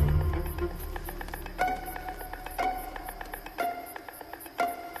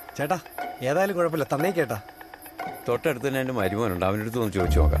 ചേട്ടാ ഏതായാലും കുഴപ്പമില്ല, തന്നേക്കേട്ടാ. തൊട്ടടുത്ത് തന്നെ എൻ്റെ മരുമോനുണ്ട്, അവൻ്റെ അടുത്ത് ഒന്ന്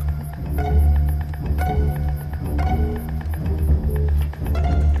ചോദിച്ചു നോക്കാം.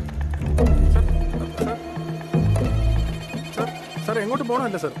 സാർ എങ്ങോട്ട്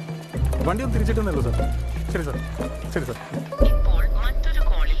പോകണമല്ല സാർ, വണ്ടി ഒന്ന് തിരിച്ചിട്ടുണ്ടല്ലോ സാർ. ശരി സാർ, ശരി സാർ.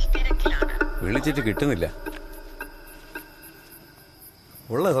 വിളിച്ചിട്ട് കിട്ടുന്നില്ല.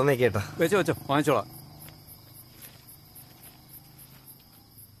 ഉള്ളത് തന്നേക്കേട്ടാ. വെച്ചോ വെച്ചോ, വാങ്ങിച്ചോളാം.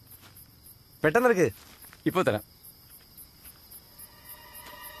 പെട്ടെന്നെടുക്ക്. ഇപ്പൊ തരാം.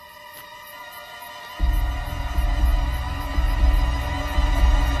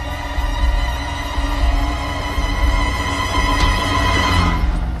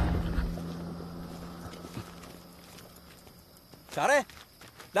 സാറേ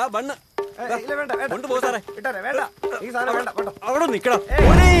ബണ്ണ് കൊണ്ടുപോ സാറേ. അവിടെ നിക്കണം.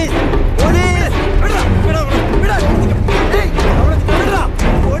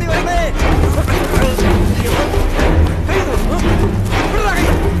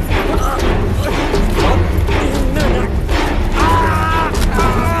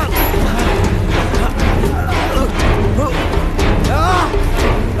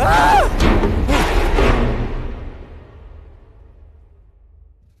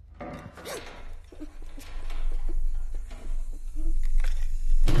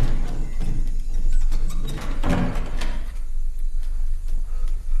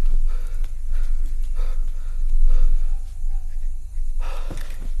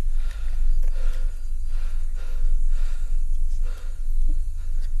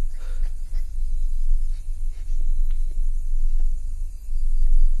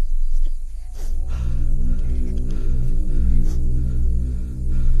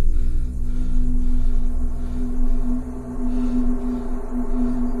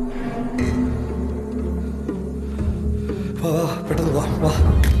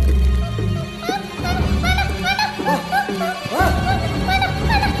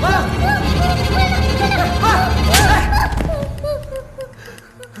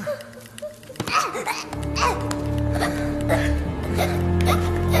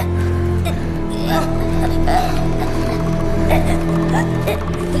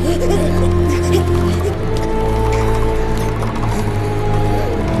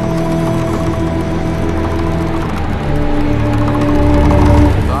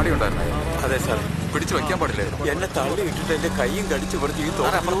 അതെ സാർ, പിടിച്ചു വെക്കാൻ പാടില്ലായിരുന്നു. എന്നെ തള്ളി ഇട്ടിട്ട് എന്റെ കൈയും കടിച്ചു പറിച്ച് ഈ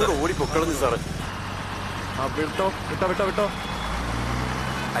തോട്ടത്തിലൂടെ ഓടി പൊക്കളഞ്ഞു സാറ്. വിട്ടോ വിട്ടോ വിട്ടോ വിട്ടോ.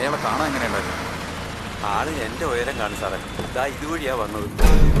 അയാളെ കാണാൻ എങ്ങനെയുണ്ടായിരുന്നു? ആള് എന്റെ ഉയരം കാണും സാറേ. ഇതാ ഇതുവഴിയാ വന്നത്.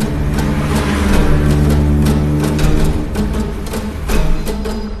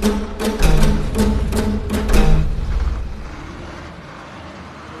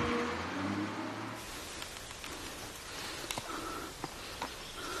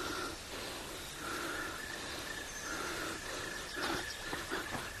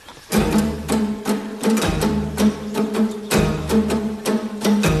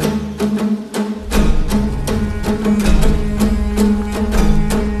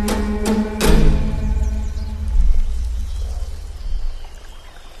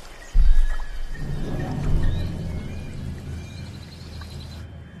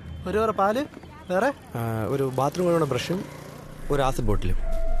 ഒരു പാല് വേറെ ഒരു ബാത്റൂം കഴുകുന്ന ബ്രഷും ഒരു ആസിഡ് ബോട്ടിലും.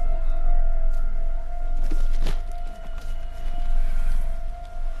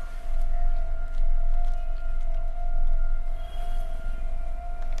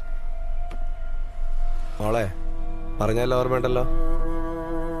 മോളെ പറഞ്ഞാലോ ഓർമ്മയുണ്ടല്ലോ,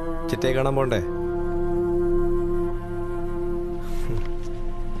 ചിറ്റയെ കാണാൻ പോണ്ടേ?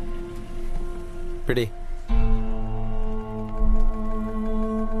 പിടി.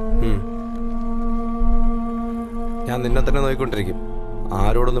 ഞാൻ നിന്നെ തന്നെ നോക്കിക്കൊണ്ടിരിക്കും,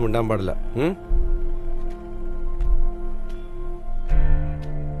 ആരോടൊന്നും മിണ്ടാൻ പാടില്ല.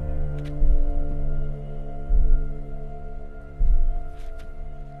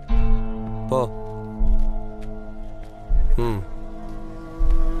 പോ.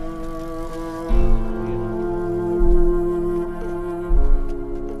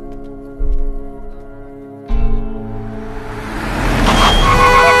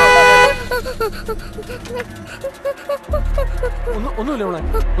 ഒന്നുമില്ല മോളെ,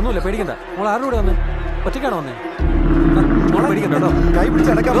 ഒന്നുമില്ല, പേടിക്കണ്ട. മോളെ ആരുടെ കൂടെ വന്നേ? ഒറ്റയ്ക്കാണോ വന്നേ? മോളെ പേടിക്കണ്ട കേട്ടോ. കൈ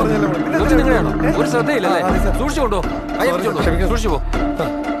പിടിച്ചടക്കാൻ പറഞ്ഞല്ലോ. നിങ്ങളെയാണോ? ഒരു ശ്രദ്ധയില്ലല്ലേ? സൂക്ഷിച്ചു കൊണ്ടോ, സൂക്ഷിച്ചു പോ.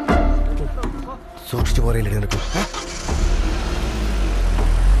 സൂക്ഷിച്ചു പോരയില്ലേ നിനക്ക്?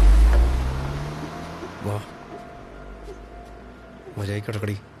 വാ മര്യാദയ്ക്ക്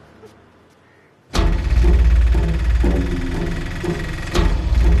കിടക്കടി.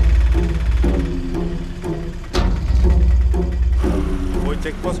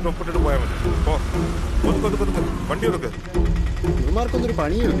 ചെക്ക് പോസ്റ്റ് ഒപ്പിട്ടിട്ട് പോയാൽ മതി. വണ്ടി കൊടുക്ക്. ഇവന്മാർക്കൊന്നൊരു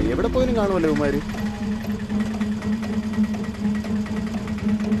പണിയുണ്ട്, എവിടെ പോയാലും കാണുമല്ലോ ഇവന്മാര്.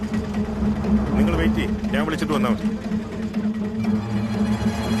 നിങ്ങൾ വെയിറ്റ് ചെയ്യും, ഞാൻ വിളിച്ചിട്ട് വന്നാൽ മതി.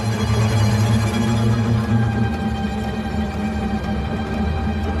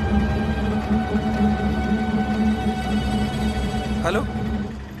 Hello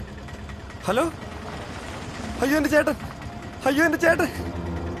hello. അയ്യോ എൻ്റെ ചേട്ടൻ, അയ്യോ എൻ്റെ ചേട്ടൻ,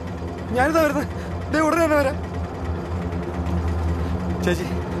 ഞാനിതാ വരുന്നത്. ഉടനെ തന്നെ വരാം. ചേച്ചി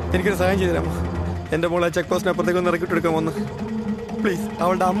എനിക്കൊരു സഹായം ചെയ്തു തരാമോ? എൻ്റെ മോളെ ചെക്ക് പോസ്റ്റിന് അപ്പുറത്തേക്ക് ഒന്ന് ഇറക്കിട്ട് എടുക്കാൻ വന്നു. പ്ലീസ്,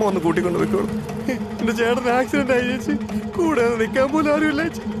 അവളുടെ അമ്മ ഒന്ന് കൂട്ടിക്കൊണ്ട് പോയിക്കോളൂ. എൻ്റെ ചേട്ടന് ആക്സിഡന്റ് ആയി ചേച്ചി, കൂടെ നിൽക്കാൻ പോലും ആരുമില്ല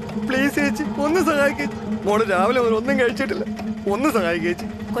ചേച്ചി. പ്ലീസ് ചേച്ചി ഒന്ന് സഹായിക്കേ. മോള് രാവിലെ മുതൽ ഒന്നും കഴിച്ചിട്ടില്ല, ഒന്ന് സഹായിക്കേ ചേച്ചി.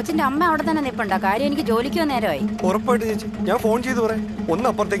 കൊച്ചിന്റെ അമ്മ അവിടെ തന്നെ നിൽപ്പുണ്ടോ? കാര്യം എനിക്ക് ജോലിക്കോ നേരമായി. ഉറപ്പായിട്ട് ചേച്ചി, ഞാൻ ഫോൺ ചെയ്ത് പറയാം. ഒന്ന്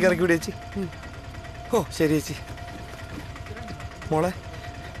അപ്പുറത്തേക്ക് ഇറക്കി വിടേ ചേച്ചി. ഓ ശരി ചേച്ചി. മോളെ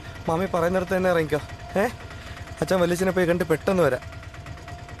മാമി പറയുന്നിടത്ത് തന്നെ ഇറങ്ങിക്കോ. അച്ഛൻ വലിയച്ഛനെ പോയി കണ്ട് പെട്ടെന്ന് വരാം.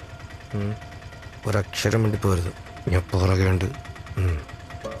 ഒരക്ഷരം വേണ്ടി പോരുത്, ഞാൻ പുറകെ ഉണ്ട്.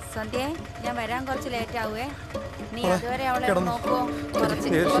 സന്ധ്യ, ഞാൻ വരാൻ കുറച്ച് ലേറ്റ് ആവുവേ. നീ അതുവരെ അവളെ നോക്കുവോ? കുറച്ച്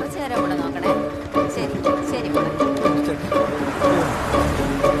നേരം കൂടെ നോക്കണേ. ശരി ശരി മോളെ.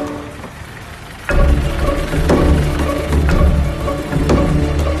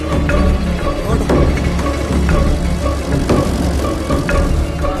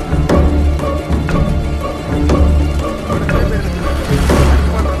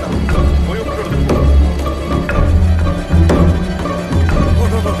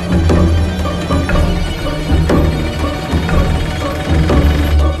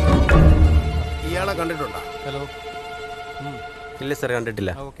 കണ്ടിട്ടുണ്ടോ? ഹലോ. ഇല്ല സാർ,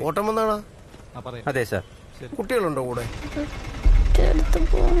 കണ്ടിട്ടില്ല. ഓട്ടം വന്നാണോ? അതെ സാർ. കുട്ടികളുണ്ടോ കൂടെ?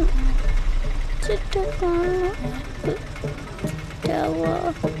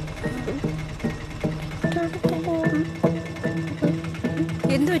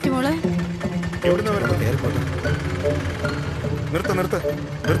 എന്ത് പറ്റി മോളെ? എവിടുന്ന വരുന്നത്? നിർത്ത് നിർത്ത്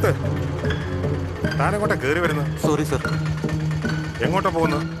നിർത്ത്. താനെങ്ങോട്ടാ കയറി വരുന്നത്? Sorry sir. എങ്ങോട്ടാ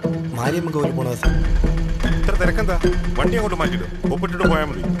പോകുന്നത്? മാരിയമ്മ കോലി പോണതാ സർ. ഇത്ര തിരക്കെന്താ? വണ്ടി അങ്ങോട്ട് മാറ്റിട്ട് ഒപ്പിട്ടിട്ട് പോയാൽ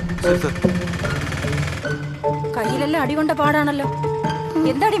മതി. ശരി സർ. കയ്യിലെല്ലാം അടികൊണ്ട പാടാണല്ലോ.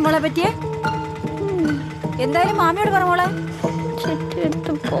 എന്താടി മോളെ പറ്റിയേ? എന്തായാലും മാമിയോട് പറ മോളെ.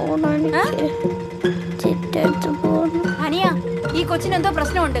 അനിയ, ഈ കൊച്ചിന് എന്തോ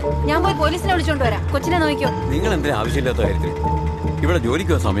പ്രശ്നമുണ്ട്. ഞാൻ പോയി പോലീസിനെ വിളിച്ചോണ്ട് വരാം. കൊച്ചിനെ നോക്കിയോ. നിങ്ങൾ എന്തിനാ ആവശ്യമില്ലാത്ത കാര്യത്തിൽ ഇവിടെ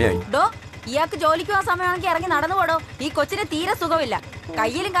ജോലിക്ക് പോകാൻ സമയമായി. ഡോ, ഇയാൾക്ക് ജോലിക്ക് പോകാൻ സമയമാണെങ്കിൽ ഇറങ്ങി നടന്നു പോടോ. ഈ കൊച്ചിന് തീരെ സുഖമില്ല.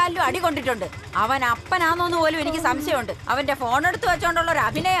 കയ്യിലും കാലിലും അടി കൊണ്ടിട്ടുണ്ട്. അവൻ അപ്പനാന്നോന്ന് പോലും എനിക്ക് സംശയമുണ്ട്. അവന്റെ ഫോൺ എടുത്ത് വെച്ചോണ്ടുള്ള ഒരു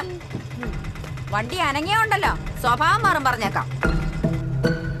അഭിനയം. വണ്ടി അനങ്ങിയുണ്ടല്ലോ, സ്വഭാവം മാറും പറഞ്ഞേക്കാം.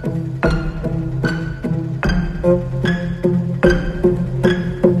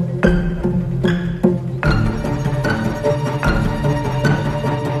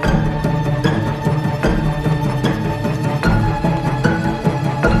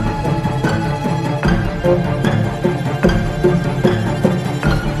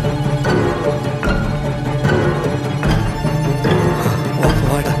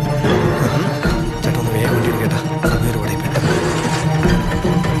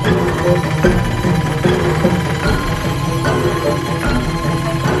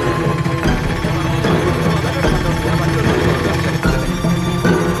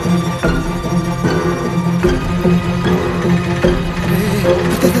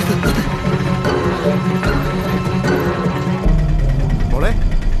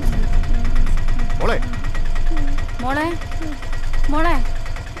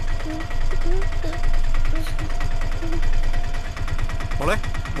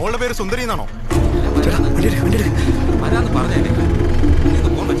 മോളുടെ പേര് സുന്ദരി എന്നാണോ? ആരാന്ന് പറഞ്ഞേ.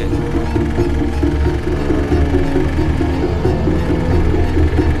 ഫോൺ വെച്ചേ.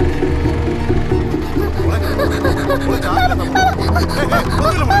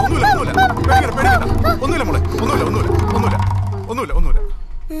 ഒന്നുമില്ല മോളെ, ഒന്നുമില്ല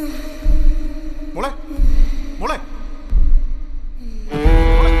മോളെ. മോളെ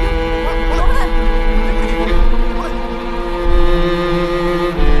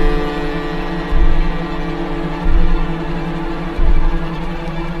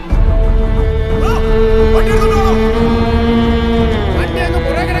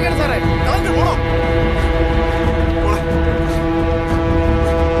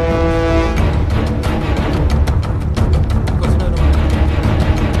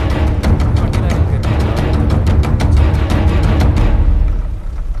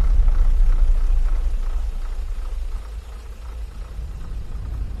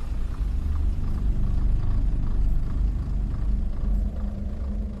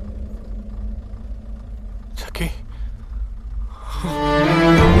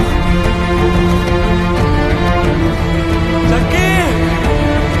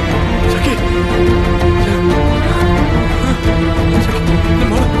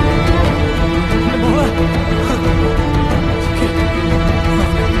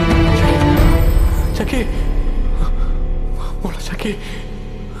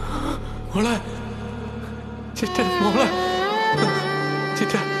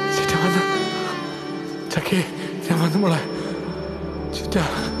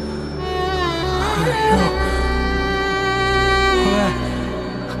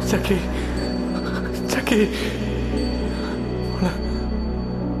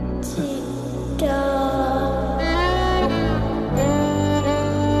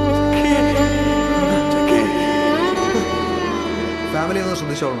ഫാമിലി ഒന്ന്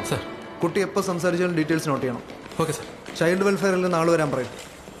ശ്രദ്ധിച്ചോളണം സാർ. കുട്ടി എപ്പോൾ സംസാരിച്ചാലും ഡീറ്റെയിൽസ് നോട്ട് ചെയ്യണം. Okay sir. ചൈൽഡ് വെൽഫെയറിൽ നാളെ വരാൻ പറയും.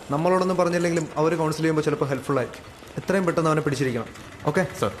 നമ്മളോടൊന്നും പറഞ്ഞില്ലെങ്കിലും അവർ കൗൺസിൽ ചെയ്യുമ്പോൾ ചിലപ്പോൾ ഹെൽപ്ഫുള്ളായി. എത്രയും പെട്ടെന്ന് അവനെ പിടിച്ചിരിക്കണം. Okay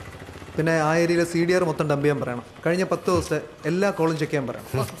sir. പിന്നെ ആ ഏരിയയിലെ CDR മൊത്തം ഡംപ് ചെയ്യാൻ പറയണം. കഴിഞ്ഞ 10 ദിവസത്തെ എല്ലാ കോളും ചെക്ക് ചെയ്യാൻ പറയണം.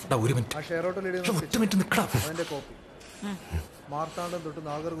 ആ ഷെയർ അതിന്റെ കോപ്പി മാർത്താണ്ഡം തൊട്ട്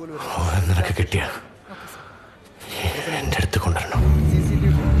നാഗർകോവിൽ നിനക്ക് കിട്ടിയ എന്റെ അടുത്ത് കൊണ്ടുവരണം.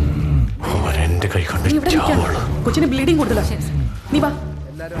 അവരെന്റെ കൈ കൊണ്ട് കൊച്ചിന് ബ്ലീഡിങ് കൂടുതലാ. നീ വാ.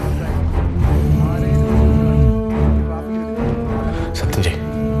 സത്യം ചെയ്.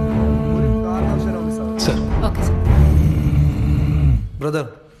 ബ്രദർ,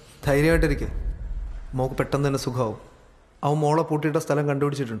 ധൈര്യമായിട്ടിരിക്കെ. മോക്ക് പെട്ടെന്ന് തന്നെ സുഖമാവും. അവൻ മോളെ പൂട്ടിയിട്ട സ്ഥലം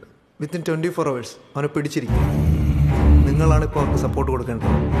കണ്ടുപിടിച്ചിട്ടുണ്ട്. വിത്തിൻ 24 hours അവനെ പിടിച്ചിരിക്കും. നിങ്ങളാണ് ഇപ്പോൾ അവർക്ക് സപ്പോർട്ട്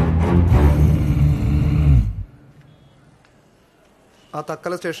കൊടുക്കേണ്ടത്. ആ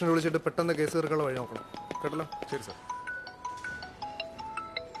തക്കല സ്റ്റേഷനിൽ വിളിച്ചിട്ട് പെട്ടെന്ന് കേസ് തീർക്കാനുള്ള വഴി നോക്കണം. കേട്ടല്ലോ? ശരി സാർ.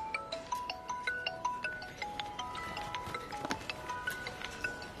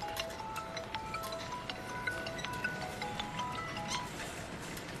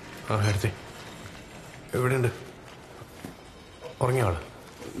 ആ എടുത്തേ എവിടെയുണ്ട്? ഉറങ്ങിയ ആള്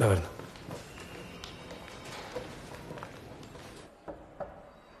ഇതാ വരുന്നു.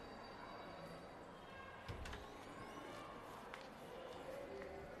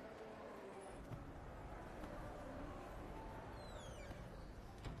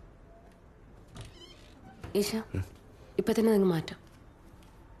 ഈശ ഇപ്പൊ തന്നെ നിങ്ങൾ മാറ്റാം.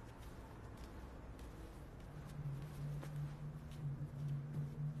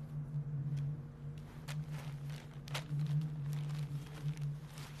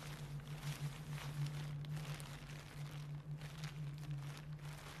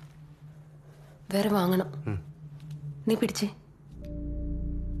 വേറെ വാങ്ങണം. നീ പിടിച്ചേ.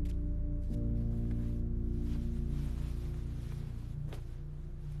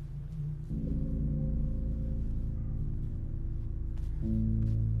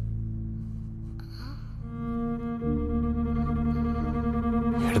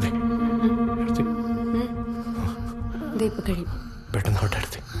 ഇപ്പൊ കഴിയും. പെട്ടെന്ന് അവിടെ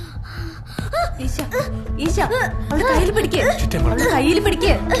എടുത്ത് ഈശ ഈശ അവളുടെ കയ്യിൽ പിടിക്ക്, അവളുടെ കയ്യിൽ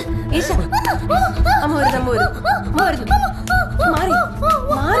പിടിക്ക്. ഈശ അമ്മ വരുന്നു, അമ്മ വരും, അമ്മ വരുന്നു. മാറി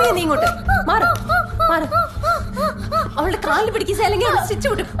മാറിയ നീ ഇങ്ങോട്ട് മാറി മാറി. അവളുടെ കാലിൽ പിടിക്കുക, അല്ലെങ്കിൽ അവൾ സ്റ്റിച്ച്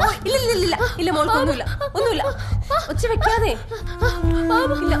വിട്ടും. ഇല്ല ഇല്ല ഇല്ല ഇല്ല മോൾക്ക് ഒന്നുമില്ല, ഒന്നുമില്ല. ഒച്ച വെക്കാതെ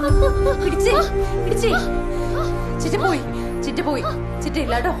ഇല്ല. പിടിച്ചേ പിടിച്ചേ. ചിറ്റ പോയി, ചിറ്റ പോയി, ചിറ്റ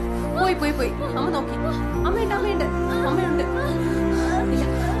ഇല്ല കേട്ടോ. പോയി പോയി പോയി. അമ്മ നോക്കി. അമ്മയുണ്ട് അമ്മയുണ്ട് അമ്മയുണ്ട്. ഇല്ല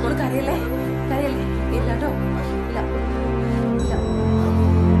മോള് കരയല്ലേ കരയല്ലേ. ഇല്ല കേട്ടോ ഇല്ല ഇല്ല.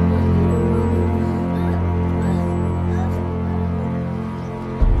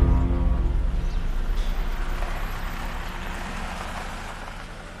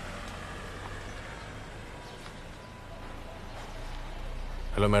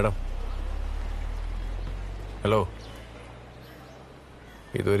 Hello madam. ഹലോ,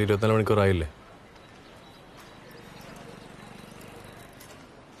 ഇതൊരു 24 മണിക്കൂറായില്ലേ?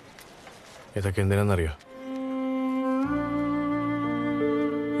 ഇതൊക്കെ എന്തിനാണെന്നറിയോ?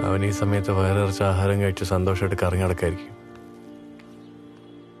 അവൻ ഈ സമയത്ത് വയറിറച്ച ആഹാരം കഴിച്ച് സന്തോഷമായിട്ട് കറങ്ങി നടക്കായിരിക്കും.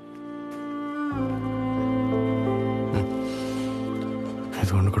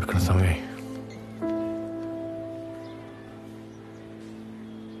 ഇതുകൊണ്ട് കൊടുക്കുന്ന സമയമായി.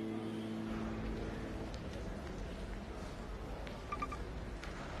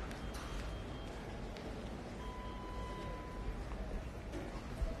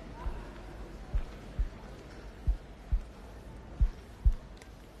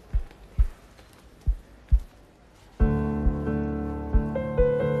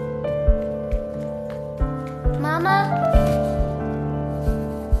 മാമാ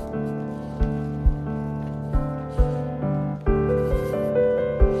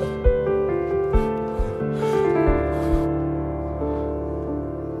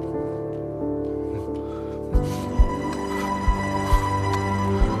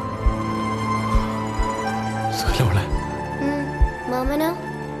മാമനോ?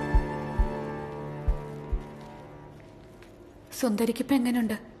 സുന്ദരിക്കിപ്പോ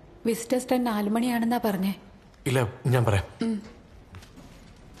എങ്ങനെയുണ്ട്? വിസിറ്റേഴ്സ് ടൈം 4 മണിയാണെന്നാ പറഞ്ഞേ. ഇല്ല, ഞാൻ പറയാം.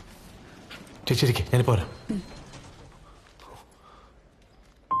 ചേച്ചിരിക്കെ, ഞാൻ പോരാ.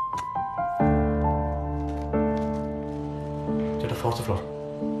 ചേട്ടാ, 4th ഫ്ലോർ.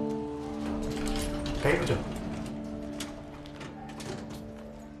 കൈ പിടിച്ചോ.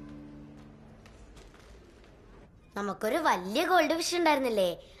 നമുക്കൊരു വലിയ ഗോൾഡ് ഫിഷ് ഉണ്ടായിരുന്നില്ലേ,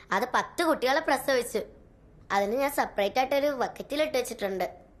 അത് 10 കുട്ടികളെ പ്രസവിച്ചു. അതിന് ഞാൻ സെപ്പറേറ്റ് ആയിട്ട് ഒരു ബക്കറ്റിലിട്ട് വെച്ചിട്ടുണ്ട്.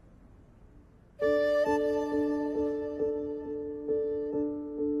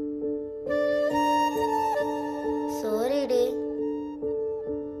 Sorry D.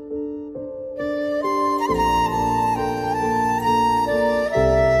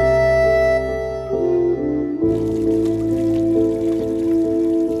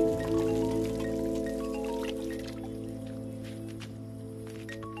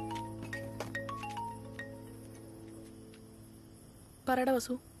 പറയടാ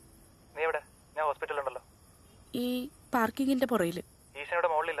വസു. നീ എവിടെ? ഞാൻ ഹോസ്പിറ്റലുണ്ടല്ലോ. ഈ പാർക്കിങ്ങിന്റെ പുറയില്. ഈശനയുടെ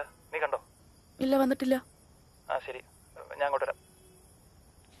മുകളിലില്ല, നീ കണ്ടോ? ഇല്ല, വന്നിട്ടില്ല. ആ ശരി, ഞാൻ അങ്ങോട്ട് വരാം.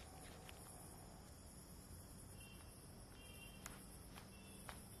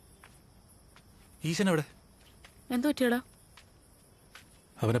 ഈശൻ എവിടെ? എന്തു പറ്റിയടാ?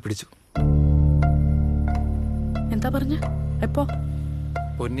 അവനെ പിടിച്ചു. എന്താ പറഞ്ഞ? എപ്പോ?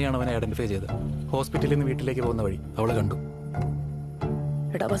 പൊന്നിയാണ് അവനെ ഐഡന്റിഫൈ ചെയ്തത്. ഹോസ്പിറ്റലിൽ നിന്ന് വീട്ടിലേക്ക് പോകുന്ന വഴി അവളെ കണ്ടു.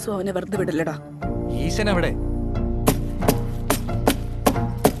 എടാ വസു, അവനെ വെറുതെ വിടില്ലടാ. ഈശൻ എവിടെ?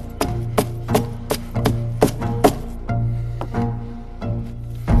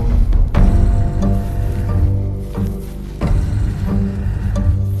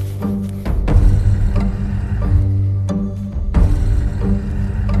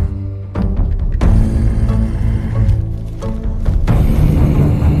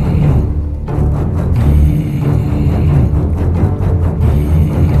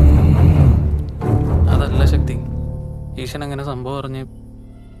 പറഞ്ഞ്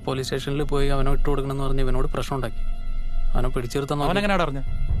പോലീസ് സ്റ്റേഷനിൽ പോയി അവനെ ഇട്ട് കൊടുക്കണമെന്ന് പറഞ്ഞ് ഇവനോട് പ്രശ്നം ഉണ്ടാക്കി. അവനെ പിടിച്ചെടുത്താൽ അവനെങ്ങനെയാ അറിഞ്ഞ?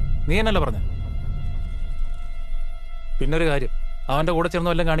 നീ എന്നല്ല പറഞ്ഞ? പിന്നൊരു കാര്യം, അവന്റെ കൂടെ ചേർന്ന്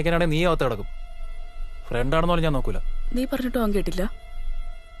വല്ലതും കാണിക്കാനാണെങ്കിൽ നീ അകത്ത് കിടക്കും. ഫ്രണ്ടാണെന്ന് പറഞ്ഞാൽ ഞാൻ നോക്കൂല. നീ പറഞ്ഞിട്ടോ അവൻ കേട്ടില്ല.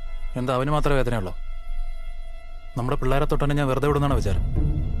 എന്താ അവന് മാത്രമേ വേദനയുള്ളൂ? നമ്മുടെ പിള്ളേരെ തൊട്ടാണ് ഞാൻ വെറുതെ വിടുന്നാണ് വിചാരം.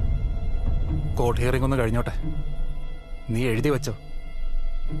 കോർട്ട് ഹിയറിംഗ് ഒന്ന് കഴിഞ്ഞോട്ടെ. നീ എഴുതി വെച്ചോ,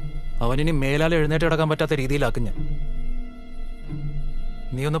 അവനിനി മേലാൽ എഴുന്നേറ്റ് കിടക്കാൻ പറ്റാത്ത രീതിയിലാക്കും ഞാൻ.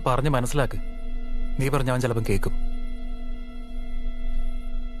 നീ ഒന്ന് പറഞ്ഞ് മനസ്സിലാക്ക്. നീ പറഞ്ഞ അവൻ ചിലപ്പം കേൾക്കും.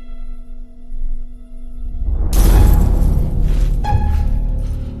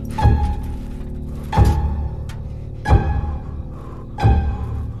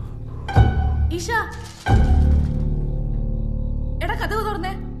 ഈശ, എടാ കതക്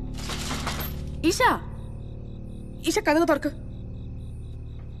തുറന്നേ. ഈശ, ഈശ കതക് തുറക്ക്.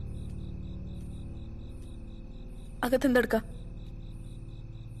 അകത്തെന്തെടുക്ക?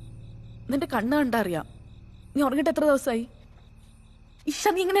 നിന്റെ കണ്ണ് കണ്ടറിയാം. നീ ഉറങ്ങിട്ട് എത്ര ദിവസമായി? ഈശ,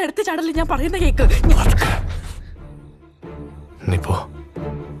 നീ ഇങ്ങനെ എടുത്ത് ചാടല്ലേ, ഞാൻ പറയുന്ന കേക്ക്.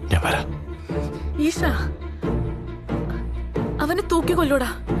 ഈശ, അവനെ തൂക്കി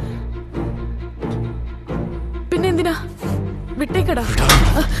കൊല്ലൂടാ. പിന്നെ എന്തിനാ? വിട്ടേക്കടാ.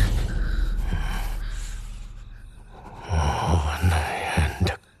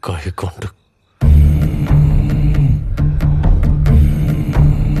 എന്റെ കൈ കൊണ്ട്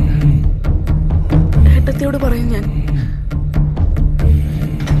ഏട്ടത്തിയോട് പറയും ഞാൻ.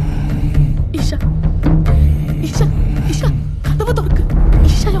 ഈശ, ഈശ, ഈശ, കതവ് തുറക്ക്.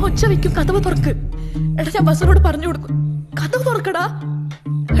 ഈശ, ഞാൻ ഒച്ച വെക്കും, കതവ് തുറക്ക്. എടാ, ഞാൻ ബസ്സിനോട് പറഞ്ഞു കൊടുക്കും, കതവ് തുറക്കടാ.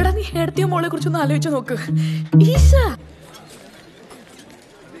 എടാ, നീ ഏടത്തിയോ മോളെ കുറിച്ചൊന്ന് ആലോചിച്ച് നോക്ക്. ഈശ,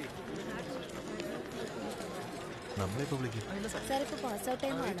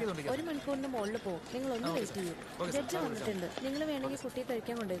 ഒരു മണിക്കൂറിന് മുകളിൽ പോകും. നിങ്ങൾ ഒന്ന് വെയിറ്റ് ചെയ്യൂ. ജഡ്ജ് വന്നിട്ടുണ്ട്. നിങ്ങൾ വേണമെങ്കിൽ കുട്ടിയെ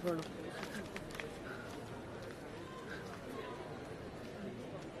കഴിക്കാൻ കൊണ്ടുപോയിക്കോളൂ.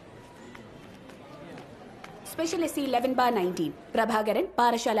 Special SC 11/19 Prabhakaran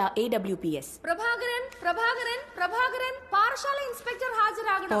Parassala AWPS. Prabhakaran Prabhakaran Prabhakaran Parassala inspector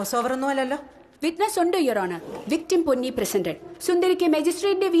ഹാജരാകണം. പോസ് ഓവർ ഒന്നും അല്ലല്ലോ. വിറ്റ്നസ് ഉണ്ട് your honour. Victim Ponni presented. സുന്ദരിക്ക്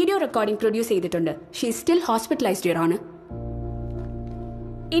മജിസ്ട്രേറ്റിന്റെ video recording produce ചെയ്തിട്ടുണ്ട്. She is still hospitalised your honour.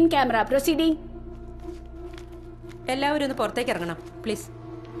 In camera proceeding. എല്ലാവരും ഒന്ന് പുറത്തേക്ക് ഇറങ്ങണം പ്ലീസ്.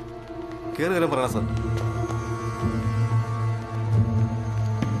 കേറി വരാൻ പറയണം sir.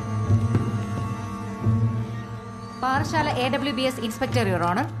 Parassala AWBS inspector your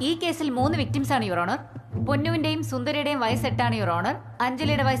honour. ഈ കേസിൽ 3 വിക്ടിംസ് ആണ് യുവർ ഓണർ. പൊന്നുവിന്റെയും സുന്ദരിയുടെയും വയസ്സ് 8 ആണ് യുവർ ഓണർ.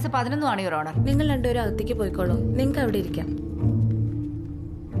 അഞ്ജലിയുടെ വയസ്സ് 11 ആണ് യുവർ ഓണർ. നിങ്ങൾ രണ്ടുപേരും അകത്തേക്ക് പോയിക്കോളൂ. നിങ്ങൾക്ക് അവിടെ ഇരിക്കാം.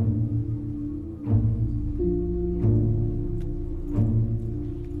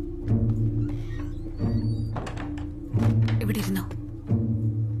 ഇവിടെ ഇരുന്നോ.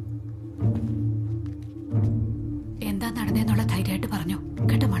 എന്താ നടന്നെന്നുള്ള ധൈര്യമായിട്ട് പറഞ്ഞു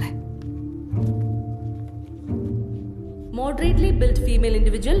കേട്ടോ മോളെ. Moderately built female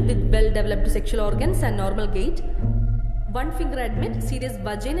individual with well-developed sexual organs and normal gait. One finger admit serious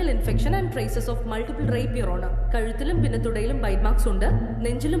vaginal infection and traces of multiple rape, Your Honor. കഴുത്തിലും പിന്നെ തുടയിലും bite marks ഉണ്ട്.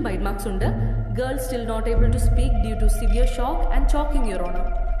 നെഞ്ചിലും bite marks ഉണ്ട്. Girl still not able to speak due to severe shock and choking, Your Honor.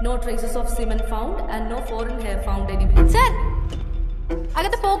 No traces of semen found and no foreign hair found anywhere. Sir,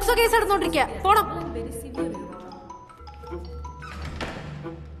 അകത്ത് POCSO case നടന്നുകൊണ്ടിരിക്കുക. പോണം.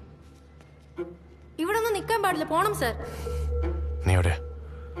 ഇവിടെ ഒന്നും നിൽക്കാൻ പാടില്ല. പോണം സർ. നീ എവിടെ?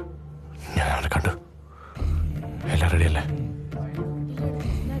 ഞാൻ അവനെ കണ്ടു. എല്ലാം റെഡിയല്ലേ?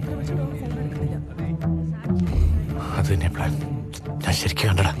 അത് തന്നെ പ്ലാൻ. ഞാൻ ശരിക്കും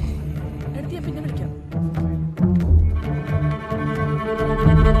കണ്ടടാ.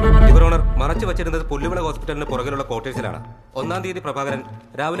 യുവർ ഓണർ, മറച്ചു വച്ചിരുന്നത് പുല്ലുവിള ഹോസ്പിറ്റലിന് പുറകിലുള്ള ക്വാർട്ടേഴ്സിലാണ്. 1-ാം തീയതി പ്രഭാകരൻ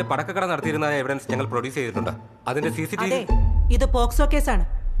രാവിലെ പടക്കക്കട നടത്തിയിരുന്നതായ എവിഡൻസ് ഞങ്ങൾ പ്രൊഡ്യൂസ് ചെയ്തിട്ടുണ്ട്. അതിന്റെ CCTV. ഇത് പോക്സോ കേസാണ്.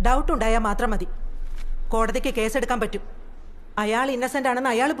 ഡൗട്ട് ഉണ്ടായാൽ മാത്രം മതി. കോടതിക്ക് കേസെടുക്കാൻ പറ്റും. അയാൾ ഇന്നസെന്റ് ആണെന്ന്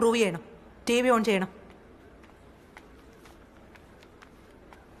അയാൾ പ്രൂവ് ചെയ്യണം. TV ഓൺ ചെയ്യണം.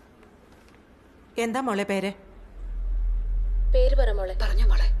 എന്താ മോളെ പേര്? പേര് പറ മോളെ. പറഞ്ഞോ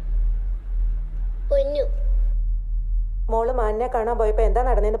മോളെ. പൊന്നു. മോള് മാനിനെ കാണാൻ പോയപ്പോ എന്താ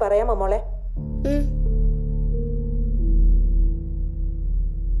നടന്നെന്ന് പറയാമോ മോളെ?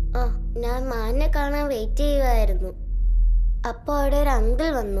 ആ, ഞാൻ മാനിനെ കാണാൻ വെയിറ്റ് ചെയ്യുമായിരുന്നു. അപ്പൊ അവിടെ ഒരു അങ്കിൾ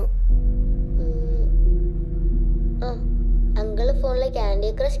വന്നു. അങ്കിള് ഫോണില് ക്യാൻഡി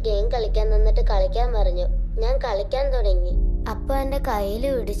ക്രഷ് ഗെയിം കളിക്കാൻ നിന്നിട്ട് കളിക്കാൻ പറഞ്ഞു. ഞാൻ കളിക്കാൻ തുടങ്ങി. അപ്പൊ എന്റെ കയ്യിൽ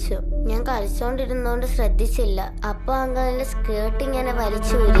പിടിച്ചു. ഞാൻ കളിച്ചോണ്ടിരുന്നോണ്ട് ശ്രദ്ധിച്ചില്ല. അപ്പൊ അങ്കിളിന്റെ സ്കേർട്ട് ഇങ്ങനെ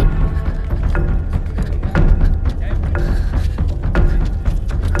വലിച്ചു ഊരി.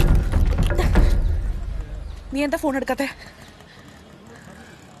 നീ എന്താ ഫോൺ എടുക്കാത്തെ?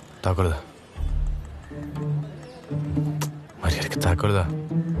 താക്കോലുതാ, മര്യാദക്ക് താക്കോലുതാ.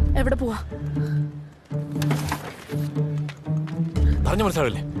 എവിടെ പോവാ? പറഞ്ഞു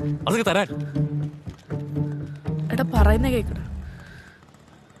മനസ്സിലാവില്ലേ? അതൊക്കെ തരാൻ. എടാ പറയുന്ന കേക്കട.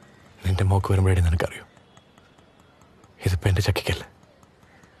 നിന്റെ മോക്ക് വരുമ്പോഴേ നിനക്കറിയൂ, ഇതിപ്പോ എന്റെ ചക്കിക്കല്ല,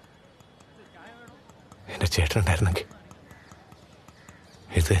 എന്റെ ചേട്ടനുണ്ടായിരുന്നെങ്കിൽ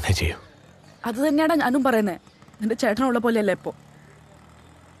ഇത് തന്നെ ചെയ്യൂ. അത് തന്നെയാടാ ഞാനും പറയുന്നേ. നിന്റെ ചേട്ടനുള്ള പോലെയല്ല ഇപ്പോ.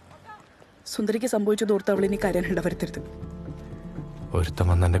 സുന്ദരിക്ക് സംഭവിച്ചത് ഓർത്ത് അവൾ ഇനി കരയാനുണ്ട വരുത്തരുത്. ഒരുത്തം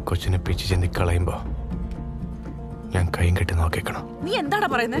വന്ന് എന്റെ കൊച്ചിനെ പിച്ചു ചെന്നി കളയുമ്പോ ഞാൻ കൈയും കെട്ടി നോക്കിക്കണം. നീ എന്താടാ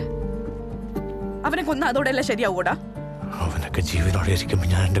പറയുന്നേ? അവനെ കൊന്ന അതോടെല്ലാം ശരിയാവൂടാ? അവനൊക്കെ ജീവനോടെ ഇരിക്കുമ്പോ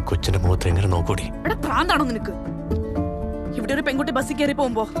ഞാൻ എന്റെ കൊച്ചിന്റെ മുഖത്ത് എങ്ങനെ നോക്കൂടി? എടാ പ്രാന്താണോ നിനക്ക്? ഇവിടെ ഒരു പെൺകുട്ടി ബസ്സിൽ കയറി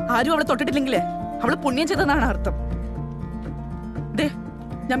പോകുമ്പോ ആരും അവളെ തൊട്ടിട്ടില്ലെങ്കിലേ അവള് പുണ്യം ചെയ്തെന്നാണ് അർത്ഥം. ദേ,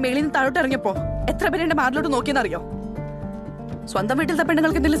 ഞാൻ മേളിൽ നിന്ന് താഴോട്ട് ഇറങ്ങിയപ്പോ എത്ര പേര് എന്റെ മാറിലോട്ട് നോക്കിയെന്നറിയോ? സ്വന്തം വീട്ടിലത്തെ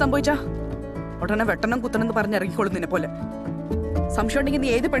പെണ്ണുങ്ങൾക്ക് എന്തെങ്കിലും സംഭവിച്ചാ ഉടനെ വെട്ടണം കുത്തണം എന്ന് പറഞ്ഞിറങ്ങിക്കോളും നിന്നെ പോലെ. സംശയം ഉണ്ടെങ്കിൽ നീ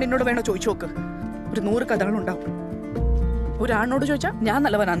ഏത് പെണ്ണിനോട് വേണോ ചോദിച്ചു നോക്ക്, ഒരു 100 കഥകളുണ്ടാവും. ഒരാണിനോട് ചോദിച്ചാ ഞാൻ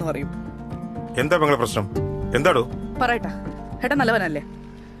നല്ലവനാന്ന് പറയും. എന്താ നിങ്ങളുടെ പ്രശ്നം? എന്താടോ പറയട്ടാ, ഏട്ടാ നല്ലവനല്ലേ?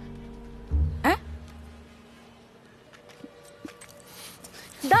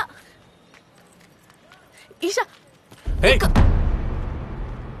 ഈശ,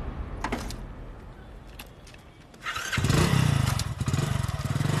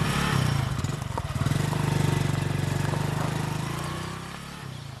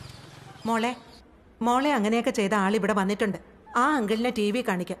 മോളെ അങ്ങനെയൊക്കെ ചെയ്ത ആളിവിടെ വന്നിട്ടുണ്ട്. ആ അങ്കിളിനെ TV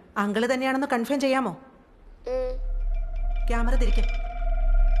കാണിക്കാം. അങ്കിള് തന്നെയാണെന്ന് കൺഫേം ചെയ്യാമോ? ക്യാമറ തിരിക്കെ,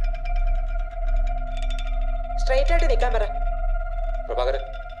 സ്ട്രൈറ്റ് ആയിട്ട് നിൽക്കാൻ പറ. പ്രഭാകരൻ,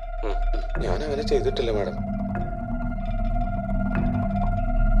 ഞാൻ അങ്ങനെ ചെയ്തിട്ടില്ല മാഡം.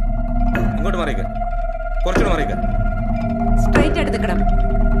 ഇങ്ങോട്ട് മാറിക്ക, കുറച്ചുകൂടെ മാറിക്ക. സ്ട്രൈറ്റ് ആയിട്ട് നിൽക്കണം.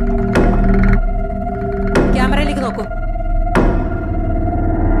 ക്യാമറയിലേക്ക് നോക്കൂ.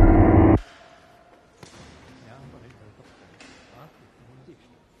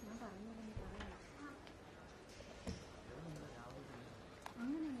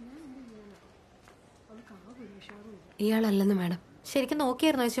 ഇയാളല്ലെന്ന് മാഡം. ശരിക്കും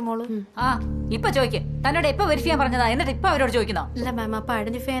നോക്കിയായിരുന്നു ചേച്ചി മോള്? ആ, ഇപ്പൊ ചോദിക്കേ. തന്നോട് എപ്പോ വെരിഫൈ ചെയ്യാൻ പറഞ്ഞതാ, എന്നിട്ട് ഇപ്പൊ അവരോട് ചോദിക്കുന്നോ? ഇല്ല മാം, അപ്പൊ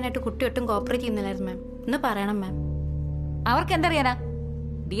ഐഡന്റിഫൈ ചെയ്യാനായിട്ട് കുട്ടി ഒട്ടും കോപ്പറേറ്റ് ചെയ്യുന്നില്ലായിരുന്നു മാം. ഒന്ന് പറയണം മാം. അവർക്ക് എന്തറിയാനാ?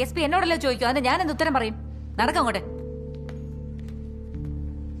 DSP എന്നോടല്ലോ ചോദിക്കും, അതിന് ഞാൻ എന്ത് ഉത്തരം പറയും? നടക്കങ്ങോട്ടെ.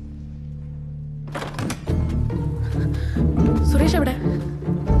 സുരേഷ് എവിടെ?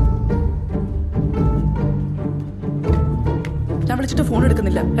 ഞാൻ വിളിച്ചിട്ട് ഫോൺ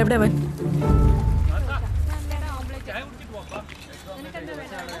എടുക്കുന്നില്ല. എവിടെ അവൻ?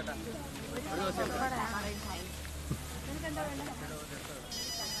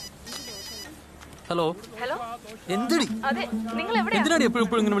 Hello hello, എന്തിടി? അതെ, നിങ്ങൾ എവിടെയാ? എന്തിനാടി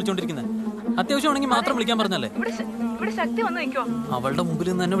എപ്പോഴും ഇങ്ങനെ വിളിച്ചോണ്ടിരിക്കുന്നത്? അത്യാവശ്യമാണെങ്കിൽ മാത്രം വിളിക്കാൻ പറഞ്ഞല്ലേ? ഇവിടെ ശക്തി വന്ന് നിൽക്കോ? അവളുടെ മുമ്പിൽ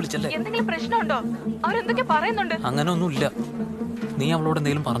നിന്ന് തന്നെ വിളിച്ചല്ലേ? എന്തെങ്കിലും പ്രശ്നമുണ്ടോ? അവരെന്തൊക്കെ പറയുന്നുണ്ട്? അങ്ങനെ ഒന്നുമില്ല. നീ അവളോട്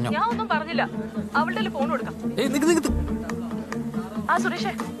എന്തെങ്കിലും പറഞ്ഞോ? ഞാൻ ഒന്നും പറഞ്ഞില്ല. അവളുടെ ഫോൺ കൊടുക്കാം. ആ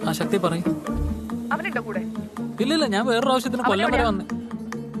സുരേഷേ, ആ ശക്തി പറയും. അവനുണ്ടോ കൂടെ? ഇല്ലില്ല, ഞാൻ വേറൊരു ആവശ്യത്തിന് കൊല്ലം വരെ വന്ന്.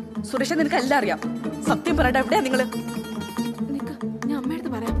 സുരേഷ്, നിനക്ക് എല്ലാം അറിയാം. സത്യം പറയട്ടെ, എവിടെയാ നിങ്ങള്? ഞാൻ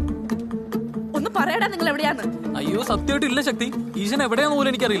അമ്മയടുത്ത് പറയാം. ഒന്ന് പറയടാ, നിങ്ങൾ എവിടെയാന്ന്? അയ്യോ, സത്യമായിട്ടില്ല ശക്തി. ഈശൻ എവിടെയാന്ന് പോലും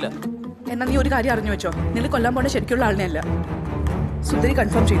എനിക്കറിയില്ല. എന്നാ നീ ഒരു കാര്യം അറിഞ്ഞു വെച്ചോ, നിന്നെ കൊല്ലാൻ പോണ ശരിക്കുള്ള ആളിനെ അല്ല. സുന്ദരി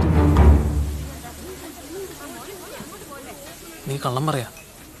കൺഫേം ചെയ്തു. നീ കള്ളം പറയാ,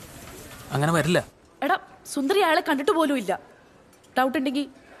 അങ്ങനെ വരില്ല. എടാ, സുന്ദരി അയാളെ കണ്ടിട്ട് പോലും ഇല്ല. ഡൗട്ട് ഉണ്ടെങ്കിൽ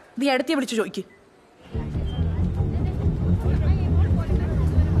നീ അടുത്തേ വിളിച്ചു ചോദിക്ക്.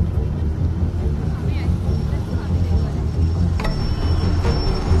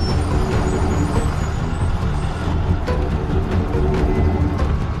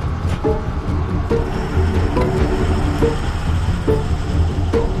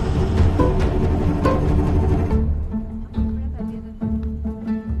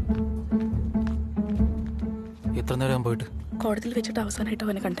 എത്ര നേരം പോയിട്ട്? കോടതിയിൽ വെച്ചിട്ട് അവസാനമായിട്ട്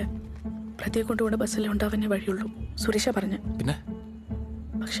അവനെ കണ്ട്. പ്രത്യേകം കൊണ്ടുപോകുന്ന ബസ്സിലെ ഉണ്ടാവാനേ വഴിയുള്ളൂ, സുരേഷ പറഞ്ഞ്. പിന്നെ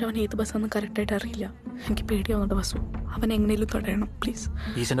പക്ഷെ അവൻ ഏത് ബസ്സാന്ന് കറക്റ്റായിട്ട് അറിയില്ല. എനിക്ക് പേടിയാവുന്നുണ്ട് ബസ്സു. അവൻ എങ്ങനെയും തടയണം പ്ലീസ്.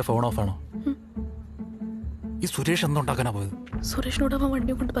 ഈശന്റെ ഫോൺ ഓഫ് ആണോ? ഈ സുരേഷ് എന്തുണ്ടാക്കാനാ പോയത്? സുരേഷിനോട് അവൻ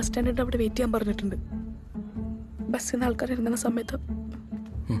വണ്ടിയും കൊണ്ട് ബസ് സ്റ്റാൻഡിന്റെ അവിടെ വെയിറ്റ് ചെയ്യാൻ പറഞ്ഞിട്ടുണ്ട്. ബസ്സിൽ നിന്ന് ആൾക്കാർ ഇരുന്ന സമയത്ത്.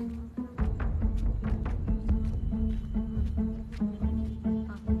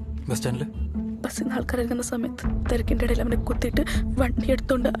 ബസ് സ്റ്റാൻഡില് ബസ്സിൽ നിന്ന് ആൾക്കാർ ഇറങ്ങുന്ന സമയത്ത് തിരക്കിന്റെ ഇടയിൽ അവനെ കുത്തിയിട്ട് വണ്ടി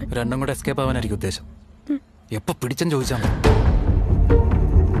എടുത്തോണ്ട് രണ്ടും കൂടെ എസ്കേപ്പ് ആവാനായിരിക്കും ഉദ്ദേശം. എപ്പോ പിടിച്ചെന്ന് ചോദിച്ചാ മതി.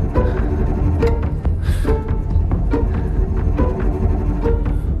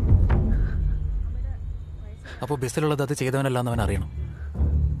 അപ്പൊ ബസ്സിലുള്ളത് അത് ചെയ്തവനല്ലാന്ന് അവൻ അറിയണം.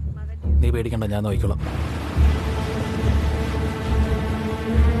 നീ പേടിക്കണ്ട, ഞാൻ നോക്കിക്കോളാം.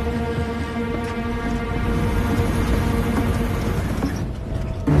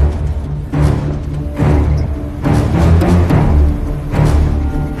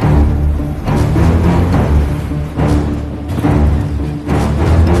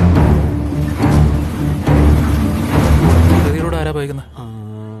 ആരാ പോയിക്കുന്നത്?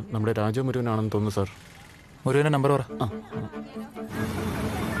 നമ്മുടെ രാജു മുരുകനാണെന്ന് തോന്നുന്നു സാർ. മുരുകൻ്റെ നമ്പർ പറ.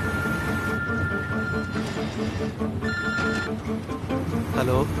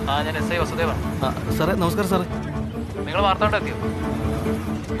 ഹലോ. ഞാൻ എസ് ഐ വസുദേവാണ്. സാറേ നമസ്കാരം സാറേ. നിങ്ങൾ വാർത്ത എത്തിയോ?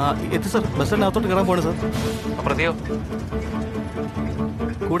 എത്തി സാർ. ബസ് സ്റ്റാൻഡിനകത്തോട്ട് കയറാൻ പോകണം സാർ. പ്രതിയോ?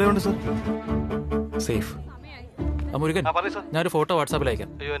 കൂടെ ഉണ്ട് സാർ. സേഫ്. മുരുകൻ, ഞാനൊരു ഫോട്ടോ വാട്സാപ്പിൽ അയക്കാം.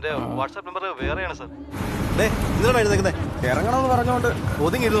 അയ്യോ, എൻ്റെ വാട്സാപ്പ് നമ്പർ വേറെയാണ് സാർ. ഇതാണ് എഴുതേക്കുന്നത്. ഇറങ്ങണമെന്ന് പറഞ്ഞുകൊണ്ട്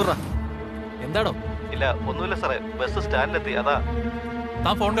ഒതുങ്ങി ഇരുന്നൂറാ. എന്താണോ? ഇല്ല, ഒന്നുമില്ല സാറേ. ബസ് സ്റ്റാൻഡിലെത്തി, അതാ.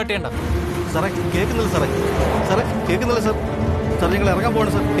 താൻ ഫോൺ കട്ട് ചെയ്യണ്ട സാറേ. കേൾക്കുന്നില്ല സാറേ. സാറേ കേൾക്കുന്നില്ല സാർ. സാർ ഞങ്ങൾ ഇറങ്ങാൻ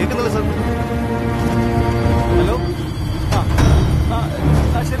പോകണം സാർ. കേൾക്കുന്നില്ല സാർ. ഹലോ.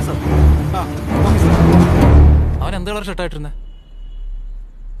 ശരി സാർ. അവൻ എന്ത് കളർ ഷർട്ടായിട്ടിരുന്നേ?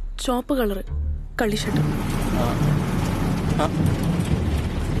 ചോപ്പ് കളറ് കള്ളി ഷർട്ട്.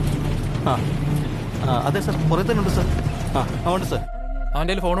 അതെ സാർ, പുറത്ത് തന്നെ ഉണ്ട് സാർ. ഉണ്ട് സാർ.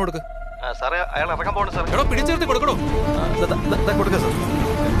 അവൻ്റെ ഫോൺ കൊടുക്ക്. സാറേ അയാൾ ഇറങ്ങാൻ പോകണം സാർ. എടോ പിടിച്ചെടുത്ത് കൊടുക്കണോ? കൊടുക്കാം സാർ.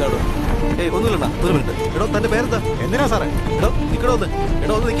 എന്താണോ? ഒന്നുമില്ലണ്ണ, ഒരു മിനിറ്റ്. എടോ തന്റെ പേരെന്താ? എന്തിനാ സാറേ? എടോ നിൽക്കണോ ഒന്ന്.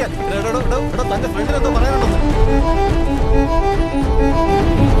 എടോ ഒന്ന് നിൽക്കാൻ. എടോ തന്റെ ഫ്രണ്ടിന് എന്തോ പറയാനുണ്ടോ?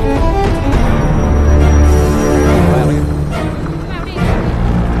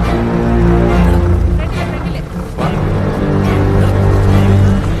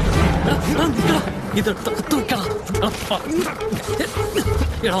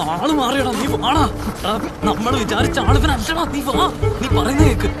 ആള് മാറിയടാ, നീ വാടാ. നമ്മൾ വിചാരിച്ച ആളിവനല്ലടാ, നീ വാ. നീ പറയുന്ന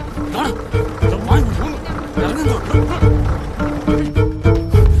കേക്ക്.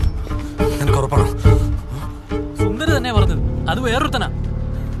 എനിക്ക് ഉറപ്പാണോ? സുന്ദരി തന്നെ പറഞ്ഞത്, അത് വേറൊരുത്തനാ.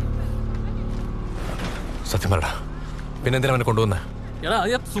 സത്യം പറടാ, പിന്നെന്തിനാ അവനെ കൊണ്ടുവന്നേ? എടാ,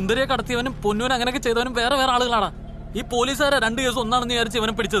 സുന്ദരിയെ കടത്തിയവനും പൊന്നുവനും അങ്ങനെയൊക്കെ ചെയ്തവനും വേറെ വേറെ ആളുകളാടാ. ഈ പോലീസുകാരെ 2 കേസ് ഒന്നാണെന്ന് വിചാരിച്ച്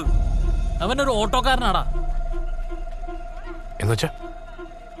ഇവനെ പിടിച്ചത്. അവനൊരു ഓട്ടോക്കാരനാടാ. എന്നുവെച്ചാ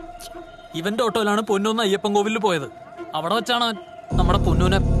ഇവന്റെ ഓട്ടോയിലാണ് പൊന്നൂന്ന് അയ്യപ്പൻ കോവിലിൽ പോയത്. അവിടെ വെച്ചാണ് നമ്മുടെ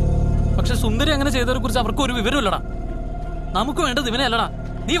പൊന്നൂനെ. പക്ഷെ സുന്ദരി അങ്ങനെ ചെയ്തതിനെ കുറിച്ച് അവർക്ക് ഒരു വിവരമില്ലടാ. നമുക്ക് വേണ്ടത് ഇവനെ അല്ലടാ.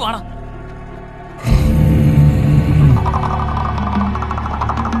 നീ വാടാ.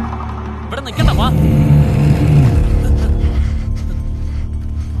 ഇവിടെ നിൽക്കണ്ട, വാ.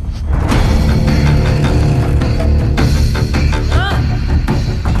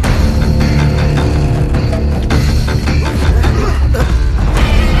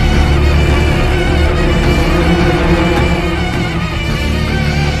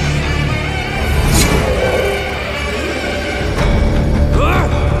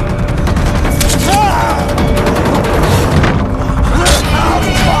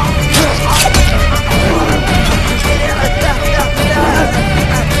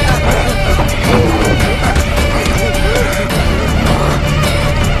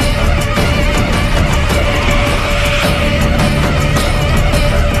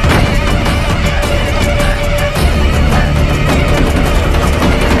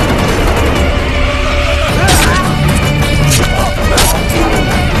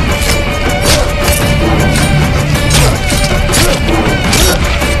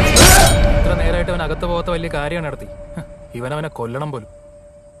 വലിയ കാര്യം നടത്തി. ഇവനവനെ കൊല്ലണം പോലും.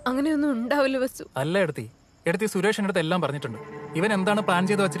 അങ്ങനെയൊന്നും ഉണ്ടാവില്ല വസ്തു. അല്ല എടുത്തി സുരേഷിന്റെ അടുത്ത് എല്ലാം പറഞ്ഞിട്ടുണ്ട്. ഇവൻ എന്താണ് പ്ലാൻ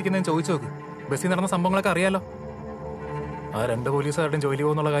ചെയ്ത് വെച്ചിരിക്കുന്നതെന്ന് ചോദിച്ചു നോക്ക്. ബസ്സിൽ നടന്ന സംഭവങ്ങളൊക്കെ അറിയാലോ. ആ 2 പോലീസുകാരുടെയും ജോലി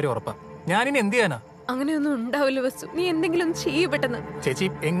പോകുന്നുള്ള കാര്യം ഉറപ്പാ. ഞാനിനി എന്ത് ചെയ്യാനാ? അങ്ങനെയൊന്നും ഉണ്ടാവില്ല വസ്തു. നീ എന്തെങ്കിലും ചെയ്യ് പെട്ടെന്ന്. ചേച്ചി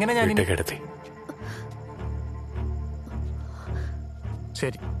എങ്ങനെ ഞാൻ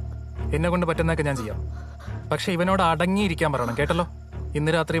ശരി, എന്നെ കൊണ്ട് പറ്റുന്നതൊക്കെ ഞാൻ ചെയ്യാം. പക്ഷെ ഇവനോട് അടങ്ങിയിരിക്കാൻ പറയണം, കേട്ടല്ലോ.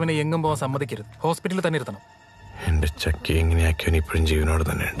 ഇന്ന് രാത്രി ഇവനെ എങ്ങും പോകാൻ സമ്മതിക്കരുത്. ഹോസ്പിറ്റലിൽ തന്നെ ഇരുത്തണം. എന്റെ ചക്കി എങ്ങനെയാക്കിയോ ഇപ്പോഴും ജീവനോട്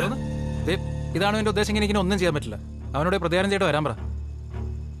തന്നെ ഉണ്ട്. ഇതാണ് എന്റെ ഉദ്ദേശം. ഇങ്ങനെ ഒന്നും ചെയ്യാൻ പറ്റില്ല. അവനോട് പ്രതികാരം ചെയ്തിട്ട് വരാൻ പറ.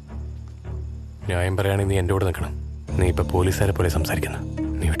 ന്യായം പറയുകയാണെങ്കിൽ നീ എന്റെ കൂടെ നിൽക്കണം. നീ ഇപ്പൊ പോലീസുകാരെ പോലെ സംസാരിക്കുന്ന.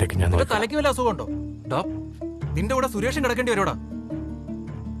 നീ വിട്ടേക്ക്, ഞാൻ തലയ്ക്ക് വല്ല അസുഖമുണ്ടോ? നിന്റെ കൂടെ സുരേഷൻ കിടക്കേണ്ടി വരുവാടാ.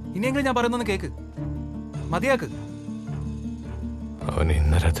 ഇനിയെങ്കിലും ഞാൻ പറയുന്നൊന്ന് കേക്ക്. മതിയാക്ക്. അവന്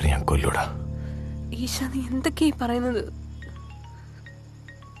ഇന്ന രാത്രി ഞാൻ കൊല്ലൂടാ. ഈശ, നീ എന്തൊക്കെയാ പറയുന്നത്?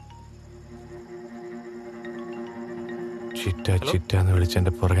 ചിറ്റാന്ന് വിളിച്ച്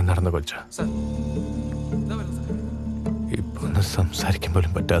എന്റെ പുറകെ നടന്ന കൊച്ച ഇപ്പൊ ഒന്ന് സംസാരിക്കാൻ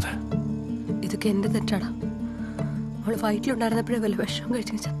പോലും പറ്റാതെ. ഇതൊക്കെ എന്റെ തെറ്റാടാ. അവള് ഫൈറ്റിലുണ്ടായിരുന്നപ്പോഴേ വല്ല വിഷം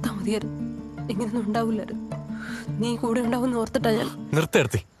കഴിച്ച് ചത്താ മതിയായിരുന്നു. ഇങ്ങനൊന്നും ഉണ്ടാവില്ലായിരുന്നു. നീ കൂടെ ഉണ്ടാവുന്ന ഓർത്തിട്ടാ ഞാൻ.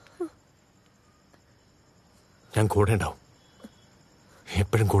 നിർത്തി ഞാൻ കൂടെ ഉണ്ടാവും,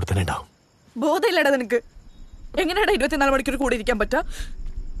 എപ്പോഴും കൂടെ തന്നെ ഉണ്ടാവും. ബോധമില്ലടാ നിനക്ക്. എങ്ങനെയാടാ 24 മണിക്കൂർ കൂടെ ഇരിക്കാൻ പറ്റാ?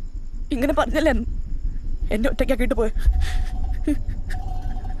 ഇങ്ങനെ പറഞ്ഞല്ലേ എന്നെ ഒറ്റയ്ക്കാക്കിട്ട് പോയ.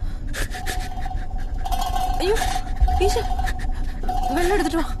 അയ്യോ ഈശ, വെള്ളം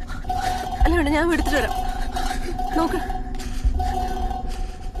എടുത്തിട്ട് വാ. അല്ല വേണ്ട, ഞാൻ എടുത്തിട്ട് വരാം. നോക്ക്.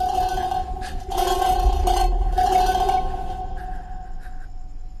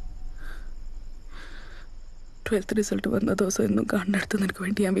 ട്വൽത്ത് റിസൾട്ട് വന്ന ദിവസം എന്നും കാണുന്നിടത്ത് നിനക്ക്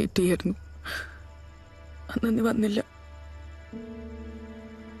വേണ്ടി ഞാൻ വെയിറ്റ് ചെയ്യായിരുന്നു. അന്ന് നീ വന്നില്ല.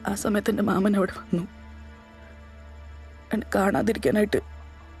 ആ സമയത്ത് എൻ്റെ മാമൻ അവിടെ വന്നു. എന്നെ കാണാതിരിക്കാനായിട്ട്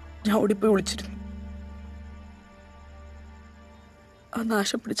ഞാൻ ഓടിപ്പോയി വിളിച്ചിരുന്നു. ആ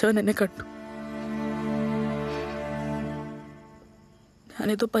നാശം പിടിച്ചവൻ എന്നെ കണ്ടു.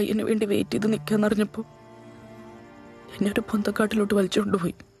 ഞാനിതോ പയ്യന് വേണ്ടി വെയിറ്റ് ചെയ്ത് നിൽക്കാന്നറിഞ്ഞപ്പോൾ എന്നെ ഒരു പൊന്തക്കാട്ടിലോട്ട്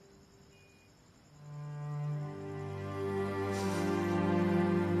വലിച്ചുകൊണ്ടുപോയി.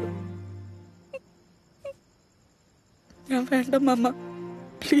 ഞാൻ വേണ്ട മാമ,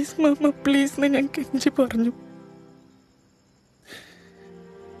 പ്ലീസ് മാമ, പ്ലീസ് എന്ന് ഞാൻ കെഞ്ചി പറഞ്ഞു.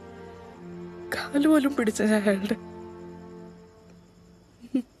 കാലുപോലും പിടിച്ച ഞാൻ അയാളുടെ.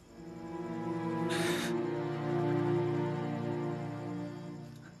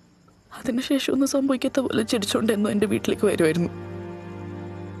 അതിനുശേഷം ഒന്നും സംഭവിക്കാത്ത പോലെ ചിരിച്ചോണ്ടെന്നോ എൻ്റെ വീട്ടിലേക്ക് വരുമായിരുന്നു.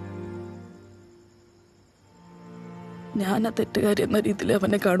 ഞാൻ ആ തെറ്റുകാരി എന്ന രീതിയിൽ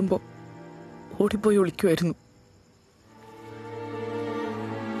അവനെ കാണുമ്പോൾ ഓടിപ്പോയി ഒളിക്കുമായിരുന്നു.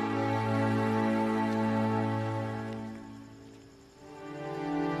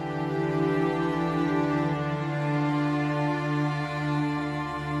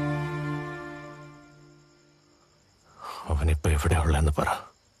 അവനിപ്പോ എവിടെയാ ഉള്ളതെന്ന് പറ.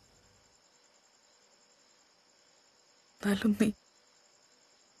 എന്നാലും നീ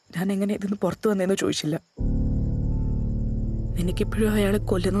ഞാൻ എങ്ങനെ ഇതിന്ന് പുറത്തു വന്നേന്ന് ചോദിച്ചില്ല. എനിക്കിപ്പോഴും അയാളെ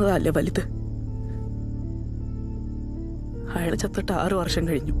കൊല്ലുന്നതല്ലേ വലുത്. അയാൾ ചത്തിട്ട് 6 വർഷം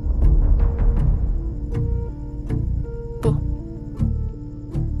കഴിഞ്ഞു.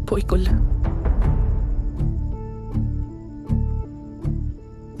 പോയി കൊല്ല.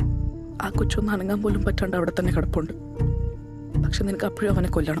 ആ കൊച്ചൊന്ന് അനങ്ങാൻ പോലും പറ്റാണ്ട് അവിടെ തന്നെ കിടപ്പുണ്ട്. പക്ഷെ നിനക്ക് അപ്പോഴും അവനെ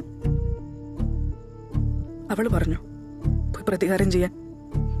കൊല്ലണം. അവള് പറഞ്ഞു പോയി പ്രതികാരം ചെയ്യാൻ.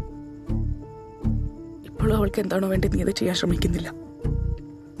 ഇപ്പോഴും അവൾക്ക് എന്താണോ വേണ്ടത് നീ അത് ചെയ്യാൻ ശ്രമിക്കുന്നില്ല.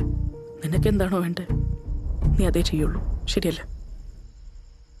 നിനക്ക് എന്താണോ വേണ്ടത് നീ അതേ ചെയ്യുള്ളൂ, ശരിയല്ലേ?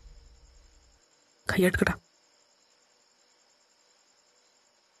 കൈയെടുക്കടാ.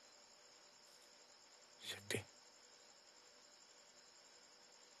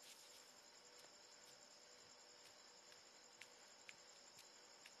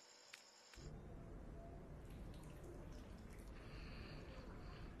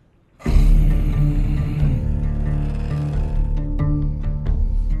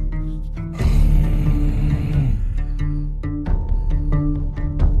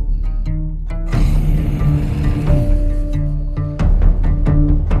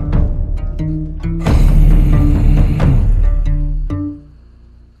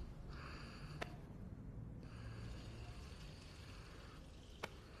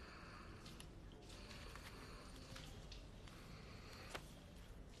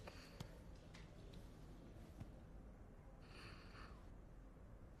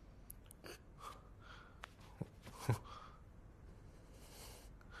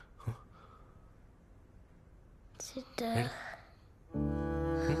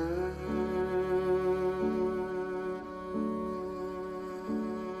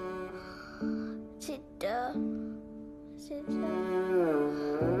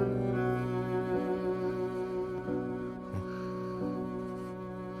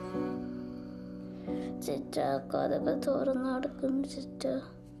 ചിറ്റ കഥകൾ തുറന്നു നടക്കുന്നു. ചിറ്റ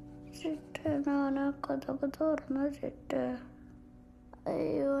ഞാനാ കഥകൾ തുറന്നു. ചിറ്റ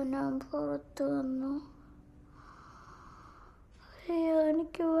അയ്യോ ഞാൻ പുറത്തു വന്നു. അയ്യോ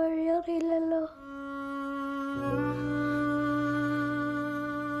എനിക്ക് വഴി അറിയില്ലല്ലോ.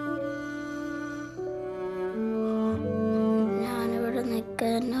 ഞാനിവിടെ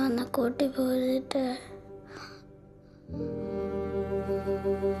നിൽക്കാൻ എന്നെ വന്ന് കൂട്ടി പോയിട്ട്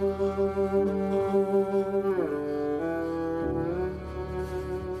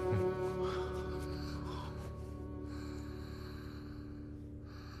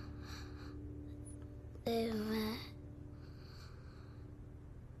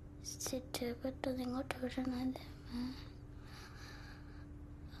ചിറ്റ പെട്ടെന്ന് ഇങ്ങോട്ട് വിടണല്ലേ.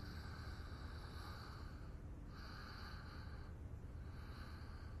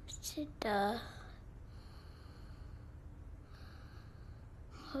 ചിറ്റ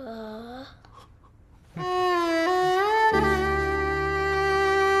ആ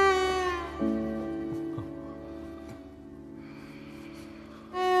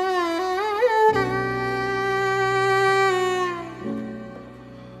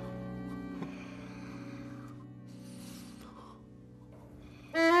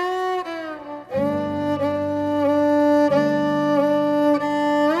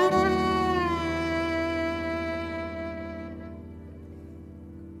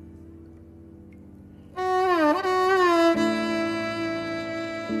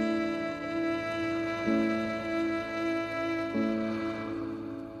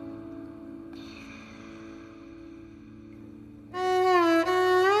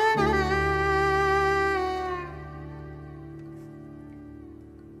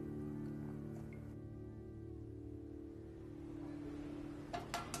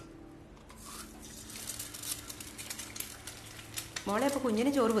മോളെ അപ്പോൾ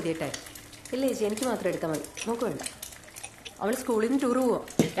കുഞ്ഞിന് ചോറ് പൊതിയട്ടെ? ഇല്ല ചേച്ചി, എനിക്ക് മാത്രം എടുത്താൽ മതി. നോക്ക് വേണ്ട. അവൾ സ്കൂളിൽ നിന്ന് ടൂർ പോവാ.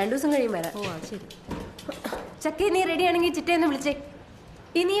 2 ദിവസം കഴിയും വരാൻ. ഓ ശരി. ചക്കേ, നീ റെഡി ആണെങ്കിൽ ചിറ്റയെന്ന് വിളിച്ചേ.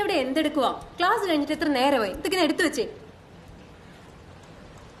 ഇനി ഇവിടെ എന്തെടുക്കുവാ? ക്ലാസ് കഴിഞ്ഞിട്ട് എത്ര നേരമായി? ഇതൊക്കെ എടുത്തു വെച്ചേ.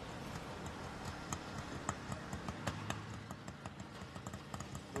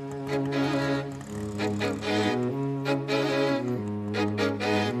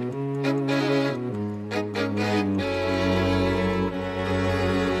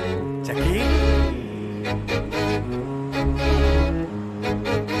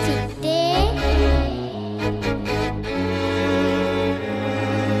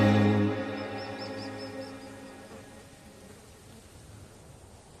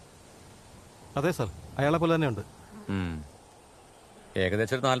 അതെ സാർ, അയാളെ പോലെ തന്നെ ഉണ്ട്.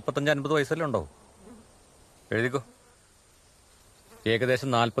 ഏകദേശം ഒരു 45-50 വയസ്സല്ലേ ഉണ്ടോ? എഴുതിക്കോ. ഏകദേശം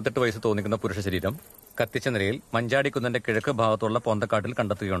 48 വയസ്സ് തോന്നിക്കുന്ന പുരുഷ ശരീരം കത്തിച്ച നിലയിൽ മഞ്ചാടിക്കുന്നിന്റെ കിഴക്ക് ഭാഗത്തുള്ള പൊന്തക്കാട്ടിൽ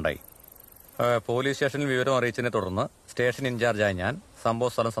കണ്ടെത്തുകയുണ്ടായി. പോലീസ് സ്റ്റേഷനിൽ വിവരം അറിയിച്ചതിനെ തുടർന്ന് സ്റ്റേഷൻ ഇൻചാർജായ ഞാൻ സംഭവ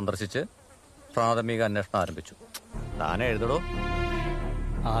സ്ഥലം സന്ദർശിച്ച് പ്രാഥമിക അന്വേഷണം ആരംഭിച്ചു. താനെ എഴുതടോ.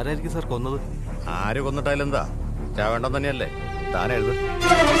 ആരായിരിക്കും സാർ കൊന്നത്? ആര് കൊന്നിട്ടായാലെന്താ, ചാവേണ്ടെന്ന് തന്നെയല്ലേ. താനെ എഴുത്.